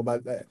this call,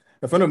 but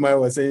a friend of mine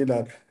was saying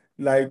that,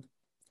 like,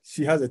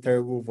 she has a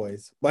terrible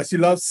voice, but she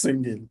loves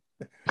singing.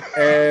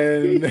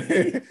 And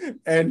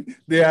and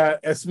they are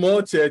a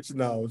small church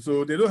now,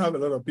 so they don't have a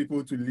lot of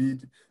people to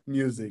lead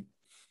music.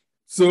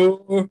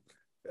 So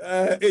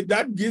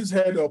that gives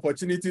her the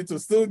opportunity to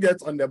still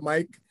get on the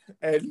mic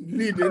and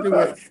lead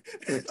anyway.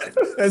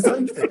 And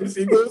sometimes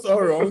it goes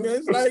all wrong. And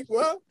it's like,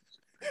 well,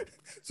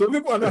 so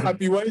people are not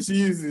happy when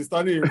she is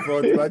standing in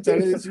front, but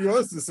actually she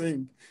wants to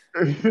sing.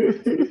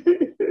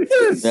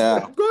 Yes,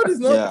 God is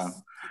not.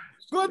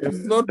 God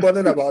is not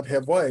bothered about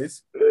her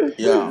voice.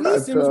 He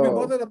seems to be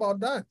bothered about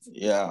that.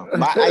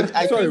 But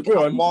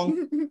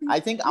I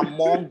think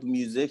among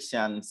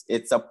musicians,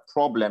 it's a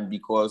problem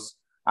because,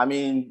 I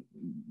mean,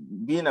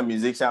 being a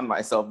musician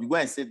myself, you go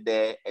and sit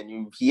there and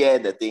you hear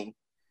the thing.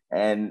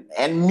 And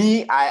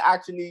me, I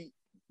actually,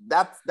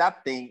 that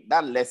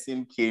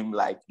lesson came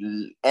like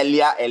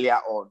earlier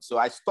on. So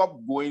I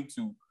stopped going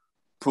to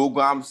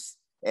programs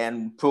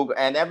and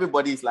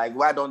everybody's like,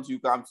 why don't you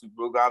come to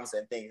programs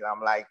and things?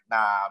 I'm like,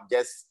 nah, I'm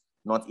just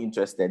not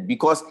interested,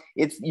 because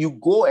you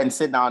go and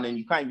sit down and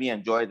you can't even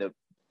enjoy the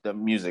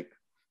music.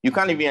 You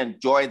can't even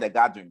enjoy the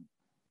gathering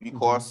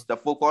because the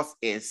focus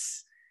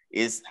is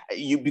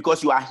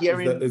because you are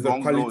hearing the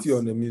quality notes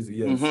on the music.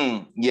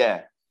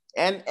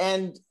 And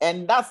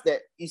that's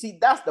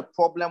that's the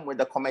problem with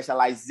the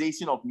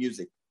commercialization of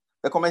music.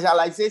 The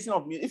commercialization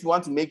of music, if you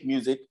want to make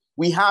music,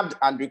 we have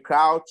Andrew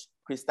Crouch,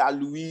 Crystal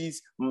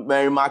Louise,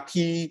 Mary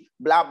McKee,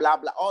 blah, blah,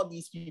 blah. All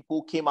these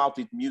people came out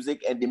with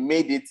music and they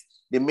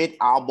made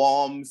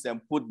albums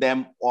and put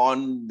them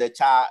on the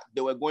chart.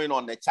 They were going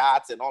on the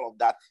charts and all of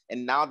that.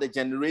 And now the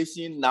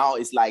generation now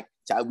is like,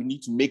 we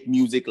need to make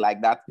music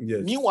like that.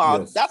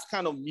 Meanwhile, that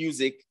kind of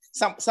music,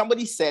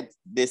 somebody said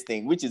this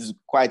thing, which is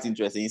quite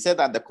interesting. He said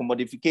that the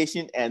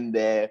commodification and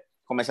the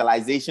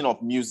commercialization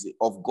of music,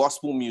 of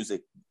gospel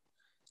music,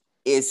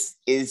 is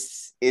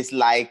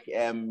like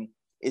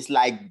it's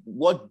like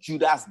what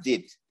Judas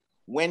did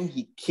when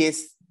he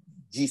kissed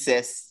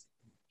Jesus.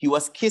 He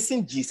was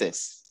kissing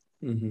Jesus,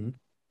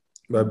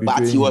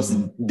 but he was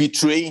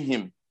betraying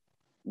him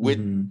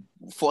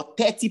for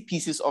 30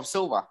 pieces of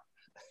silver.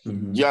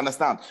 Do you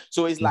understand?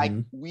 So it's like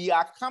we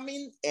are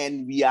coming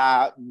and we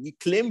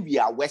claim we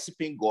are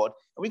worshiping God,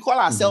 and we call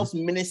ourselves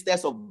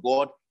ministers of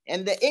God,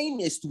 and the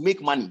aim is to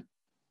make money.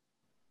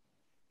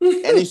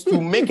 And it's to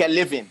make a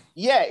living.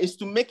 It's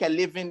to make a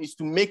living, it's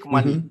to make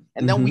money.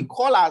 And then we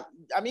call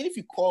if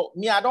you call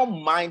me, I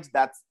don't mind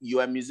that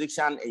you're a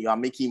musician and you are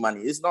making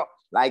money. It's not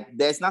like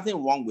there's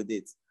nothing wrong with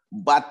it.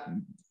 But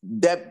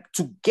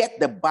to get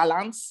the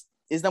balance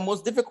is the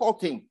most difficult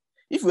thing.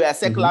 If you're a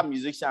secular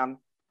musician,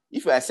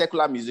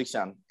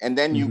 and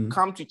then you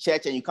come to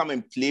church and you come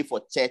and play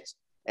for church,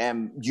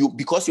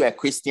 because you're a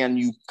Christian,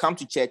 you come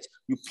to church,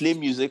 you play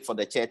music for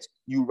the church,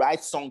 you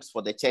write songs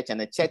for the church, and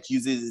the church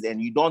uses it,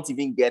 and you don't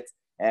even get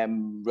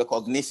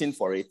recognition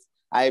for it.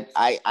 I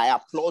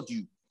applaud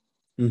you.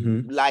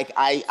 Like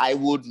I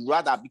would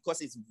rather,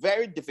 because it's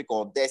very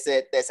difficult. There's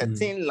a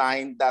thin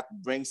line that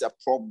brings a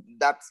problem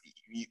that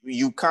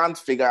you can't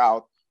figure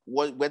out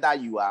whether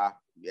you are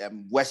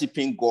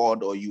worshiping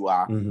God or you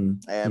are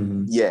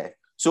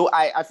So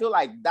I feel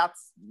like that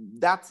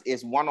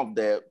is one of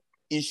the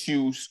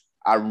issues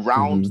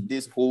around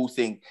this whole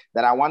thing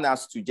that I want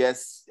us to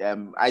just,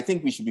 I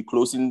think we should be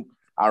closing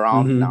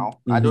around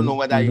now. I don't know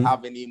whether you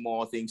have any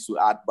more things to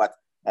add, but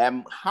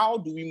how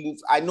do we move?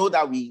 I know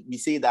that we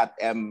say that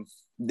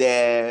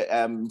the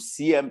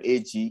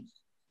CMAG,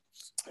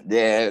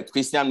 the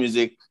Christian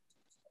Music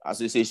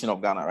Association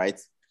of Ghana, right?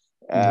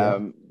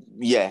 The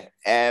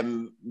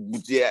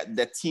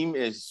team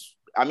is,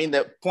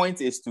 the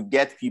point is to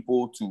get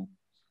people to,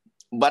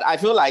 but I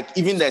feel like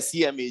even the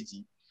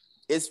CMAG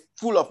is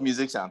full of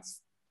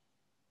musicians.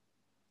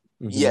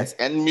 Yes,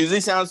 and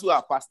musicians who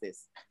are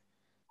pastors,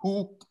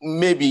 who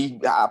maybe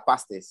are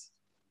pastors.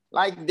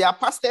 Like there are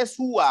pastors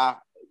who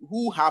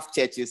have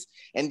churches,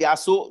 and they are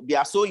so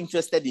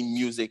interested in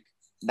music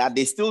that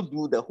they still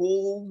do the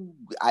whole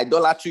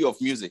idolatry of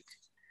music.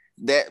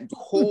 The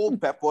whole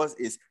purpose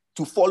is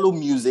to follow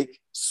music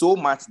so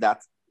much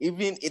that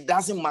Even it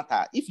doesn't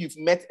matter if you've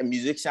met a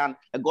musician,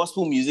 a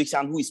gospel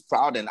musician who is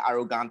proud and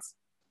arrogant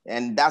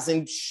and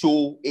doesn't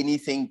show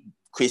anything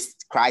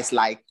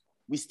Christ-like.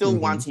 We still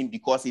want him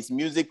because his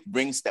music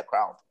brings the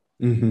crowd.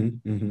 And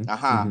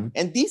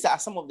these are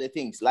some of the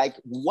things. Like,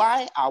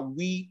 why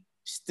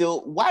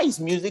is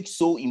music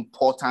so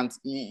important?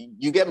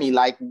 You get me?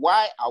 Like,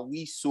 why are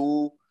we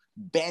so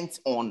bent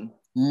on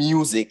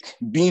music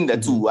being the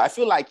tool? I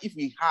feel like if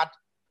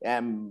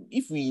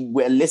we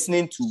were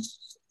listening to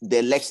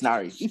the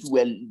lectionary, if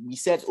we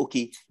said,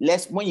 okay,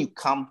 when you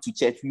come to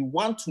church, we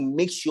want to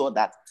make sure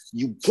that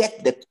you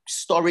get the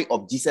story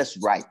of Jesus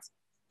right,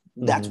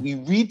 that we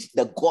read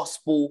the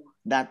gospel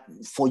that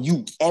for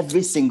you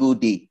every single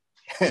day.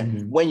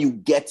 When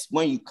you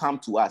come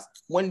to us,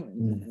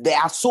 when there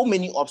are so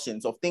many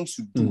options of things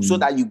to do so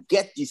that you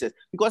get Jesus,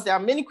 because there are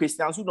many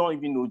Christians who don't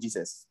even know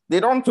Jesus. They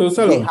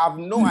have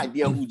no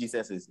idea who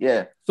Jesus is.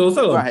 Yeah. So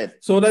go ahead.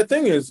 So the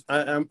thing is,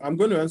 I'm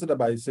going to answer that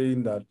by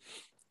saying that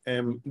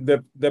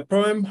the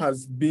problem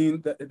has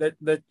been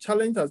the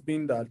challenge has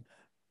been that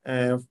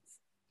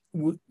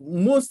with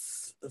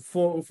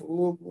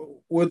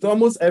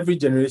almost every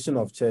generation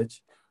of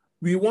church,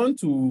 we want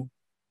to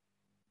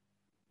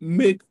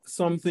make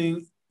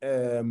something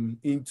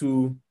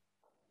into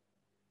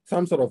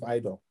some sort of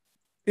idol.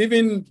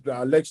 Even the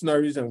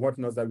lectionaries and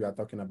whatnot that we are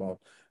talking about.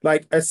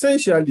 Like,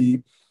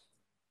 essentially,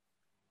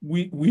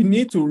 we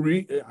need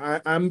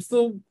to I'm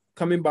still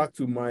coming back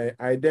to my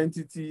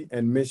identity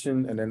and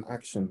mission and then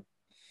action.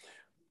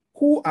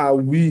 Who are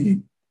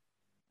we?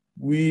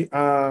 We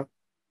are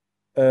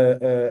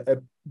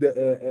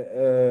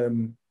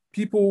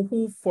people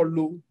who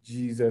follow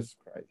Jesus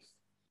Christ.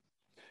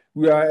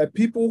 We are a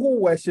people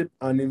who worship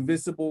an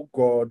invisible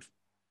God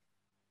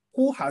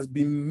who has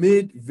been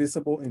made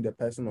visible in the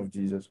person of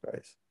Jesus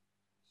Christ.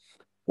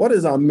 What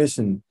is our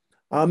mission?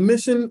 Our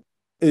mission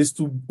is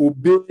to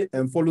obey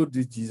and follow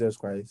this Jesus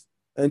Christ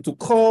and to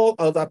call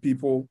other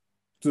people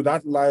to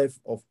that life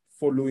of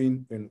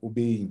following and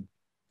obeying.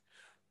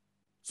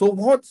 So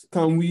what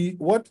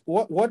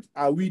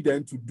are we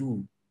then to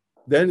do?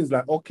 Then it's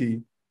like,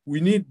 okay,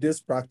 we need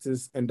this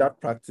practice and that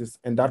practice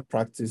and that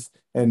practice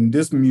and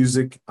this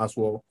music as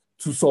well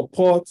to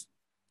support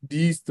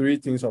these three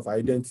things of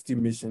identity,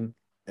 mission,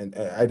 and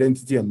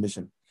identity and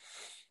mission.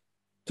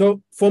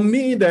 So for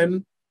me,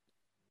 then,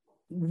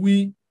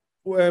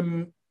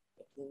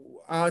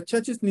 our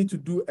churches need to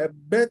do a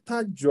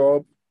better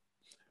job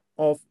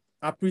of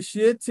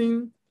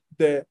appreciating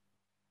the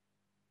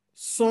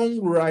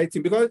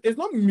songwriting, because it's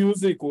not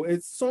musical,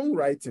 it's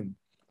songwriting.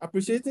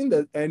 Appreciating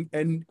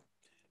and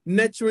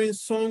nurturing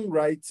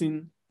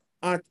songwriting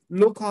at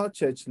local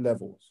church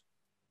levels.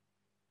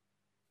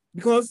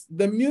 Because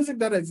the music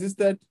that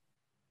existed,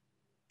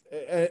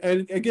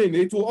 and again,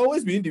 it will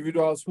always be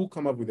individuals who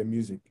come up with the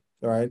music,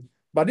 all right?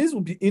 But these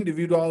will be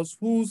individuals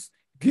whose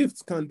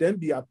gifts can then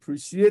be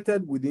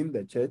appreciated within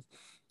the church,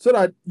 so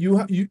that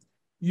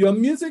your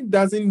music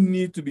doesn't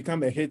need to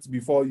become a hit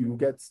before you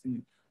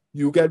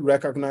get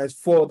recognized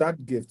for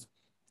that gift.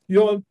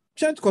 Your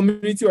church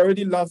community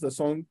already loves the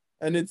song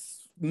and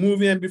it's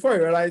moving, and before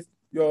you realize,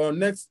 your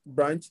next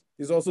branch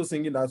is also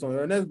singing that song.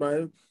 Your next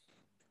branch,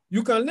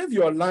 you can live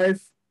your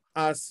life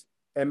as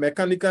a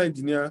mechanical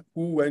engineer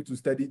who went to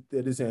study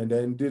this and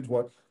then did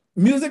what.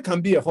 Music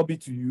can be a hobby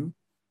to you.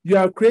 You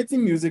are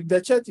creating music,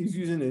 the church is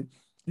using it.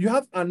 You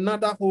have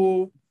another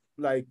whole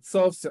like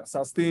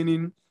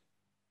self-sustaining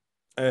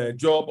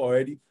job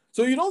already.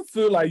 So you don't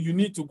feel like you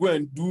need to go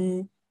and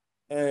do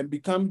and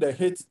become the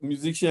hit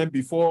musician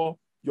before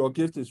your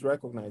gift is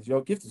recognized.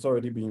 Your gift is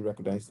already being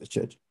recognized in the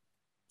church.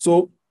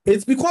 So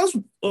it's because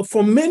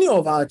for many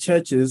of our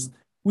churches,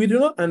 we do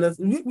not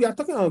understand. We are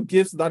talking about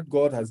gifts that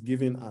God has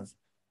given us.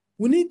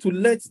 We need to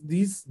let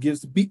these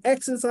gifts be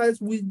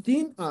exercised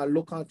within our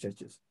local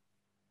churches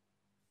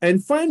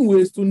and find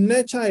ways to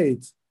nurture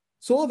it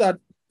so that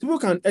people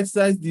can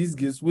exercise these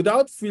gifts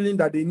without feeling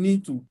that they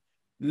need to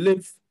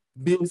live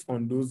based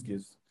on those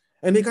gifts.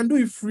 And they can do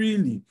it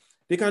freely.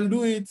 They can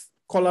do it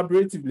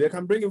collaboratively. They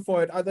can bring it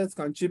forward. Others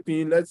can chip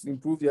in. Let's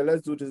improve here.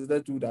 Let's do this.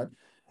 Let's do that.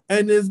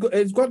 And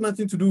it's got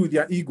nothing to do with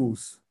their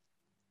egos.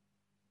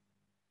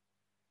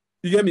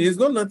 You get me? It's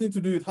got nothing to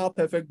do with how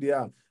perfect they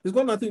are. It's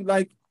got nothing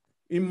like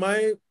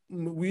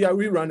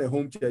we run a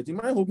home church. In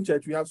my home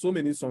church, we have so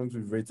many songs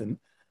we've written.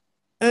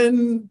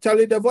 And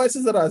Charlie, the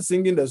voices that are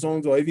singing the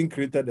songs or even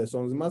created the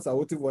songs, master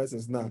what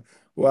voices now.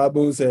 Well,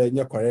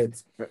 you're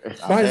correct. But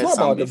it's not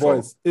about the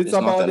voice. It's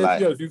about the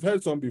yes, you've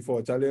heard some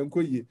before,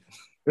 Charlie.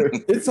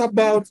 It's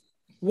about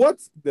what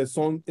the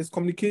song is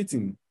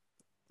communicating.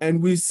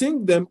 And we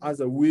sing them as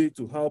a way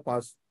to help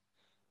us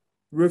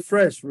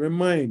refresh,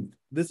 remind,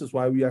 this is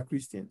why we are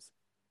Christians.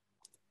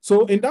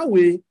 So in that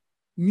way,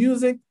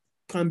 music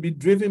can be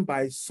driven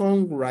by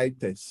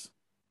songwriters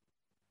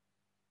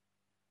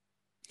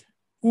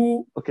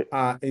who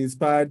are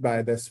inspired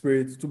by the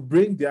Spirit to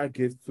bring their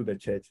gifts to the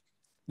church.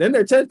 Then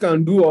the church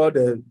can do all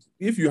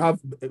if you have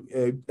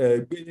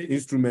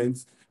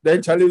instruments,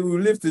 then Charlie will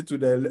lift it to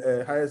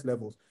the highest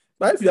levels.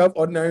 But if you have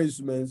ordinary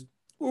instruments,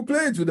 we'll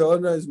play it to the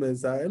ordinary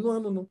instruments.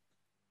 No.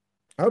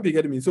 I hope you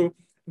get me. So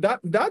that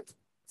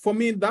for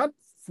me, that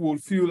will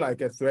feel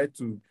like a threat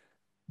to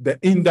the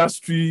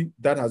industry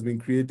that has been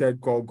created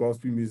called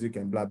gospel music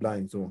and blah blah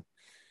and so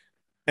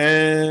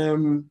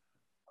on.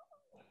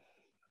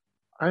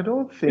 I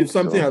don't think if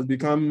something so. has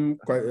become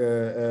quite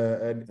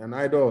an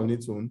idol on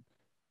its own,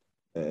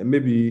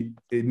 maybe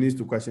it needs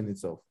to question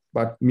itself.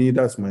 But me,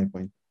 that's my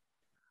point.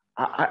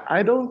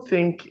 I don't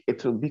think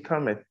it will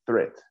become a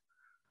threat.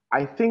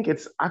 I think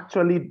it's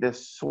actually the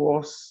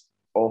source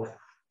of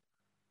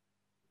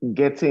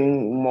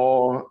getting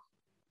more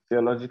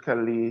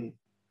theologically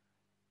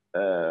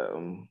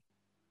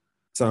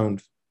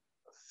sound.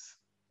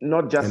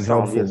 Not just and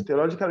sound, helpful. yes,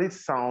 theologically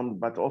sound,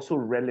 but also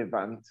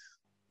relevant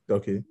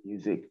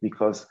music.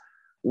 Because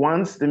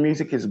once the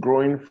music is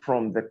growing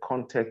from the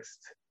context,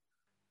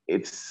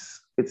 it's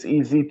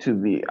easy to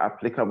be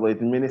applicable.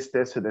 It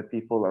ministers to the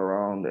people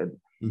around, and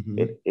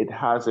it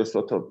has a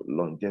sort of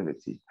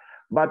longevity.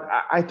 But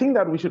I think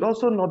that we should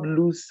also not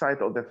lose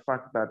sight of the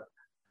fact that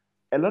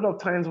a lot of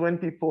times when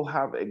people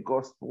have a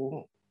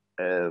gospel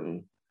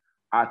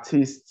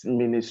artist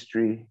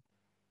ministry,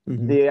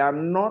 they are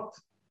not,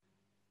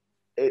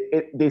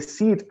 they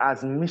see it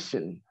as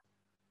mission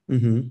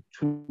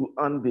to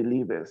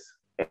unbelievers.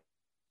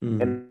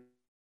 And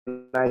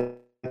I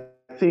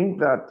think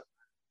that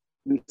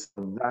it's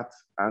that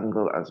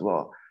angle as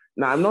well.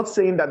 Now, I'm not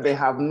saying that there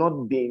have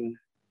not been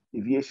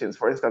deviations.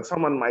 For instance,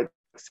 someone might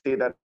say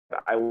that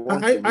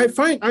I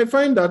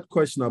find that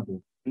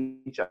questionable.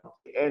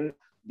 And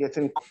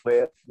getting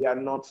where they are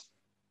not.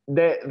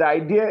 The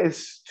idea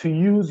is to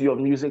use your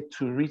music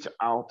to reach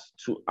out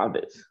to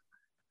others.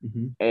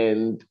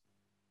 And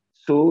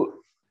so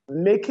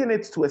making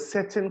it to a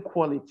certain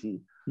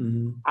quality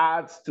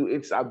adds to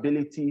its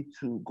ability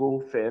to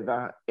go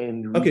further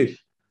and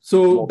reach.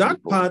 So that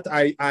people. Part,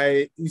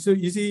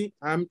 you see,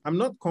 I'm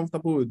not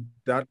comfortable with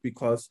that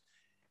because,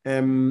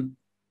 again,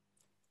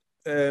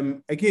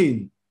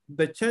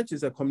 the church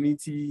is a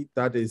community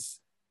that is,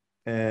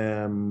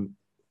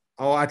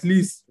 or at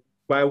least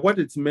by what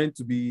it's meant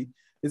to be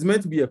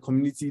a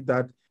community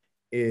that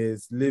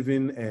is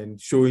living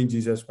and showing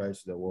Jesus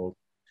Christ to the world.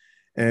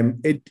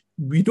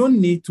 We don't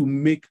need to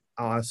make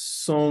our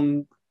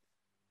song.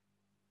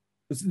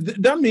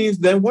 That means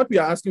then what we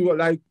are asking,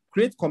 like,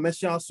 create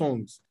commercial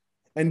songs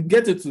and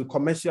get it to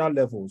commercial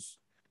levels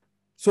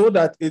so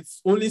that it's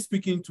only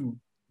speaking to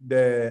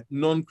the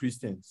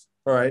non-Christians,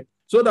 all right?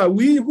 So that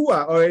we who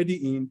are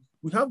already in,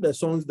 we have the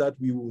songs that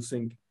we will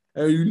sing,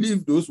 and you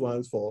leave those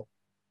ones for,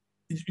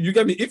 you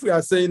get me? If we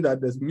are saying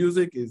that this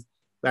music is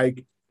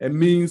like a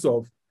means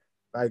of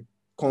like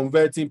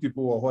converting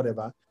people or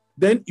whatever,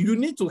 then you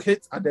need to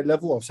hit at the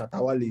level of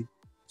Shatawale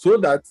so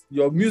that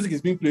your music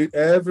is being played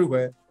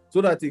everywhere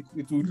so that it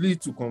will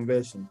lead to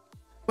conversion.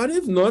 But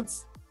if not,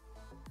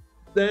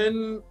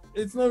 then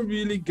it's not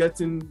really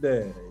getting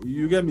there.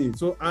 You get me?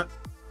 So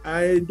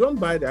I don't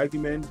buy the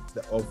argument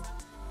of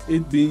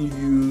it being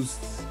used,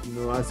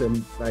 as a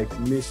like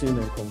mission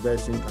and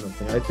conversion kind of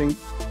thing. I think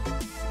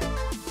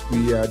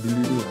we are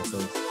deluding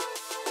ourselves.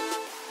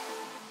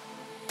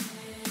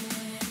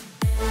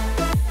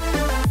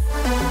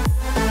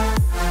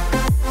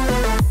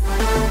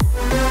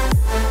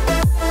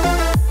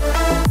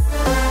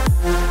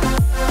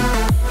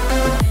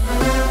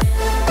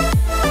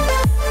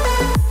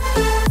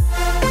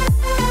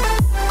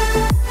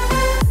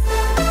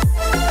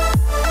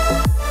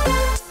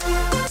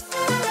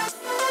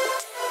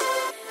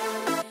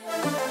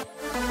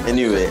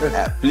 Anyway,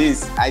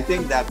 please, I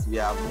think that we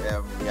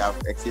have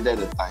exceeded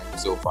the time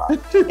so far,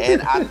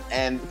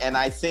 and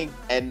I think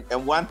and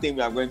one thing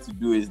we are going to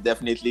do is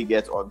definitely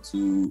get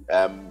onto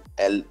a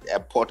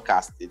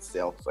podcast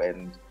itself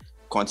and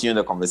continue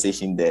the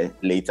conversation there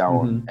later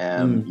on.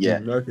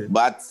 Okay.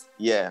 But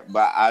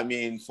I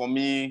mean, for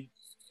me,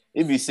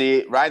 if you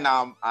say right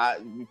now,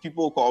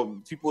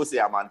 people say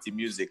I'm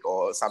anti-music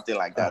or something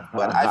like that,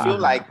 but I feel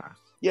like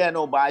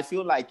but I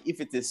feel like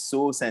if it is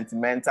so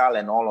sentimental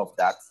and all of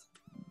that.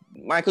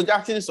 Michael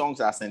Jackson's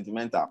songs are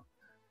sentimental.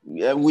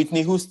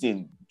 Whitney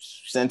Houston,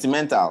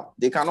 sentimental.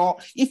 They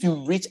cannot, if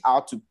you reach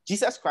out to,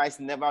 Jesus Christ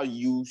never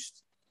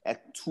used a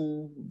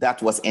tool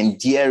that was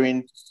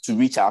endearing to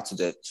reach out to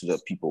the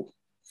people.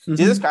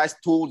 Jesus Christ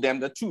told them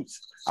the truth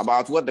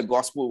about what the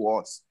gospel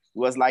was. It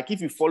was like,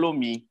 if you follow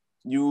me,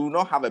 you will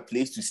not have a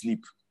place to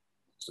sleep.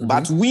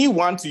 But we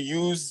want to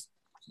use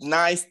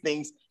nice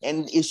things,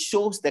 and it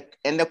shows that,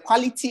 and the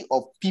quality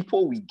of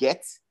people we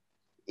get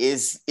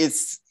is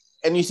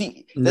and you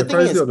see, the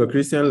quality of the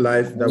Christian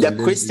life that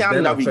the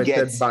Christian that we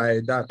get by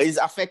that is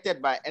affected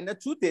by. And the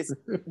truth is,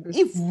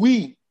 if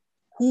we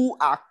who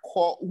are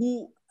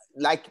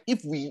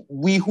if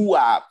we who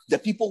are the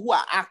people who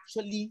are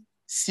actually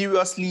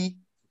seriously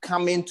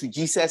coming to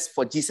Jesus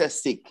for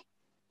Jesus' sake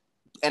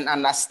and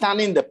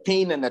understanding the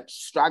pain and the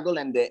struggle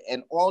and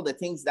all the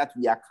things that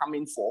we are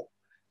coming for,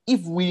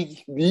 if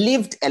we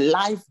lived a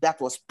life that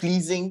was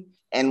pleasing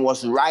and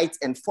was right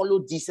and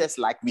followed Jesus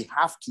like we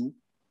have to,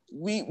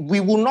 we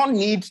will not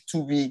need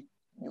to be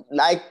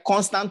like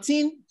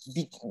Constantine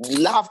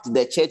loved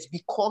the church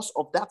because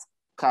of that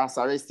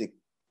characteristic.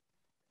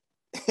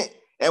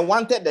 and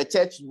wanted the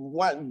church,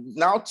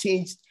 now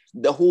changed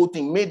the whole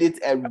thing, made it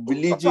a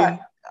religion.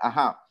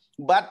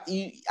 But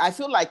I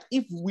feel like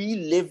if we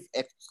live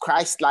a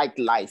Christ-like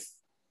life,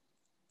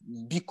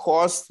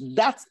 because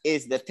that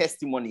is the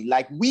testimony,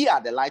 like we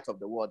are the light of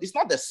the world. It's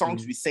not the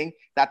songs we sing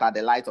that are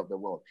the light of the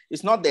world.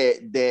 It's not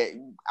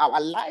our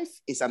life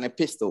is an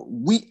epistle.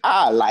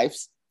 Our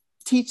lives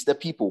teach the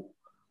people.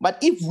 But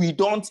if we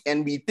don't,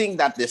 and we think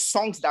that the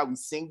songs that we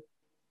sing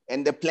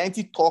and the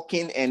plenty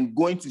talking and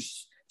going to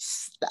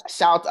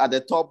shout at the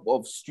top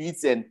of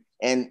streets and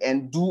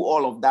do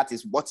all of that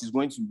is what is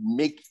going to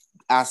make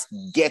us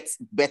get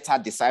better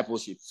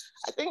discipleship,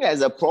 I think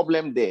there's a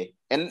problem there.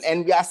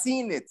 And we are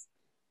seeing it.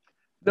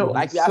 No,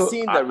 like we are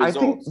seeing the results. I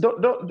think,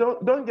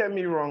 don't get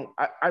me wrong.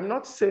 I'm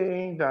not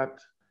saying that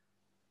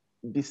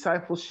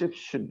discipleship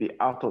should be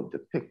out of the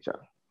picture.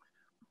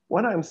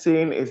 What I'm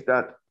saying is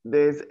that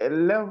there's a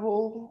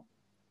level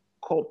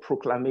called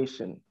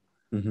proclamation.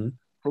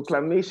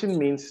 Proclamation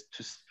means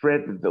to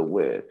spread the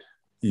word.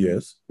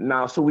 Yes.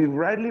 Now, so we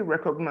rightly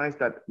recognize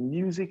that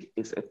music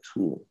is a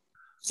tool.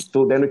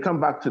 So then we come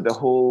back to the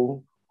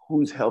whole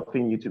who is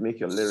helping you to make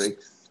your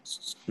lyrics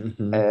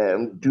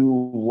do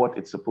what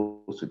it's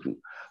supposed to do.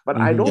 But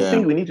I don't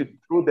think we need to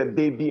throw the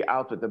baby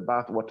out with the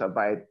bathwater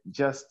by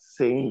just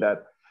saying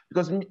that,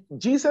 because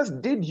Jesus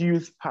did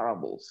use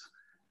parables.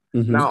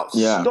 Now,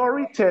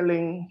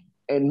 storytelling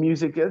and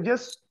music are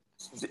just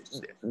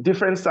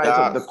different sides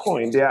of the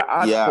coin. They are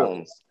art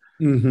forms.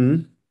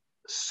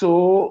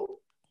 So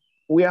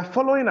we are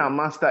following our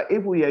master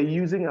if we are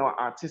using our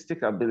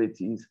artistic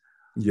abilities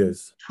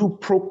to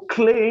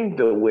proclaim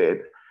the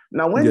word.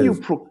 Now, when you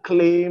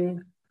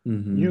proclaim,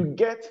 you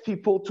get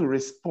people to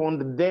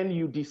respond, then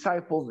you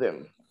disciple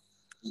them.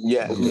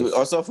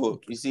 Also,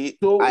 you see,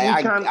 so I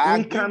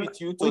agree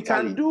with you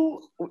totally.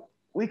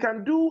 We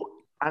can do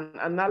an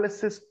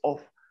analysis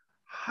of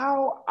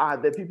how are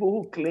the people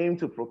who claim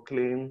to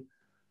proclaiming.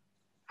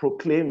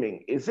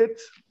 Is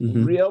it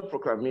real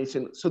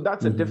proclamation? So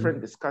that's a different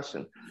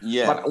discussion.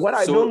 But what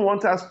I don't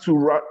want us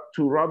to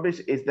rubbish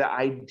is the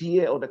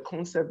idea or the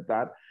concept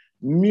that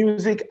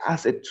music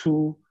as a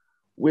tool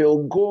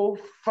will go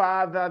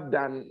farther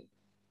than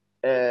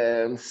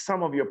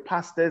some of your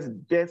pastors'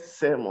 best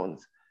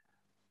sermons.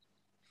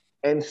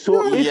 And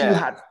so if you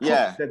had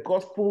put the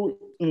gospel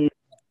in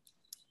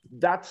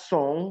that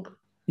song,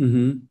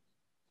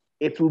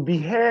 it will be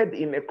heard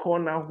in a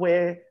corner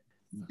where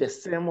the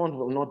sermon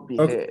will not be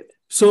heard.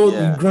 So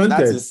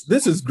granted,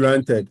 this is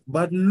granted,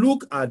 but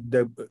look at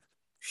the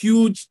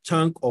huge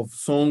chunk of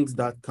songs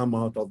that come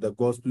out of the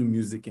gospel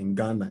music in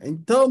Ghana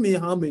and tell me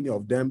how many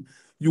of them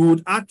you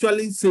would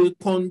actually say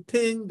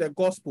contain the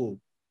gospel.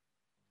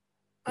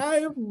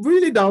 I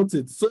really doubt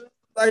it. So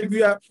like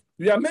we are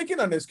making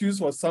an excuse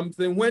for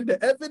something when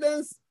the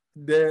evidence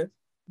there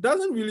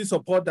doesn't really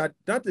support that.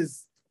 That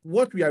is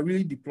what we are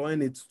really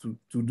deploying it to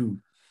do.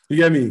 You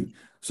get me?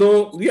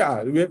 So we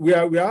are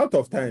out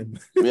of time.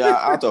 We are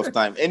out of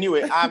time.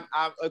 Anyway, I'm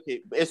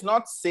okay. It's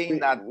not saying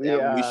that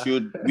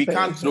we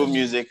can't throw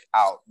music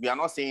out. We are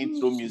not saying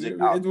throw music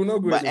out. It will not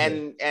go but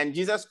and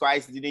Jesus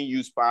Christ didn't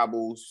use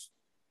parables,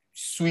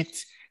 sweetened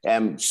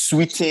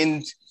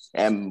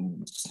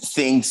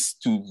things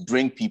to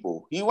bring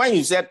people. When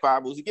he said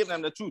parables, he gave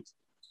them the truth.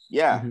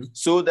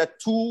 So the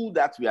tool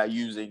that we are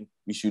using,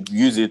 we should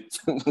use it.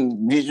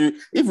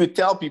 If we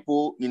tell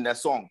people in the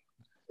song,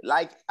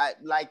 like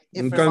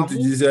if come to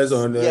Jesus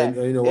on if a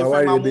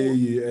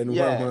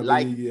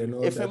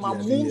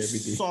Mamu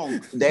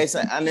song, there's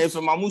an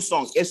Mamu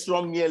song,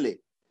 Esrom Miele.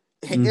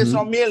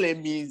 Esrom Miele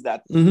means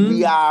that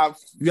we are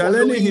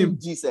learning him.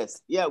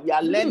 Jesus. We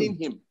are learning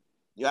him.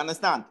 You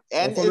understand?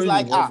 And it's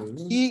like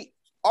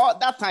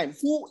that time,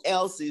 who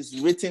else is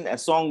written a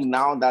song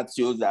now that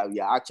shows that we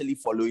are actually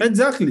following?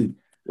 Exactly.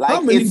 Like, how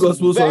many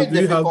gospel songs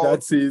do you have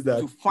that says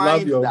that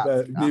love your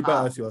neighbor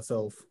as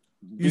yourself?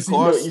 You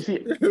see,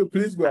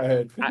 please go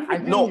ahead. I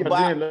think you're doing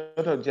a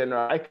lot of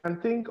general. I can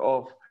think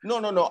of a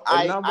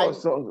number of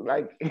songs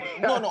like I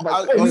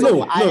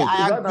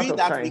agree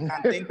that we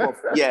can think of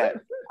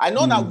I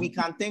know that we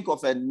can think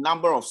of a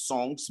number of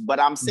songs, but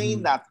I'm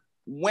saying that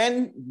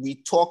when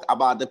we talk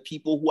about the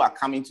people who are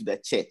coming to the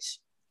church,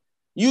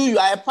 you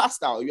are a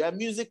pastor, you are a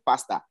music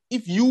pastor.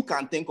 If you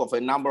can think of a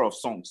number of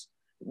songs,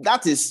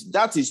 that is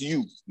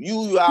you.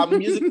 You are a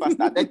music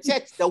pastor. The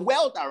church, the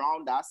world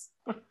around us,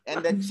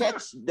 and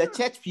the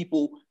church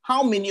people,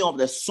 how many of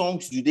the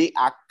songs do they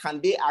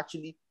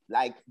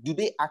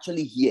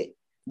actually hear?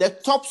 The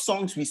top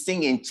songs we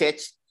sing in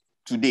church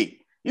today,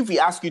 if we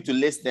ask you to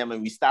list them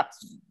and we start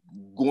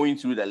going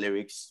through the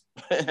lyrics,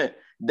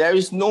 there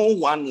is no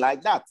one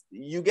like that.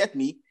 You get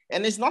me?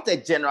 And it's not a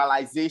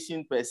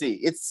generalization per se.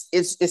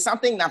 It's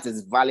something that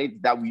is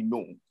valid that we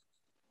know.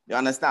 You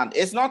understand?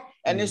 It's not,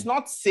 and it's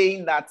not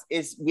saying that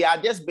we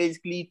are just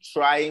basically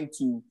trying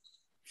to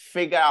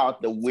figure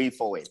out the way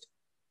forward,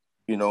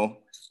 you know.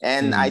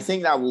 And I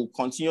think that we'll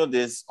continue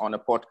this on a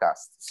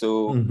podcast.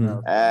 So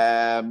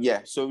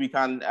so we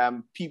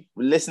can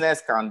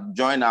listeners can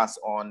join us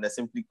on the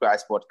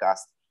SimplyChrist podcast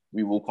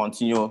we will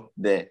continue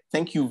there.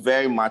 Thank you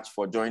very much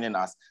for joining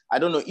us. I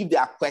don't know if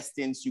there are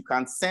questions. You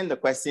can send the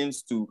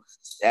questions to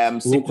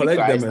we'll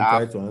collect them and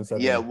try to answer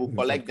them. Yeah, we'll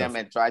collect them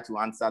and try to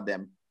answer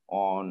them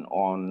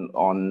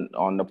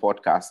on the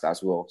podcast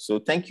as well. So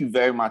thank you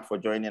very much for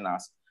joining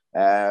us.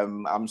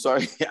 I'm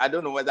sorry, I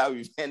don't know whether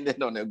we've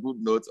ended on a good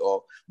note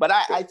but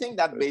I think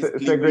that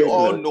basically we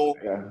all know,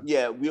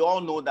 we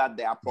all know that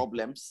there are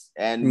problems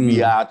and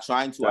we are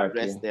trying to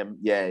address them.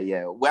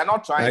 We're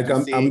not trying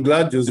to say, I'm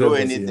glad Joseph throw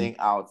anything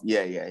out.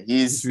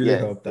 He's really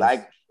helped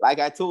us. Like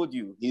I told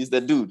you, he's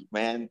the dude,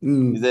 man.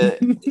 He's the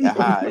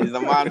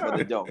man for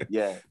the job.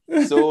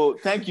 So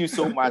thank you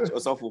so much,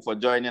 Osofo, for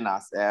joining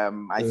us.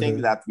 I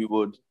think that we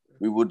would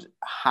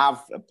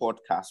have a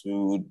podcast. We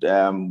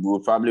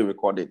would probably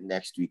record it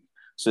next week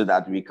so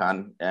that we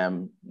can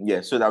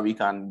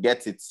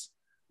get it.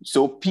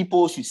 So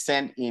people should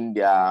send in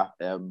their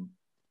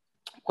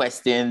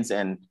questions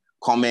and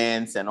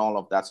comments and all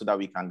of that so that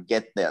we can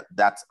get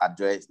that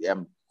address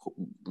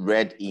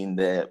read in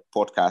the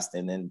podcast,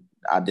 and then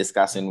our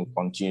discussion will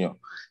continue.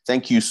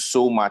 Thank you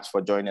so much for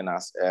joining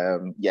us.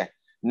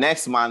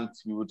 Next month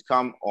we would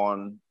come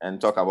on and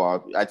talk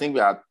about, I think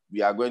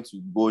we are going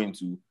to go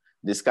into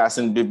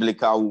discussing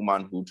biblical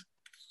womanhood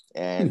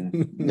and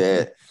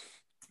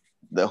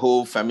the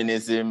whole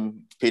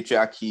feminism,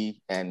 patriarchy,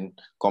 and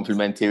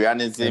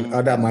complementarianism, and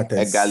other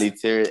matters,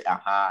 egalitarian,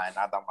 and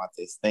other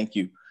matters. Thank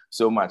you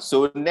so much.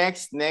 So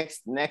next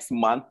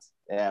month,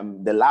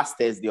 the last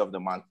Thursday of the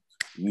month,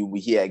 we will be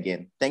here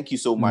again. Thank you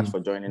so much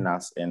for joining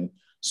us, and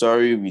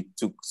sorry we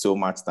took so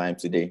much time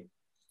today.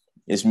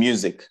 It's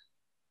music.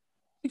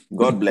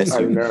 God bless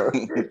you.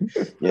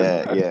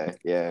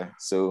 Yeah.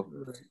 So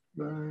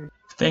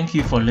thank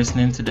you for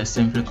listening to the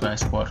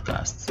SimplyChrist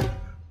podcast.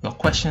 Your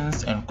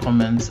questions and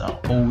comments are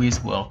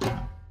always welcome.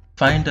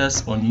 Find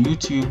us on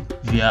YouTube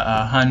via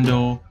our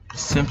handle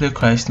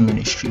SimplyChrist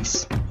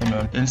Ministries, and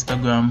on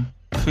Instagram,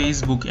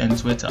 Facebook, and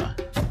Twitter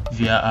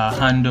via our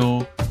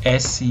handle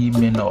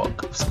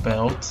SCMinog,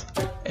 spelled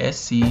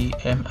SCMINORG.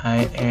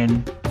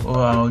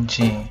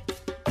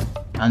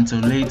 Until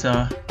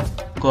later,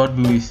 God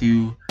be with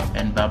you,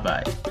 and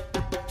bye-bye.